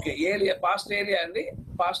 Okay. Area pastor area అండి.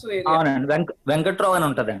 Pastor area. అవునండి, వెంకట్రావు అని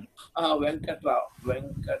ఉంటదండి. వెంకట్రావు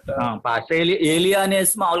పాస్టర్ ఏలియా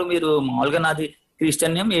అనేసి మామూలుగా నాది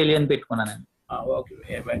క్రిస్టియన్ నేమ్ ఏలియా అని పెట్టుకున్నానండి. ఓకే,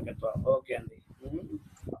 వెంకట్రావు. ఓకే అండి.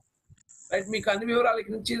 రైట్, మీకు అన్ని వివరాలు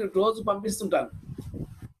ఇక్కడ నుంచి రోజు పంపిస్తుంటాను.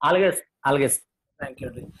 అలాగే. థ్యాంక్ యూ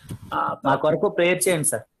అండి. నా కొరకు ప్రేయర్ చేయండి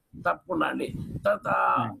సార్. తప్పకుండా అండి. తర్వాత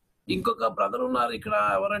ఇంకొక బ్రదర్ ఉన్నారు ఇక్కడ,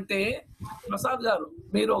 ఎవరంటే ప్రసాద్ గారు.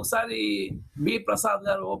 మీరు ఒకసారి బి ప్రసాద్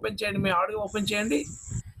గారు ఓపెన్ చేయండి, మీ ఆడియో ఓపెన్ చేయండి.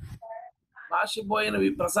 రాసిపోయిన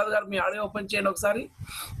ప్రసాద్ గారు మీ ఆడియో ఓపెన్ చేయండి ఒకసారి.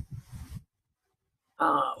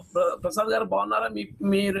 ప్రసాద్ గారు బాగున్నారా?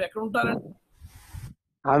 మీరు ఎక్కడ ఉంటారండి?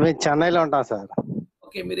 మేము చెన్నైలో ఉంటాం సార్.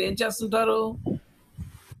 ఓకే, మీరు ఏం చేస్తుంటారు?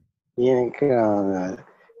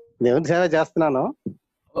 దేవుని సేవ చేస్తున్నాను.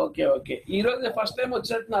 ఓకే. ఈ రోజు ఫస్ట్ టైం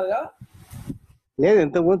వచ్చినట్టున్నారుగా? లేదు,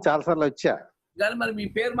 ఇంతకుముందు చాలా సార్లు వచ్చా. కానీ మరి మీ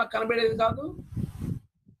పేరు మాకు కనబడేది కాదు.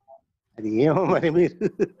 అది ఏమో మరి మీరు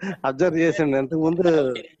అబ్జర్వ్ చేసిండు. ఇంతకుముందు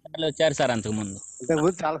వచ్చారు సార్. ఇంతకుముందు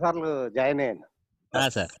చాలా సార్లు జాయిన్ అయ్యాను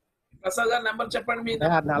సార్. ప్రసాద్ గారు నెంబర్ చెప్పండి. మీ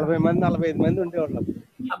 40 మంది 45 మంది ఉండేవాళ్ళం.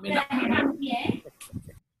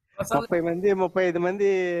 35 మంది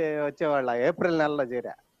వచ్చేవాళ్ళ. ఏప్రిల్ నెలలో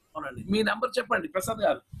చేరా. అవునండి. మీ నెంబర్ చెప్పండి ప్రసాద్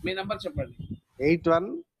గారు. మీ నెంబర్ చెప్పండి. 81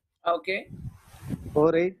 ఓకే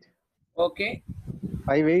 48 ఓకే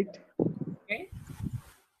 58 ఓకే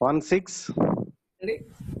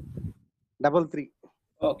 1633.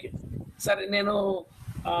 ఓకే, సరే. నేను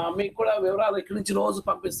మీకు కూడా వివరాలు ఇక్కడి నుంచి రోజు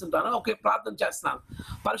పంపిస్తుంటాను. ఓకే, ప్రార్థన చేస్తున్నాను.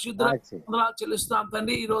 పరిశుద్ధ చెల్లిస్తున్నాను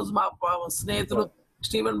తండ్రి. ఈ రోజు మా స్నేహితులు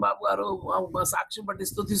స్టీవెన్ బాబు గారు సాక్ష్యం బట్టి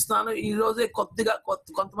స్తుతిస్తున్నాను. ఈ రోజే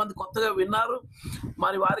కొంతమంది కొత్తగా విన్నారు.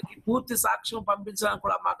 మరి వారికి పూర్తి సాక్ష్యం పంపించడానికి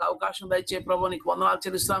కూడా మాకు అవకాశం దయచే ప్రభు, నీకు వందనాలు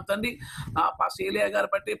చెల్లిస్తున్నాను తండ్రి. పాస్టర్ ఏలియా గారు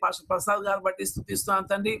బట్టి, పాస్టర్ ప్రసాద్ గారు బట్టి స్తుతిస్తున్నాను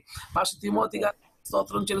తండ్రి. పాస్టర్ తిమోతి గారు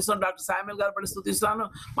స్తోత్రం చెల్లిస్తున్నాను. డాక్టర్ శామ్యుల్ గారు బట్టి స్తుతిస్తున్నాను.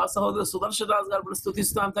 మా సహోదరు సుదర్శన్ రాజు గారు బట్టి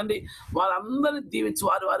స్తుతిస్తున్నాను తండ్రి. వారందరినీ దీవించు.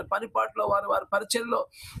 వారి పనిపాట్లో, వారి పరిచర్లో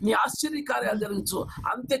నీ ఆశ్చర్య కార్యాలు జరిగించు.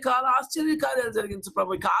 అంత్యకాల ఆశ్చర్య కార్యాలు జరిగించు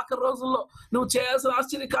ప్రభు. ఇక ఆఖరి రోజుల్లో నువ్వు చేయాల్సిన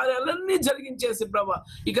ఆశ్చర్య కార్యాలన్నీ జరిగించేసి ప్రభు,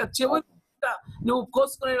 ఇక చివరి పంట నువ్వు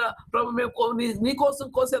కోసుకునే ప్రభు మేము నీ కోసం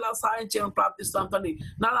కోసేలా సహాయం చేయమని ప్రార్థిస్తాం తండ్రి.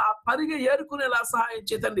 నా పరిగె ఏరుకునేలా సహాయం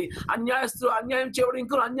చేతండి. అన్యాయస్తులు అన్యాయం చేయడం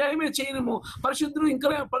ఇంకా అన్యాయమే చేయము, పరిశుద్ధులు ఇంకా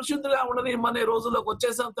పరిశుద్ధులుగా ఉండని రోజుల్లోకి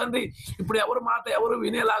వచ్చేసాం తండ్రి. ఇప్పుడు ఎవరు మాట ఎవరు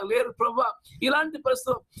వినేలాగా లేరు ప్రభు. ఇలాంటి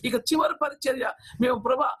పరిస్థితులు ఇక చివరి పరిచర్య మేము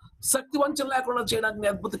ప్రభు శక్తి వంచన లేకుండా చేయడానికి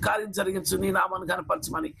అద్భుత కార్యం జరిగించు, నీ నామాన్ని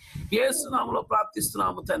కనపరచమని యేసు నామములో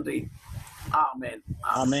ప్రార్థిస్తున్నాము తండ్రి. ఆమేన్.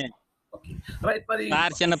 ఆమేన్. రైట్. మరి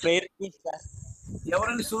చిన్న ప్రేయర్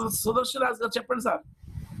ఎవరండి? సుదర్శన్ రాజు గారు చెప్పండి సార్.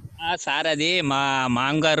 సార్ అది మా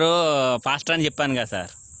మామగారు పాస్టర్ అని చెప్పాను కదా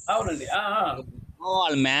సార్. అవునండి.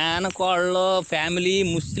 వాళ్ళ మేనకోళ్ళు ఫ్యామిలీ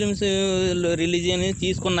ముస్లిమ్స్ రిలీజియన్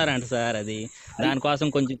తీసుకున్నారంట సార్. అది దానికోసం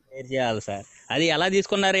కొంచెం ప్రేయర్ చేయాలి సార్. అది ఎలా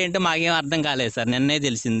తీసుకున్నారు ఏంటో మాకేం అర్థం కాలేదు సార్, నిన్నే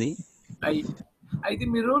తెలిసింది. అయితే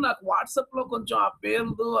మీరు నాకు వాట్సాప్ లో కొంచెం ఆ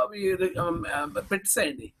పేర్లు అవి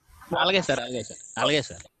పెట్టేసేయండి. అలాగే సార్, అలాగే సార్, అలాగే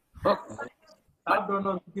సార్.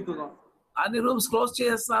 అన్ని రూమ్స్ క్లోజ్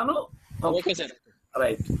చేస్తాను. Okay sir.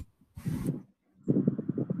 రైట్.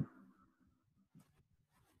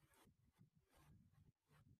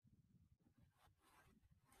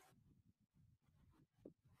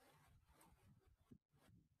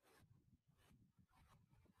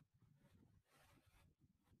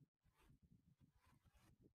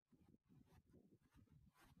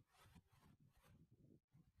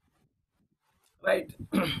 రైట్.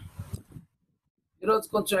 ఈరోజు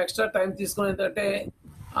కొంచెం ఎక్స్ట్రా టైం తీసుకుని, ఏంటంటే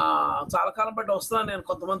చాలా కాలం బట్టి వస్తున్నాను నేను,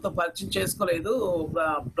 కొంతమందితో పరిచయం చేసుకోలేదు.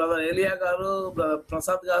 బ్రదర్ ఏలియా గారు, బ్రదర్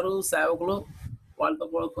ప్రసాద్ గారు సేవకులు, వాళ్ళతో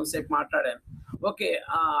కూడా కొంతసేపు మాట్లాడాను. ఓకే.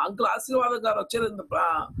 అంకుల్ ఆశీర్వాదం గారు వచ్చారు.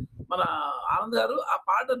 మన ఆనంద్ గారు ఆ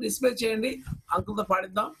పాట డిస్ప్లే చేయండి, అంకుల్తో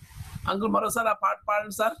పాడిద్దాం. అంకుల్ మరోసారి ఆ పాట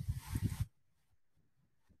పాడండి సార్.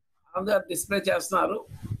 ఆనంద్ గారు డిస్ప్లే చేస్తున్నారు.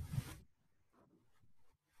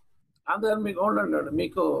 అందుకని మీకు ఉండండి,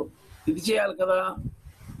 మీకు ఇది చేయాలి కదా,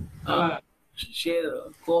 షేర్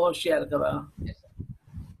కోహోస్ట్ చేయాలి కదా.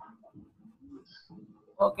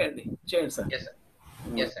 ఓకే అండి, చేయండి సార్.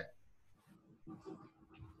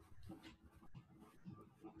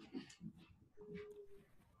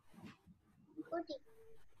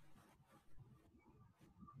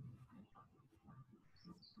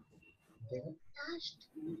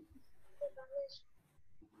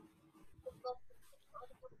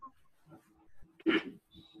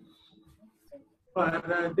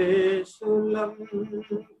 పరదేశులం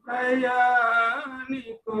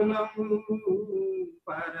ప్రయాణికులం,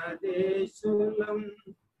 పరదేశులం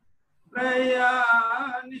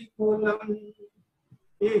ప్రయాణికులం,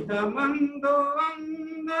 ఇహమందు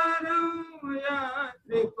అందరం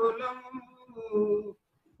యాత్రికులం,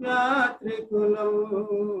 యాత్రికులం,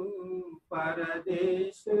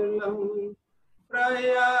 పరదేశులం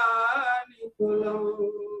ప్రయాణికులం,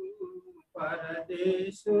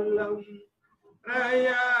 పరదేశులం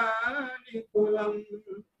ప్రయాణికులం.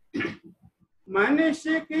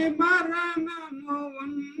 మనిషికి మరణము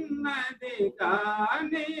ఉన్నది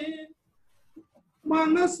కానీ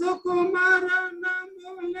మనసుకు మరణము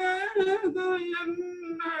లేదు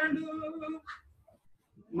ఎన్నడు.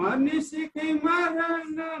 మనిషికి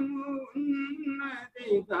మరణము ఉన్నది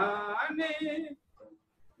కానీ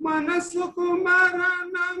మనసుకు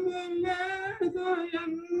మరణము లేదు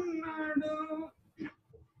ఎన్నడు.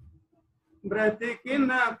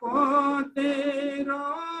 బ్రతికిన కోతి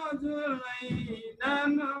రోజులైనను,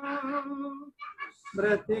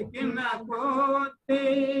 బ్రతికిన కోతి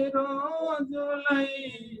రోజులైనను,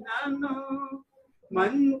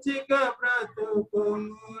 మంచిగా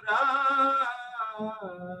బ్రతుకుమురా,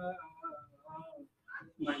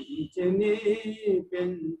 మంచిని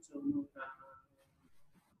పెంచుమురా.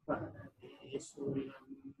 పరదేశులం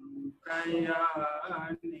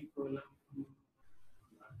ప్రయాణికులం,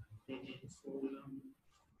 పరదేశులం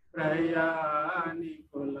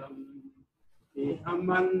ప్రయాణికులం,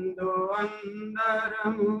 ఇహమందు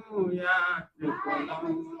అందరము యాత్రికులం,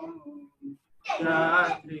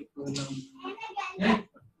 యాత్రికులం,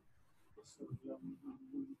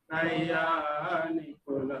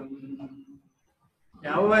 ప్రయాణికులం.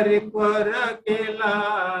 ఎవరి కొరకిలా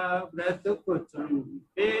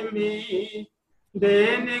బ్రతుకుచుంటేమి,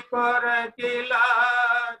 దేని కొరకిలా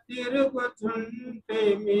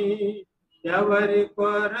తిరుగుచుంటేమి, ఎవరి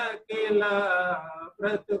కొరకిలా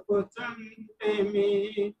బ్రతుకుచుంటేమి,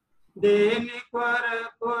 దేని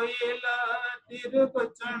కొరకు ఇలా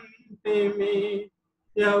తిరుగుచుంటేమి.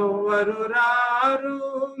 ఎవ్వరు రారు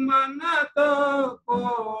మనతో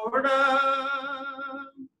కూడా,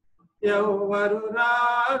 ఎవ్వరు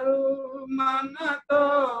రారు మనతో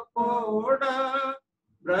కూడా,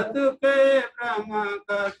 బ్రతుకే భ్రమ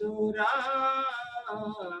కదురా,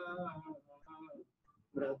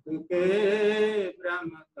 బ్రతుకే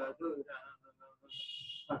భ్రమ కదురా.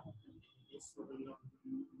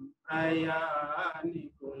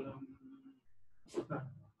 ప్రయాణికులం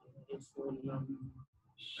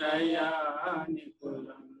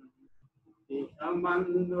ప్రయాణికులం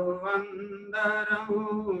ఇహమందు అందరం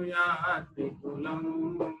యాత్రికులం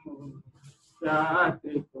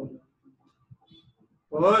యాత్రికులం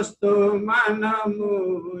పోస్తూ మనము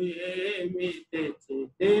ఏమి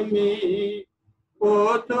తెచ్చితిమి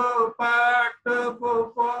పోతూ పట్టుకు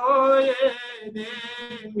పోయేదేమి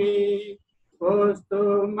పోస్తూ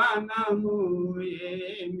మనము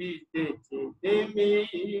ఏమి తెచ్చితిమి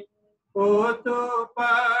పోతూ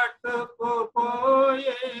పట్టుకు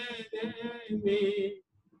పోయేదేమి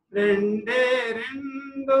రెండే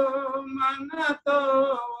రెండు మనతో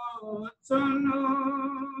వచ్చును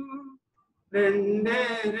రెండే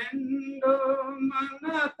రెండు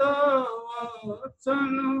మనతో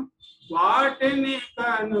వచ్చును వాటిని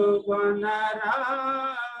కనుగొనరా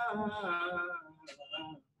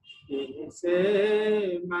యేసే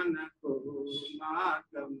మనకు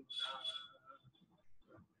మార్గమురా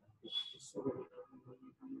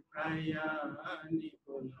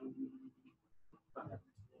ప్రయాణికులం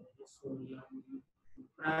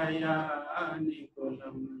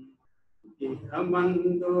ప్రయాణికులం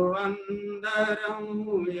ఇహమందు అందరం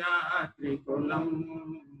యాత్రికులం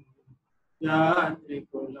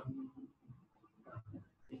యాత్రికులం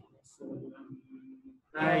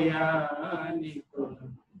ప్రయాణికులం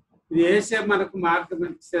ఇది వేసే మనకు మార్గం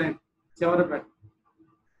చివరి పెట్ట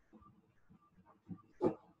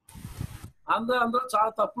అందులో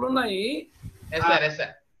చాలా తప్పులు ఉన్నాయి.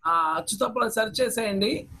 ఆ అచ్చు తప్పులు సరి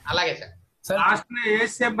చేసేయండి. అలాగే సార్. లాస్ట్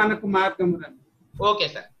వేసే మనకు మార్గం రండి. Okay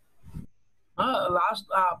sir. లాస్ట్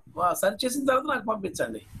సరి చేసిన తర్వాత నాకు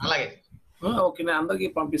పంపించండి. అలాగే. ఓకే, నేను అందరికి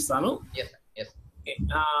పంపిస్తాను.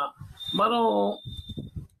 మనం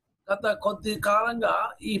గత కొద్ది కాలంగా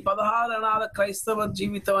ఈ 16 అణాల క్రైస్తవ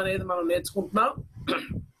జీవితం అనేది మనం నేర్చుకుంటున్నాం.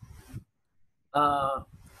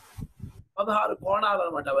 16 కోణాలు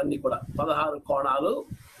అనమాట. అవన్నీ కూడా 16 కోణాలు.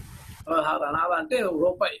 16 అణాలు అంటే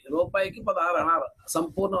రూపాయికి 16 అణాలు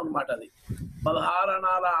సంపూర్ణం అనమాట. అది 16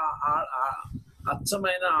 అణాల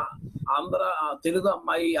అచ్చమైన ఆంధ్ర తెలుగు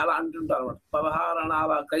అమ్మాయి అలా అంటుంటారు అనమాట. 16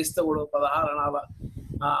 అణాల క్రైస్తవుడు, 16 అణాల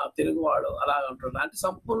తెలుగువాడు అలా అంటుంటారు. అంటే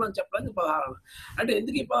సంపూర్ణం చెప్పడానికి 16 అణాలు. అంటే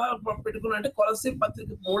ఎందుకు ఈ 16 పెట్టుకున్నా అంటే కొలసీ పత్రిక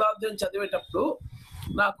 3వ అధ్యాయం చదివేటప్పుడు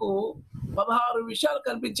నాకు 16 విషయాలు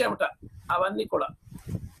కనిపించాయట. అవన్నీ కూడా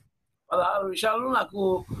 16 విషయాలు నాకు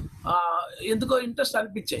ఎందుకో ఇంట్రెస్ట్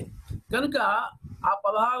అనిపించాయి. కనుక ఆ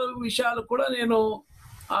 16 విషయాలు కూడా నేను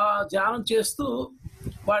ధ్యానం చేస్తూ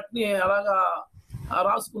వాటిని అలాగా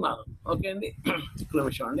రాసుకున్నాను. ఓకే అండి, ఇక్కడ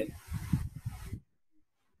విషయం అండి.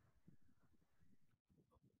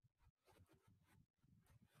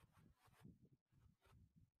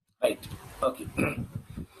 Right, okay.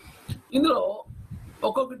 ఇందులో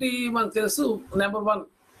ఒక్కొక్కటి మనకు తెలుసు. నెంబర్ 1,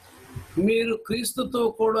 మీరు క్రీస్తుతో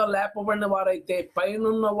కూడా లేపబడిన వారైతే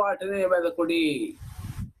పైనున్న వాటినే వెదకుడి.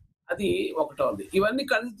 అది ఒకటోది. ఇవన్నీ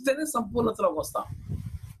కలిస్తేనే సంపూర్ణతలోకి వస్తాం.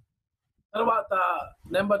 తర్వాత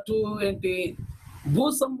నెంబర్ 2 ఏంటి? భూ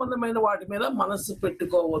సంబంధమైన వాటి మీద మనస్సు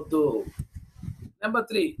పెట్టుకోవద్దు. నెంబర్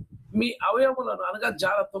 3, మీ అవయములను అనగా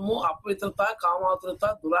జాలత్వము, అపవిత్రత, కామాతురత,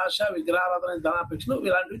 దురాశ, విగ్రహారాధన, ధనాపేక్షను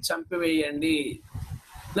ఇలాంటివి చంపివేయండి.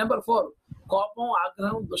 నెంబర్ 4, కోపం,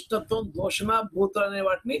 ఆగ్రహం, దుష్టత్వం, దూషణ, భూతులు అనే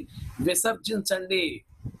వాటిని విసర్జించండి.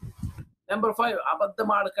 నెంబర్ 5, అబద్ధం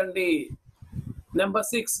ఆడకండి. నెంబర్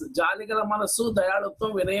 6, జాలిగల మనస్సు,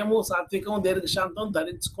 దయాళుత్వం, వినయము, సాత్వికం, దీర్ఘశాంతం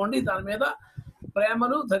ధరించుకోండి. దాని మీద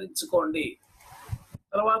ప్రేమను ధరించుకోండి.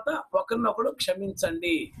 తర్వాత ఒకరినొకడు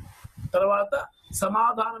క్షమించండి. తర్వాత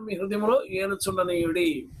సమాధానం మీ హృదయంలో ఏలుచుండనీయుడి.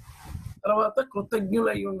 తర్వాత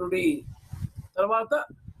కృతజ్ఞులయ్యుండుడి. తర్వాత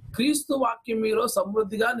క్రీస్తు వాక్యం మీలో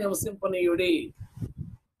సమృద్ధిగా నివసింపనీయుడి.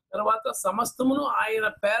 తర్వాత సమస్తమును ఆయన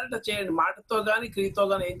పేరట చేయండి. మాటతో గాని క్రియతో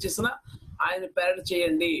గాని ఏం చేసినా ఆయన పేరట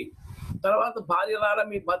చేయండి. తర్వాత భార్యలారా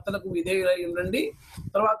మీ భర్తలకు విధేయులై ఉండండి.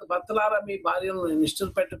 తర్వాత భర్తలారా మీ భార్యలను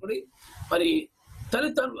నిష్ఠులు పెట్టుకుని. మరి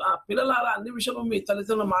పిల్లలారా అన్ని విషయంలో మీ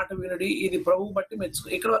తల్లిదండ్రుల మాట వినడి. ఇది ప్రభువు బట్టి మెచ్చుకో.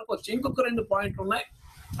 ఇక్కడ వరకు వచ్చి ఇంకొక 2 పాయింట్లు ఉన్నాయి.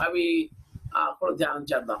 అవి కూడా ధ్యానం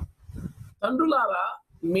చేద్దాం. తండ్రులారా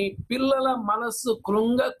మీ పిల్లల మనస్సు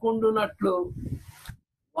కృంగకుండునట్లు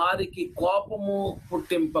వారికి కోపము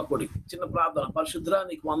పుట్టింపకుడి. చిన్న ప్రార్థన. పరిశుద్ధుడా,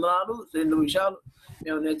 నీకు వందనాలు. 2 విషయాలు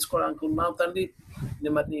మేము నేర్చుకోవడానికి ఉన్నాం తండ్రి.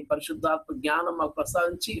 మరి నీ పరిశుద్ధాత్మ జ్ఞానం మాకు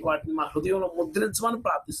ప్రసాదించి వాటిని మా హృదయంలో ముద్రించమని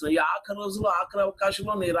ప్రార్థిస్తున్నాం. ఈ ఆఖరి రోజుల్లో, ఆఖరి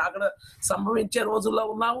అవకాశంలో నీ రాకడ సంభవించే రోజుల్లో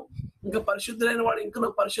ఉన్నాము. ఇంకా పరిశుద్ధులైన వాడు ఇంకా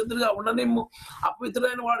పరిశుద్ధులుగా ఉండనిమ్ము,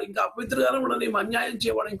 అపవిత్రులైన వాడు ఇంకా అపవిత్రుగానే ఉండనిమ్ము, అన్యాయం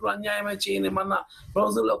చేయవాడు ఇంకా అన్యాయమే చేయనిమ్మన్న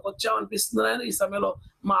రోజుల్లోకి వచ్చామనిపిస్తుంది. ఈ సమయంలో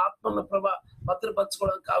మా ఆత్మను ప్రభ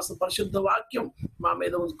భద్రపరచుకోవడానికి కావాల్సిన పరిశుద్ధ వాక్యం మా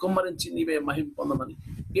మీద కుమ్మరించి నీవే మహిమ పొందమని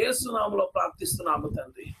యేసు నామములో ప్రార్థిస్తున్నాము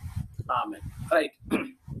తండ్రి, ఆమేన్. రైట్.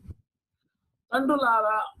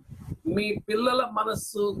 తండ్రులారా, మీ పిల్లల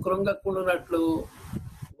మనస్సు కృంగకుండునట్లు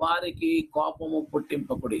వారికి కోపము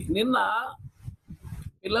పుట్టింపకుడి. నిన్న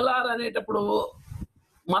పిల్లలారా అనేటప్పుడు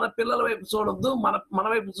మన పిల్లల వైపు చూడొద్దు, మన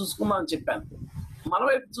వైపు చూసుకుందాం అని చెప్పాను. మన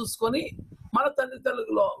వైపు చూసుకొని మన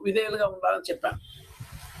తల్లిదండ్రులలో విధేయులుగా ఉండాలని చెప్పాను.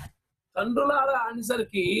 తండ్రులారా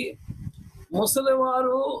అనేసరికి ముసలి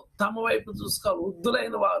వారు తమ వైపు చూసుకోవాలి,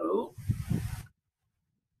 వృద్ధులైన వారు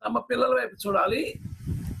తమ పిల్లల వైపు చూడాలి.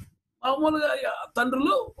 మామూలుగా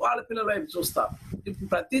తండ్రులు వాళ్ళ పిల్లల వైపు చూస్తారు. ఇప్పుడు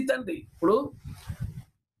ప్రతి తండ్రి ఇప్పుడు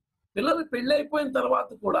పిల్లలు పెళ్లి అయిపోయిన తర్వాత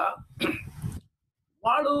కూడా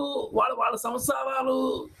వాళ్ళ సంసారాలు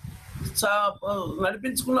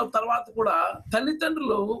నడిపించుకున్న తర్వాత కూడా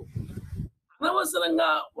తల్లిదండ్రులు అనవసరంగా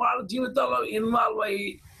వాళ్ళ జీవితాల్లో ఇన్వాల్వ్ అయ్యి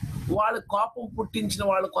వాళ్ళ కోపం పుట్టించిన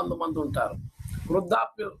వాళ్ళు కొంతమంది ఉంటారు.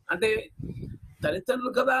 వృద్ధాప్యం అంటే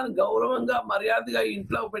తల్లిదండ్రులు కదా అని గౌరవంగా మర్యాదగా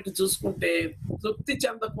ఇంట్లో పెట్టి చూసుకుంటే తృప్తి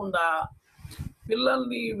చెందకుండా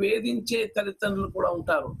పిల్లల్ని వేధించే తల్లిదండ్రులు కూడా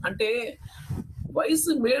ఉంటారు. అంటే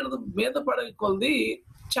వయసు మీద పడే కొద్ది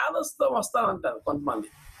చాదస్తం వస్తానంటారు కొంతమంది.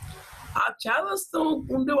 ఆ చాదస్తం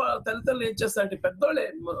ఉండి వాళ్ళ తల్లిదండ్రులు ఏం చేస్తారంటే పెద్దోళ్ళే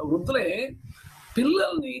వృద్ధులే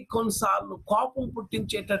పిల్లల్ని కొన్నిసార్లు కోపం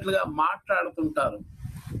పుట్టించేటట్లుగా మాట్లాడుతుంటారు.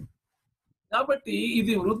 కాబట్టి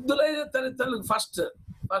ఇది వృద్ధులైన తల్లిదండ్రులకు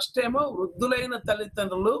ఫస్ట్ ఏమో వృద్ధులైన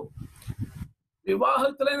తల్లిదండ్రులు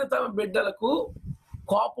వివాహితులైన తమ బిడ్డలకు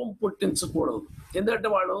కోపం పుట్టించకూడదు. ఎందుకంటే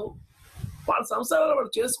వాళ్ళ సంసారాలు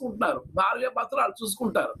వాళ్ళు చేసుకుంటున్నారు, భార్య భర్తలు వాళ్ళు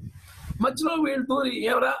చూసుకుంటారు. మధ్యలో వీళ్ళు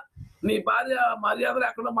ఎవరా నీ భార్య మర్యాదలు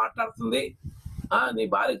ఎక్కడో మాట్లాడుతుంది, నీ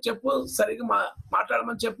భార్య చెప్పు, సరిగ్గా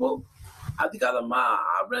మాట్లాడమని చెప్పు. అది కాదమ్మా,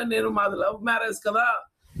 ఆవిడ నేను మాది లవ్ మ్యారేజ్ కదా,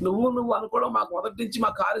 నువ్వు అనుకోవడం మాకు మొదటి నుంచి మా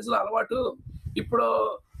కాలేజీలో అలవాటు, ఇప్పుడు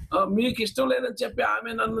మీకు ఇష్టం లేదని చెప్పి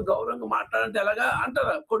ఆమె నన్ను గౌరవంగా మాట్లాడంటే ఎలాగా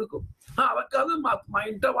అంటారా కొడుకు. అలా కాదు, మా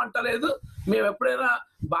ఇంట్లో వంట లేదు, మేము ఎప్పుడైనా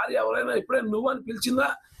భార్య ఎవరైనా ఎప్పుడైనా నువ్వు అని పిలిచిందా,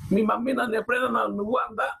 మీ మమ్మీ నన్ను ఎప్పుడైనా నువ్వు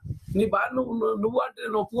అందా, నీ భార్య నువ్వు అంటే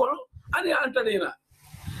నేను ఒప్పుకోను అని అంటాడు ఈయన.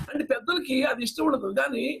 అంటే పెద్దలకి అది ఇష్టం ఉండదు.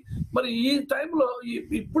 కానీ మరి ఈ టైంలో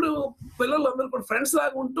ఇప్పుడు పిల్లలందరూ కూడా ఫ్రెండ్స్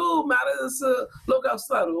లాగా ఉంటూ మ్యారేజెస్ లోకి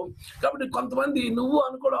వస్తారు. కాబట్టి కొంతమంది నువ్వు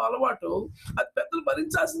అనుకోవడం అలవాటు, అది పెద్దలు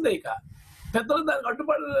భరించాల్సిందే. ఇక పెద్దలు దానికి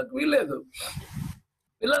అడ్డుపడడానికి వీల్లేదు.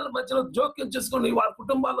 పిల్లల మధ్యలో జోక్యం చేసుకొని వాళ్ళ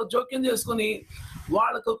కుటుంబాల్లో జోక్యం చేసుకొని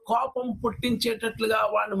వాళ్ళకు కోపం పుట్టించేటట్లుగా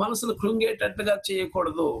వాళ్ళ మనసులు కృంగేటట్లుగా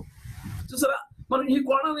చేయకూడదు. చూసారా, మనం ఈ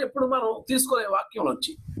కోణాన్ని ఎప్పుడు మనం తీసుకోలే వాక్యంలో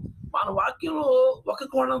వచ్చి. మన వాక్యంలో ఒక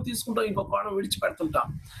కోణం తీసుకుంటాం, ఇంకో కోణం విడిచిపెడుతుంటాం.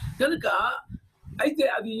 కనుక అయితే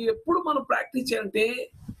అది ఎప్పుడు మనం ప్రాక్టీస్ చేయాలంటే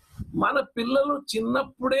మన పిల్లలు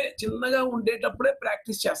చిన్నగా ఉండేటప్పుడే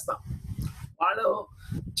ప్రాక్టీస్ చేస్తాం. వాళ్ళు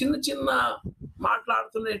చిన్న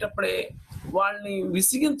మాట్లాడుతునేటప్పుడే వాళ్ళని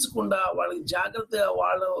విసిగించకుండా, వాళ్ళకి జాగ్రత్తగా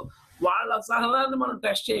వాళ్ళ సహనాన్ని మనం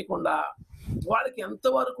టెస్ట్ చేయకుండా వాళ్ళకి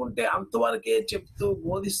ఎంతవరకు ఉంటే అంతవరకే చెప్తూ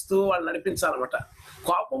బోధిస్తూ వాళ్ళు నడిపించాలన్నమాట.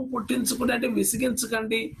 కోపం పుట్టించుకుంటే అంటే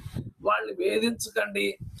విసిగించకండి, వాళ్ళని వేధించకండి,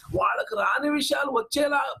 వాళ్ళకు రాని విషయాలు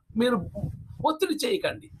వచ్చేలా మీరు ఒత్తిడి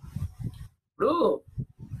చేయకండి. ఇప్పుడు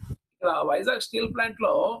ఇక్కడ వైజాగ్ స్టీల్ ప్లాంట్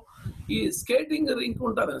లో ఈ స్కేటింగ్ రింక్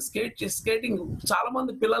ఉంటుంది. స్కేటింగ్ చాలా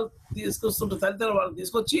మంది పిల్లలు తీసుకొస్తుంటారు, తల్లిదండ్రులు వాళ్ళు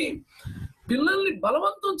తీసుకొచ్చి పిల్లల్ని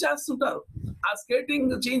బలవంతం చేస్తుంటారు ఆ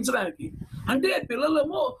స్కేటింగ్ చేయించడానికి. అంటే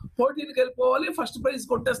పిల్లలేమో పోటీలకు వెళ్ళిపోవాలి, ఫస్ట్ ప్రైజ్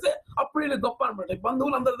కొట్టేస్తే అప్పుడు వీళ్ళు గొప్ప అనమాట.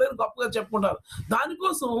 బంధువులు అందరి దగ్గర గొప్పగా చెప్పుకుంటారు.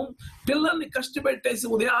 దానికోసం పిల్లల్ని కష్టపెట్టేసి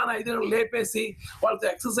ఉదయాన్నే 5 గంటలకు లేపేసి వాళ్ళతో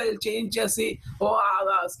ఎక్సర్సైజ్ చేయించేసి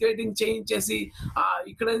స్కేటింగ్ చేయించేసి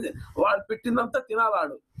ఇక్కడ వాళ్ళు పెట్టిందంతా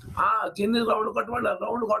తినాలాడు. ఎన్ని రౌండ్ కొట్టమండి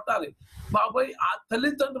రౌండ్ కొట్టాలి. బాబాయ్ ఆ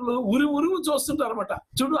తల్లిదండ్రులు ఉరుము చూస్తుంటారు అనమాట.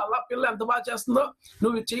 చూడు అలా పిల్ల ఎంత బాగా చేస్తుందో,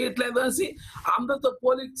 నువ్వు చేయట్లేదు అనేసి అందరితో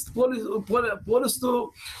పోలుస్తూ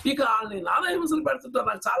ఇక వాళ్ళని నానా హింసలు పెడుతుంటారు.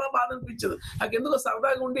 నాకు చాలా బాధ అనిపించదు. నాకు ఎందుకో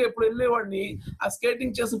సరదాగా ఉండి ఎప్పుడు వెళ్ళేవాడిని ఆ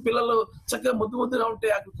స్కేటింగ్ చేసిన పిల్లలు చక్కగా ముద్దుగా ఉంటే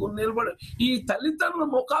అక్కడ నిలబడి ఈ తల్లిదండ్రుల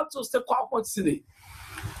ముఖాలు చూస్తే కోపం వచ్చింది.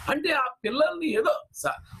 అంటే ఆ పిల్లల్ని ఏదో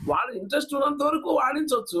వాళ్ళ ఇంట్రెస్ట్ ఉన్నంత వరకు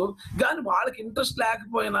వాడించవచ్చు, కానీ వాళ్ళకి ఇంట్రెస్ట్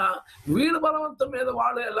లేకపోయినా వీళ్ళ బలవంతం మీద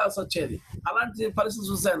వాళ్ళు వెళ్ళాల్సి వచ్చేది. అలాంటి పరిస్థితి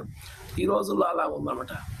చూశాను. ఈ రోజుల్లో అలా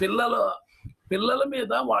ఉందన్నమాట. పిల్లల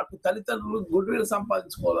మీద వాళ్ళకి తల్లిదండ్రులు గుడ్ విల్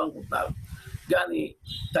సంపాదించుకోవాలనుకుంటున్నారు. కానీ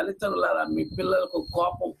తల్లిదండ్రులారా, మీ పిల్లలకు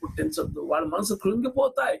కోపం పుట్టించొద్దు. వాళ్ళ మనసు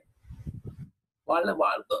కృంగిపోతాయి.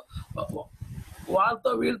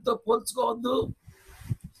 వాళ్ళతో వీళ్ళతో పోల్చుకోవద్దు.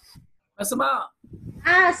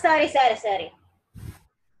 సారీ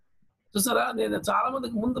చూసారా, నేను చాలా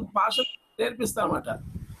మందికి ముందు భాష నేర్పిస్తాను అన్నమాట.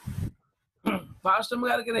 పాస్టర్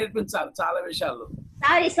గారికి నేర్పించాలి చాలా విషయాలు.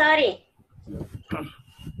 Sorry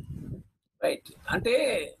right. అంటే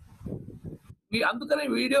అందుకనే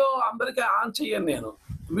వీడియో అందరికీ ఆన్ చెయ్యను నేను.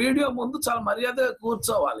 వీడియో ముందు చాలా మర్యాదగా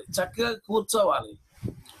కూర్చోవాలి, చక్కగా కూర్చోవాలి.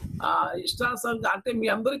 ఇష్టానుసారంగా అంటే మీ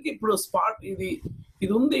అందరికీ ఇప్పుడు స్పాట్ ఇది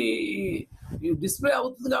ఉంది, డిస్ప్లే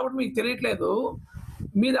అవుతుంది కాబట్టి మీకు తెలియట్లేదు.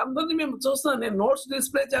 మీరు అందరినీ మేము చూస్తున్నాను, నేను నోట్స్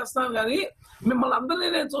డిస్ప్లే చేస్తున్నాను కానీ మిమ్మల్ని అందరినీ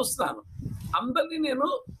నేను చూస్తున్నాను. అందరినీ నేను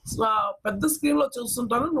పెద్ద స్క్రీన్ లో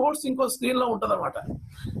చూస్తుంటాను, నోట్స్ ఇంకో స్క్రీన్ లో ఉంటది అనమాట.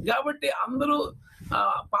 కాబట్టి అందరూ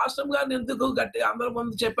పాస్టర్ గారిని ఎందుకు గట్టిగా అందరి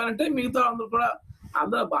ముందు చెప్పానంటే మిగతా అందరూ కూడా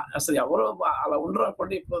అందరూ అసలు ఎవరు అలా ఉండరు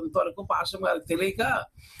అనుకోండి. ఇంతవరకు పాస్టర్ గారికి తెలియక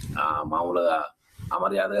మామూలుగా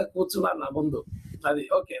అమర్యాదగా కూర్చున్నారు నా ముందు. అది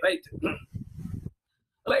ఓకే, రైట్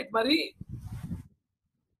రైట్. మరి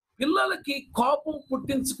పిల్లలకి కోపం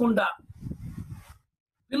పుట్టించకుండా,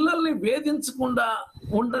 పిల్లల్ని వేధించకుండా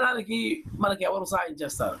ఉండడానికి మనకి ఎవరు సాయం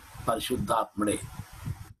చేస్తారు? పరిశుద్ధాత్ముడే,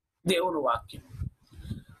 దేవుని వాక్యం.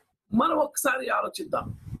 మనం ఒకసారి ఆలోచిద్దాం.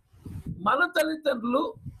 మన తల్లిదండ్రులు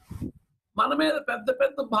మన మీద పెద్ద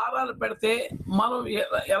పెద్ద భారాలు పెడితే మనం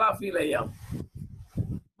ఎలా ఫీల్ అయ్యాం?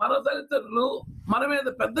 మన తల్లిదండ్రులు మన మీద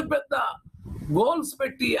పెద్ద పెద్ద గోల్స్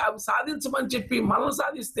పెట్టి అవి సాధించమని చెప్పి మనల్ని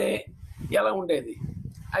సాధిస్తే ఎలా ఉండేది?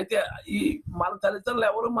 అయితే ఈ మన తల్లిదండ్రులు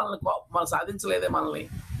ఎవరు మనం సాధించలేదే మనల్ని.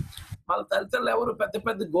 మన తల్లిదండ్రులు ఎవరు పెద్ద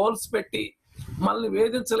పెద్ద గోల్స్ పెట్టి మనల్ని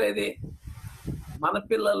వేధించలేదే. మన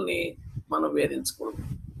పిల్లల్ని మనం వేధించకూడదు.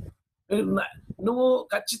 నువ్వు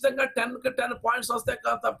ఖచ్చితంగా 10కి 10 పాయింట్స్ వస్తే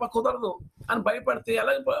తప్ప కుదరదు అని భయపడితే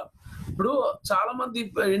ఎలా? ఇప్పుడు చాలా మంది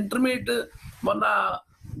ఇంటర్మీడియట్ మొన్న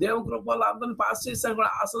దేవుని కృపలో అందరిని పాస్ చేశాను కూడా,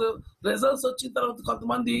 అసలు రిజల్ట్స్ వచ్చిన తర్వాత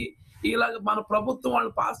కొంతమంది ఇలాగ మన ప్రభుత్వం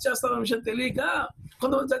వాళ్ళు పాస్ చేస్తారన్న విషయం తెలియక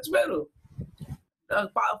కొంతమంది చచ్చిపోయారు.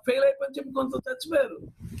 ఫెయిల్ అయిపోయి చెప్పి కొంత చచ్చిపోయారు.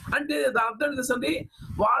 అంటే దాని అర్థం తెలుసండి,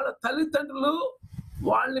 వాళ్ళ తల్లిదండ్రులు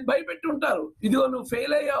వాళ్ళని భయపెట్టి ఉంటారు. ఇదిగో నువ్వు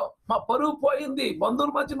ఫెయిల్ అయ్యావు, మా పరువు పోయింది,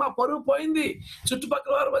 బంధువుల మధ్య మా పరువు పోయింది,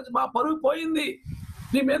 చుట్టుపక్కల వారి మధ్య మా పరువు పోయింది,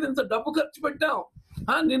 నీ మీద ఇంత డబ్బు ఖర్చు పెట్టాం,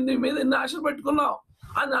 నీ మీద ఇన్ని ఆశలు పెట్టుకున్నాం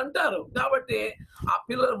అని అంటారు. కాబట్టి ఆ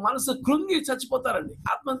పిల్లలు మనసు కృంగి చచ్చిపోతారండి,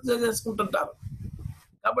 ఆత్మహత్య చేసుకుంటుంటారు.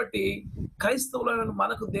 కాబట్టి క్రైస్తవులైన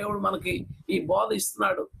మనకు దేవుడు మనకి ఈ బోధ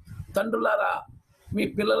ఇస్తున్నాడు. తండ్రులారా, మీ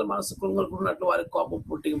పిల్లల మనసు కృంగుకున్నట్టు వారికి కోపం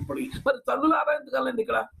పుట్టింపుడి. మరి తండ్రులారా ఎందుకలేదు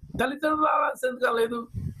ఇక్కడ? తల్లిదండ్రులారా ఎందుకు లేదు?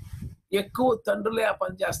 ఎక్కువ తండ్రులే ఆ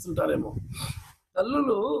పని చేస్తుంటారేమో.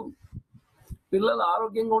 తల్లులు పిల్లలు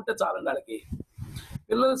ఆరోగ్యంగా ఉంటే చాలండి, వాళ్ళకి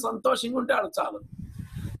పిల్లలు సంతోషంగా ఉంటే వాళ్ళకి చాలు.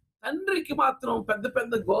 తండ్రికి మాత్రం పెద్ద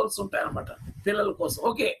పెద్ద గోల్స్ ఉంటాయన్నమాట పిల్లల కోసం.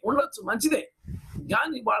 ఓకే, ఉండొచ్చు, మంచిదే.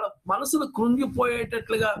 కానీ వాళ్ళ మనసులు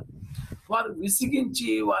కృంగిపోయేటట్లుగా వారు విసిగించి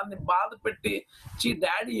వారిని బాధ పెట్టి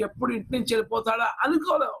డాడీ ఎప్పుడు ఇంటి నుంచి వెళ్ళిపోతాడా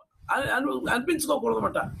అనిపించుకోకూడదు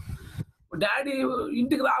అనమాట. డాడీ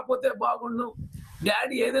ఇంటికి రాకపోతే బాగుండు,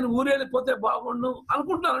 డాడీ ఏదైనా ఊరు వెళ్ళిపోతే బాగుండు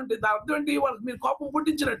అనుకుంటున్నారంటే దాని అర్థం ఏంటి? వాళ్ళకి మీరు కోపం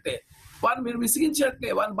పుట్టించినట్టే, వారిని మీరు విసిగించినట్టే,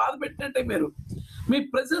 వారిని బాధ పెట్టినట్టే. మీరు మీ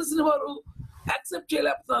ప్రెజెన్స్ ని వారు యాక్సెప్ట్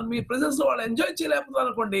చేయలేకపోతున్నారు, మీ ప్రెజెన్స్ లో వాళ్ళు ఎంజాయ్ చేయలేకపోతున్నారు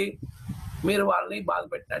అనుకోండి, మీరు వాళ్ళని బాధ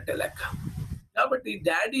పెట్టినట్టే లెక్క. కాబట్టి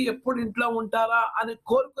డాడీ ఎప్పుడు ఇంట్లో ఉంటారా అని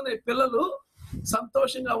కోరుకునే పిల్లలు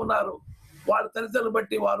సంతోషంగా ఉన్నారు. వాళ్ళ తల్లిదండ్రులు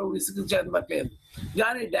బట్టి వారు విసిగించట్లేదు.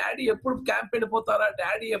 కానీ డాడీ ఎప్పుడు క్యాంప్ వెళ్ళిపోతారా,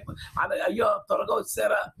 డాడీ అయ్యో త్వరగా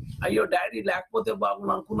వచ్చారా, అయ్యో డాడీ లేకపోతే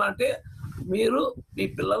బాగుండు అనుకున్నా అంటే మీరు మీ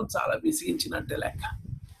పిల్లలు చాలా విసిగించినట్టే లెక్క.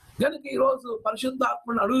 కనుక ఈరోజు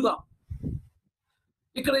పరిశుద్ధాత్మని అడుగుదాం.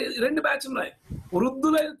 ఇక్కడ 2 బ్యాచ్ ఉన్నాయి.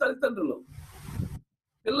 వృద్ధులైన తల్లిదండ్రులు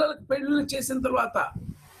పిల్లలకు పెళ్లి చేసిన తర్వాత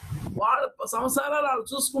వాళ్ళ సంసారాలు వాళ్ళు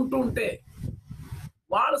చూసుకుంటూ ఉంటే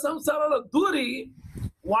వాళ్ళ సంసారాల్లో దూరి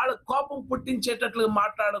వాళ్ళ కోపం పుట్టించేటట్లుగా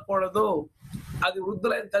మాట్లాడకూడదు. అది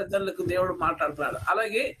వృద్ధులైన తల్లిదండ్రులకు దేవుడు మాట్లాడుతున్నాడు.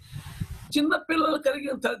 అలాగే చిన్న పిల్లలు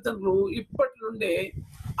కలిగిన తల్లిదండ్రులు ఇప్పటి నుండే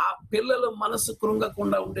ఆ పిల్లలు మనసు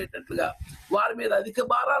కృంగకుండా ఉండేటట్లుగా, వారి మీద అధిక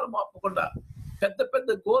భారాలు మోపకుండా, పెద్ద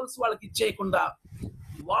పెద్ద గోల్స్ వాళ్ళకి ఇచ్చేయకుండా,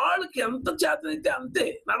 వాళ్ళకి ఎంత చేతనైతే అంతే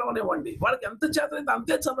నడవనివ్వండి, వాళ్ళకి ఎంత చేతనైతే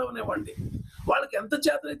అంతే చదవనివ్వండి, వాళ్ళకి ఎంత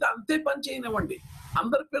చేతనైతే అంతే పని చేయనివ్వండి.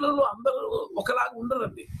 అందరి పిల్లలు అందరూ ఒకలాగా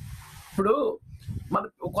ఉండరండి. ఇప్పుడు మన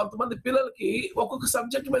కొంతమంది పిల్లలకి ఒక్కొక్క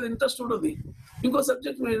సబ్జెక్ట్ మీద ఇంట్రెస్ట్ ఉండదు, ఇంకో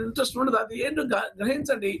సబ్జెక్ట్ మీద ఇంట్రెస్ట్ ఉండదు. అది ఏంటో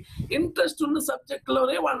గ్రహించండి. ఇంట్రెస్ట్ ఉన్న సబ్జెక్ట్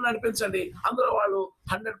లోనే వాళ్ళని నడిపించండి, అందులో వాళ్ళు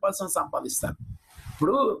 100% సంపాదిస్తారు.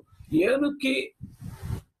 ఇప్పుడు ఏనుగుకి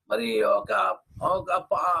మరి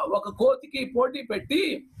ఒక కోతికి పోటీ పెట్టి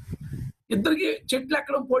ఇద్దరికి చెట్లు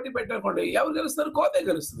ఎక్కడం పోటీ పెట్టనుకోండి, ఎవరు గెలుస్తారు? కోతే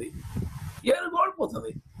గెలుస్తుంది, ఏనుగు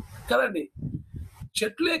ఓడిపోతుంది కదండి.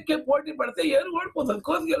 చెట్లు ఎక్కే పోటీ పెడితే ఏనుగు ఓడిపోతుంది,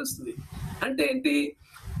 కోతి గెలుస్తుంది. అంటే ఏంటి?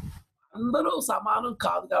 అందరూ సమానం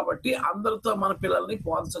కాదు కాబట్టి అందరితో మన పిల్లల్ని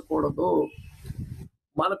పోల్చకూడదు.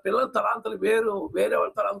 మన పిల్లల తలాంతలు వేరు, వేరే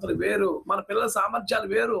వాళ్ళ తలాంతలు వేరు, మన పిల్లల సామర్థ్యాలు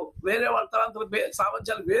వేరు, వేరే వాళ్ళ తలాంతల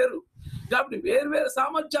సామర్థ్యాలు వేరు. కాబట్టి వేరు వేరు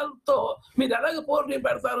సామర్థ్యాలతో మీరు ఎలాగ పోటీ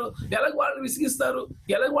పెడతారు, ఎలాగ వాళ్ళని విసిగిస్తారు,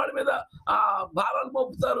 ఎలాగ వాళ్ళ మీద భారాలు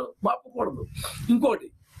మోపుతారు? మోపకూడదు. ఇంకోటి,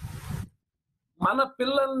 మన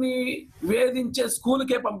పిల్లల్ని వేధించే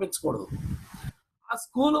స్కూల్కే పంపించకూడదు. ఆ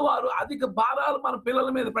స్కూల్ వారు అధిక భారాలు మన పిల్లల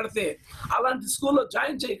మీద పెడితే అలాంటి స్కూల్లో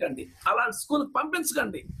జాయిన్ చేయకండి, అలాంటి స్కూల్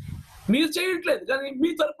పంపించకండి. మీరు చేయట్లేదు కానీ మీ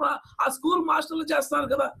తరఫున ఆ స్కూల్ మాస్టర్లు చేస్తున్నారు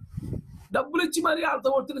కదా, డబ్బులు ఇచ్చి మరి వాళ్ళతో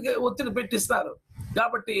ఒత్తిడి పెట్టిస్తారు.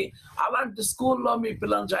 కాబట్టి అలాంటి స్కూల్లో మీ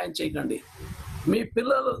పిల్లల్ని జాయిన్ చేయకండి. మీ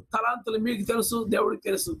పిల్లల తలాంతులు మీకు తెలుసు, దేవుడికి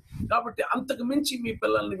తెలుసు. కాబట్టి అంతకు మించి మీ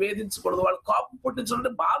పిల్లల్ని వేధించకూడదు. వాళ్ళ కోపం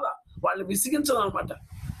పుట్టించడం బాధ, వాళ్ళని విసిగించడం అనమాట.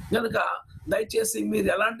 కనుక దయచేసి మీరు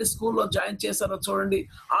ఎలాంటి స్కూల్లో జాయిన్ చేశారో చూడండి.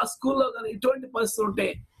 ఆ స్కూల్లో కానీ ఇటువంటి పరిస్థితులు ఉంటే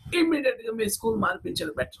ఇమ్మీడియట్ గా మీ స్కూల్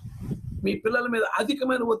మానిపించడం బెటర్. మీ పిల్లల మీద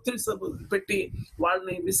అధికమైన ఒత్తిడి పెట్టి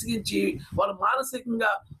వాళ్ళని విసిగించి వాళ్ళు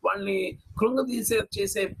మానసికంగా వాళ్ళని కృంగదీసే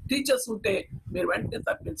చేసే టీచర్స్ ఉంటే మీరు వెంటనే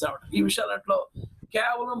తప్పించాలి. ఈ విషయాలలో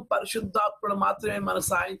కేవలం పరిశుద్ధాత్ముడు మాత్రమే మనకు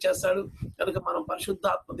సహాయం చేస్తాడు. కనుక మనం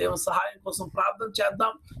పరిశుద్ధాత్మ దేవుని సహాయం కోసం ప్రార్థన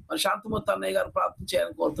చేద్దాం. మరి శాంతమూర్తి అన్నయ్య గారు ప్రార్థన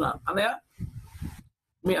చేయాలని కోరుతున్నాను. అన్నయ్య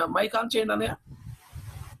మీ మైక్ ఆన్ చేయండి అన్నయ్య.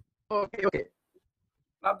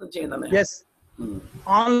 ప్రార్థన చేయండి అన్నయ్య.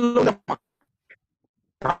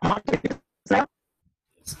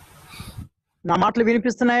 నా మాటలు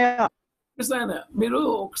వినిపిస్తున్నాయా? మీరు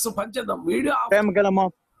ఒకసారి పనిచేద్దాం. వీడియో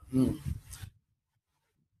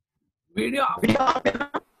వీడియో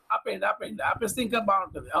ఆపేయండి. ఆపేస్తే ఇంకా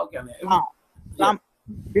బాగుంటుంది. ఓకే అన్నయ్య.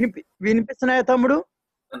 వినిపిస్తున్నాయా తమ్ముడు?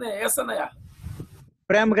 ఎస్ అన్నయ్య.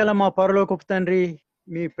 ప్రేమ గల మా పరలోకపు తండ్రి,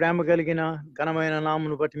 మీ ప్రేమ కలిగిన ఘనమైన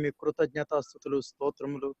నామను బట్టి మీ కృతజ్ఞతాస్తుతులు,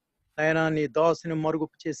 స్తోత్రములు. అయినా నీ దాసుని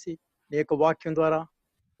మరుగుపు చేసి నీ యొక్క వాక్యం ద్వారా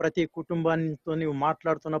ప్రతి కుటుంబానితో నీవు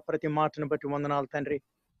మాట్లాడుతున్న ప్రతి మాటను బట్టి వందనాలు తండ్రి.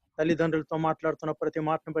 తల్లిదండ్రులతో మాట్లాడుతున్న ప్రతి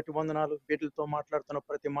మాటను బట్టి వందనాలు. బిడ్డలతో మాట్లాడుతున్న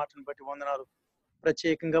ప్రతి మాటను బట్టి వందనాలు.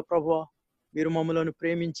 ప్రత్యేకంగా ప్రభువా, మీరు మమ్మల్ని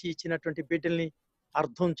ప్రేమించి ఇచ్చినటువంటి బిడ్డల్ని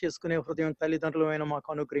అర్థం చేసుకునే హృదయం తల్లిదండ్రులమైన మాకు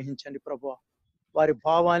అనుగ్రహించండి ప్రభువా. వారి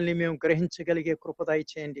భావాల్ని మేము గ్రహించగలిగే కృప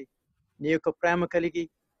దయచేయండి. నీ యొక్క ప్రేమ కలిగి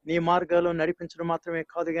నీ మార్గాల్లో నడిపించడం మాత్రమే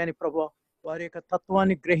కాదు కానీ ప్రభువా, వారి యొక్క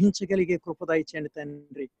తత్వాన్ని గ్రహించగలిగే కృప దయచేయండి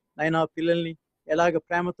తండ్రి. నాయనా పిల్లల్ని ఎలాగ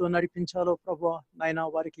ప్రేమతో నడిపించాలో ప్రభువా, నాయనా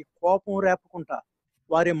వారికి కోపం రేపకుండా,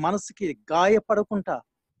 వారి మనసుకి గాయపడకుండా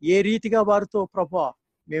ఏ రీతిగా వారితో ప్రభువా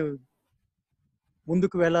మేము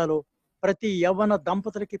ముందుకు వెళ్ళాలో ప్రతి యవ్వన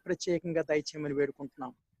దంపతులకి ప్రత్యేకంగా దయచేయమని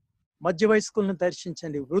వేడుకుంటున్నాం. మధ్య వయస్కులను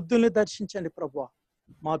దర్శించండి, వృద్ధుల్ని దర్శించండి ప్రభువా.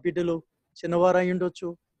 మా బిడ్డలు చిన్నవారై ఉండొచ్చు,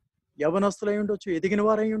 యవనస్తులై ఉండొచ్చు, ఎదిగిన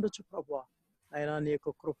వారై ఉండొచ్చు ప్రభువా. నాయనా నీ యొక్క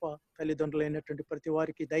కృప తల్లిదండ్రులైనటువంటి ప్రతి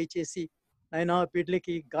వారికి దయచేసి నాయనా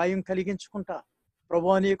బిడ్డలకి గాయం కలిగించుకుంటా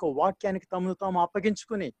ప్రభువా నీ యొక్క వాక్యానికి తమను తాము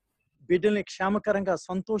అప్పగించుకుని బిడ్డల్ని క్షేమకరంగా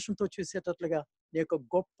సంతోషంతో చూసేటట్లుగా నీ యొక్క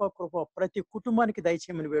గొప్ప కృప ప్రతి కుటుంబానికి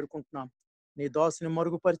దయచేయమని వేడుకుంటున్నాం. నీ దాసుని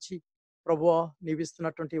మరుగుపరిచి ప్రభువా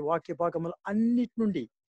నీవిస్తున్నటువంటి వాక్య భాగములు అన్నిటి నుండి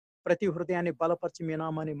ప్రతి హృదయాన్ని బలపరిచి మీ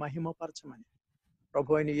నామాన్ని మహిమపరచమని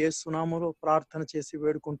ప్రభు అయిన యేసు నామములో ప్రార్థన చేసి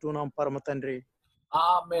వేడుకుంటున్నాం పరమ తండ్రి.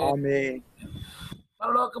 ఆమేన్.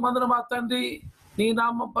 పరలోకమందున మా తండ్రి, నీ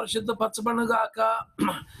నామం పరిశుద్ధపరచబడును గాక,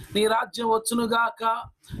 నీ రాజ్యం వచ్చును గాక,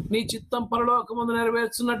 నీ చిత్తం పరలోకమందు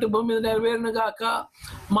నెరవేర్చున్నట్టు భూమి మీద నెరవేరును గాక.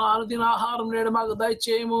 మా అనుదిన ఆహారం నేడు మాకు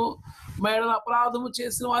దయచేయము. మేడల అపరాధము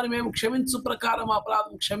చేసిన వారిని మేము క్షమించు ప్రకారం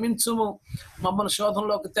అపరాధం క్షమించుము. మమ్మల్ని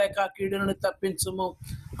శోధనలోకి తేక కీడుని తప్పించుము.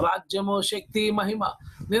 రాజ్యము, శక్తి, మహిమ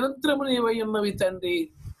నిరంతరము నీవై ఉన్నవి తండ్రి.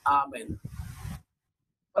 ఆమేన్.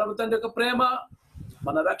 ప్రభు తండ్రి యొక్క ప్రేమ,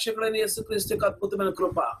 మన రక్షకుడైన యేసుక్రీస్తు యొక్క అద్భుతమైన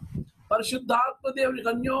కృప, పరిశుద్ధాత్మ దేవునికి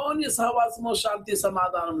అన్యోన్య సహవాసము, శాంతి,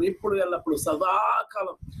 సమాధానం ఇప్పుడు ఎల్లప్పుడు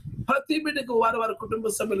సదాకాలం ప్రతి బిడ్డకు వారి వారి కుటుంబ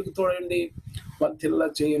సభ్యులకు తోడండి వర్ధిల్ల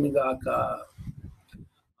చేయను గాక.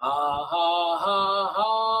 హల్లెలూయా,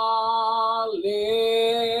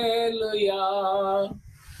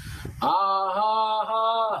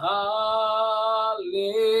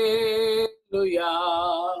 హల్లెలూయా,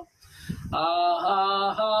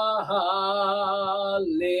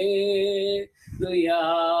 హల్లెలూయా,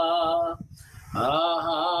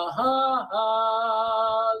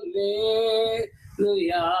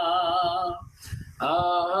 హల్లెలూయా,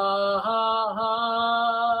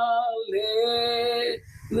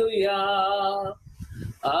 హల్లెలూయా,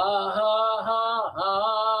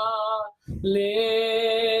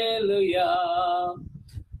 హల్లెలూయా,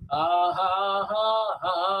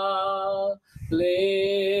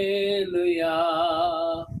 హల్లెలూయా.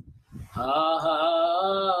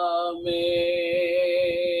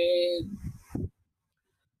 ఆమేన్.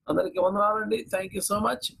 అందరికి వందనాలండి. Thank you so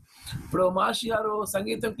much. ఇప్పుడు మాషి గారు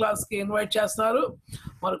సంగీతం క్లాస్ కి ఇన్వైట్ చేస్తున్నారు.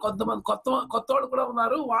 మరి కొంతమంది కొత్త వాళ్ళు కూడా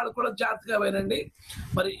ఉన్నారు, వాళ్ళు కూడా జాగ్రత్తగా వినండి.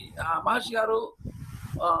 మరి మాషి గారు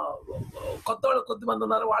కొత్త వాళ్ళు కొద్దిమంది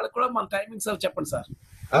ఉన్నారు, వాళ్ళకి కూడా మన టైమింగ్స్ అవి చెప్పండి సార్.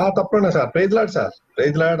 తప్పకుండా sir. Praise lord sir.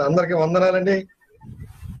 Praise lord. అందరికి వందనాలండి.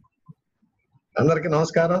 అందరికి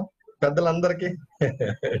నమస్కారం. పెద్దలందరికీ,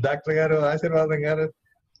 డాక్టర్ గారు, ఆశీర్వాదం గారు,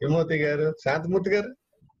 విమూర్తి గారు, శాంతమూర్తి గారు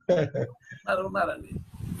ఉన్నారండి,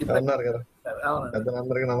 ఉన్నారు కదా,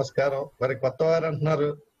 పెద్దలందరికీ నమస్కారం. మరి కొత్త వారు అంటున్నారు,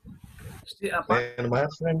 నేను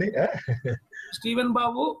మార్చనండి. స్టీవెన్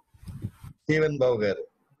బాబు గారు,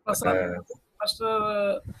 మాస్టర్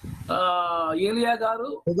ఏలియా గారు,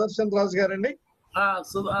 సుదర్శన్ రాజు గారండి.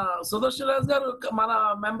 సుదర్శన్ రాజు గారు మన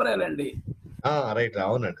మెంబరేలండి. రైట్,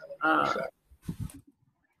 అవునండి.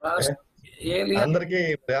 అందరికి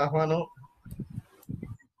ఆహ్వానం.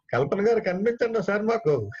 కల్పన గారు కనిపించండి సార్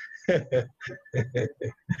మాకు.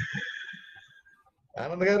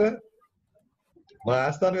 ఆనంద్ గారు మా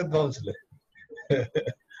ఆస్థాన విద్వాంసులు.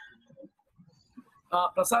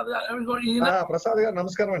 ప్రసాద్ గారు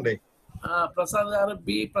నమస్కారం అండి. ప్రసాద్ గారు,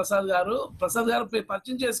 ప్రసాద్ గారు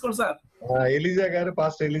పరిచయం చేసుకోండి సార్. ఎలిజా గారు,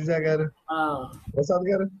 పాస్టర్ ఎలిజా గారు, ప్రసాద్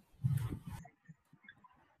గారు.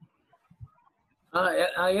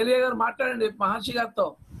 ఏలియా గారు మాట్లాడండి, మహర్షి గారితో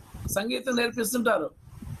సంగీతం నేర్పిస్తుంటారు.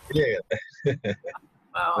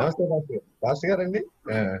 పాస్టర్ గారు అండి.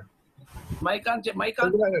 మైకాన్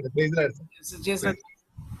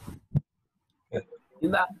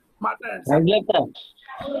చేసిన మాట్లాడండి.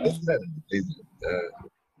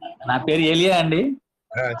 నా పేరు ఏలియా అండి.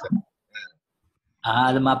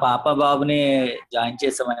 అది మా పాప బాబుని జాయిన్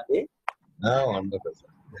చేసామండి.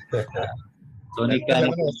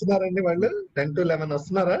 వస్తున్నారండి వాళ్ళు? 10 to 11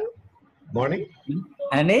 వస్తున్నారా మార్నింగ్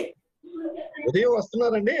అండి? ఉదయం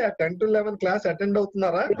వస్తున్నారండి? 10 to 11 క్లాస్ అటెండ్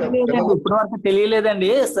అవుతున్నారా? ఇప్పుడు వరకు తెలియలేదండి.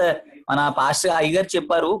 మన పాస్టర్ అయ్యగారు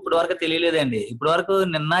చెప్పారు, ఇప్పుడు వరకు తెలియలేదండి. ఇప్పుడు వరకు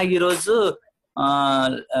నిన్న ఈ రోజు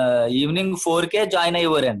ఈవినింగ్ 4కే జాయిన్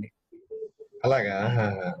అయ్యేవారండి. అలాగా?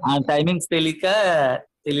 టైమింగ్స్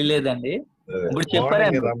తెలియలేదండి. ఇప్పుడు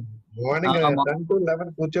చెప్పారండి. Morning 10 to 11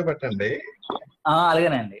 కూర్చోబెట్టండి.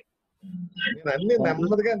 అలాగేనండి. నేను అన్ని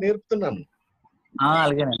నెమ్మదిగా నేర్పుతున్నాను.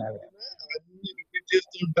 అలాగేనండి. అవన్నీ రిపీట్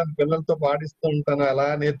చేస్తూ ఉంటాను, పిల్లలతో పాడిస్తూ ఉంటాను, అలా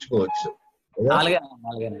నేర్చుకోవచ్చు.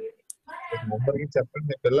 అందరికి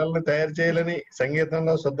చెప్పండి, పిల్లల్ని తయారు చేయాలని,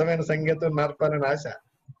 సంగీతంలో శుద్ధమైన సంగీతం నేర్పాలని ఆశ.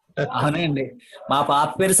 అవునండి. మా పాప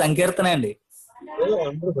పేరు సంకీర్తన అండి.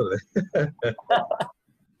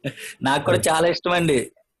 నాకు కూడా చాలా ఇష్టం అండి.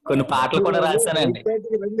 కొన్ని పాటలు కూడా రాశానండి.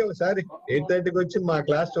 8:30కి రండి ఒకసారి. 8:30కి వచ్చి మా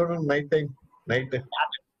క్లాస్ చూడండి. నైట్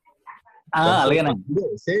అలాగేనండి.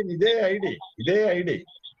 సేమ్ ఇదే ఐడి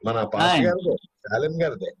మన పాస్టర్ గారిదే, శాలెం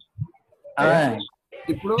గారిదే.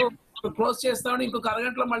 ఇప్పుడు క్లోజ్ చేస్తామని ఇంకొక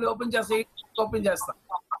అరగంటలో మళ్ళీ ఓపెన్ చేస్తాం.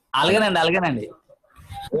 అలాగేనండి.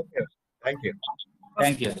 Okay, thank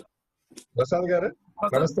you. ప్రసాద్ గారు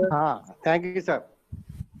నమస్తే. Thank you sir.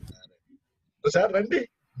 ఒకసారి రండి,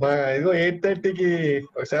 మా ఇదిగో 8:30కి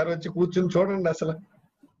ఒకసారి వచ్చి కూర్చుని చూడండి. అసలు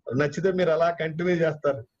నచ్చితే మీరు అలా కంటిన్యూ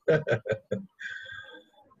చేస్తారు.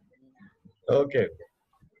 Okay,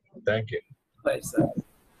 thank you. Right sir.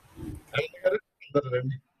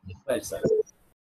 రండి.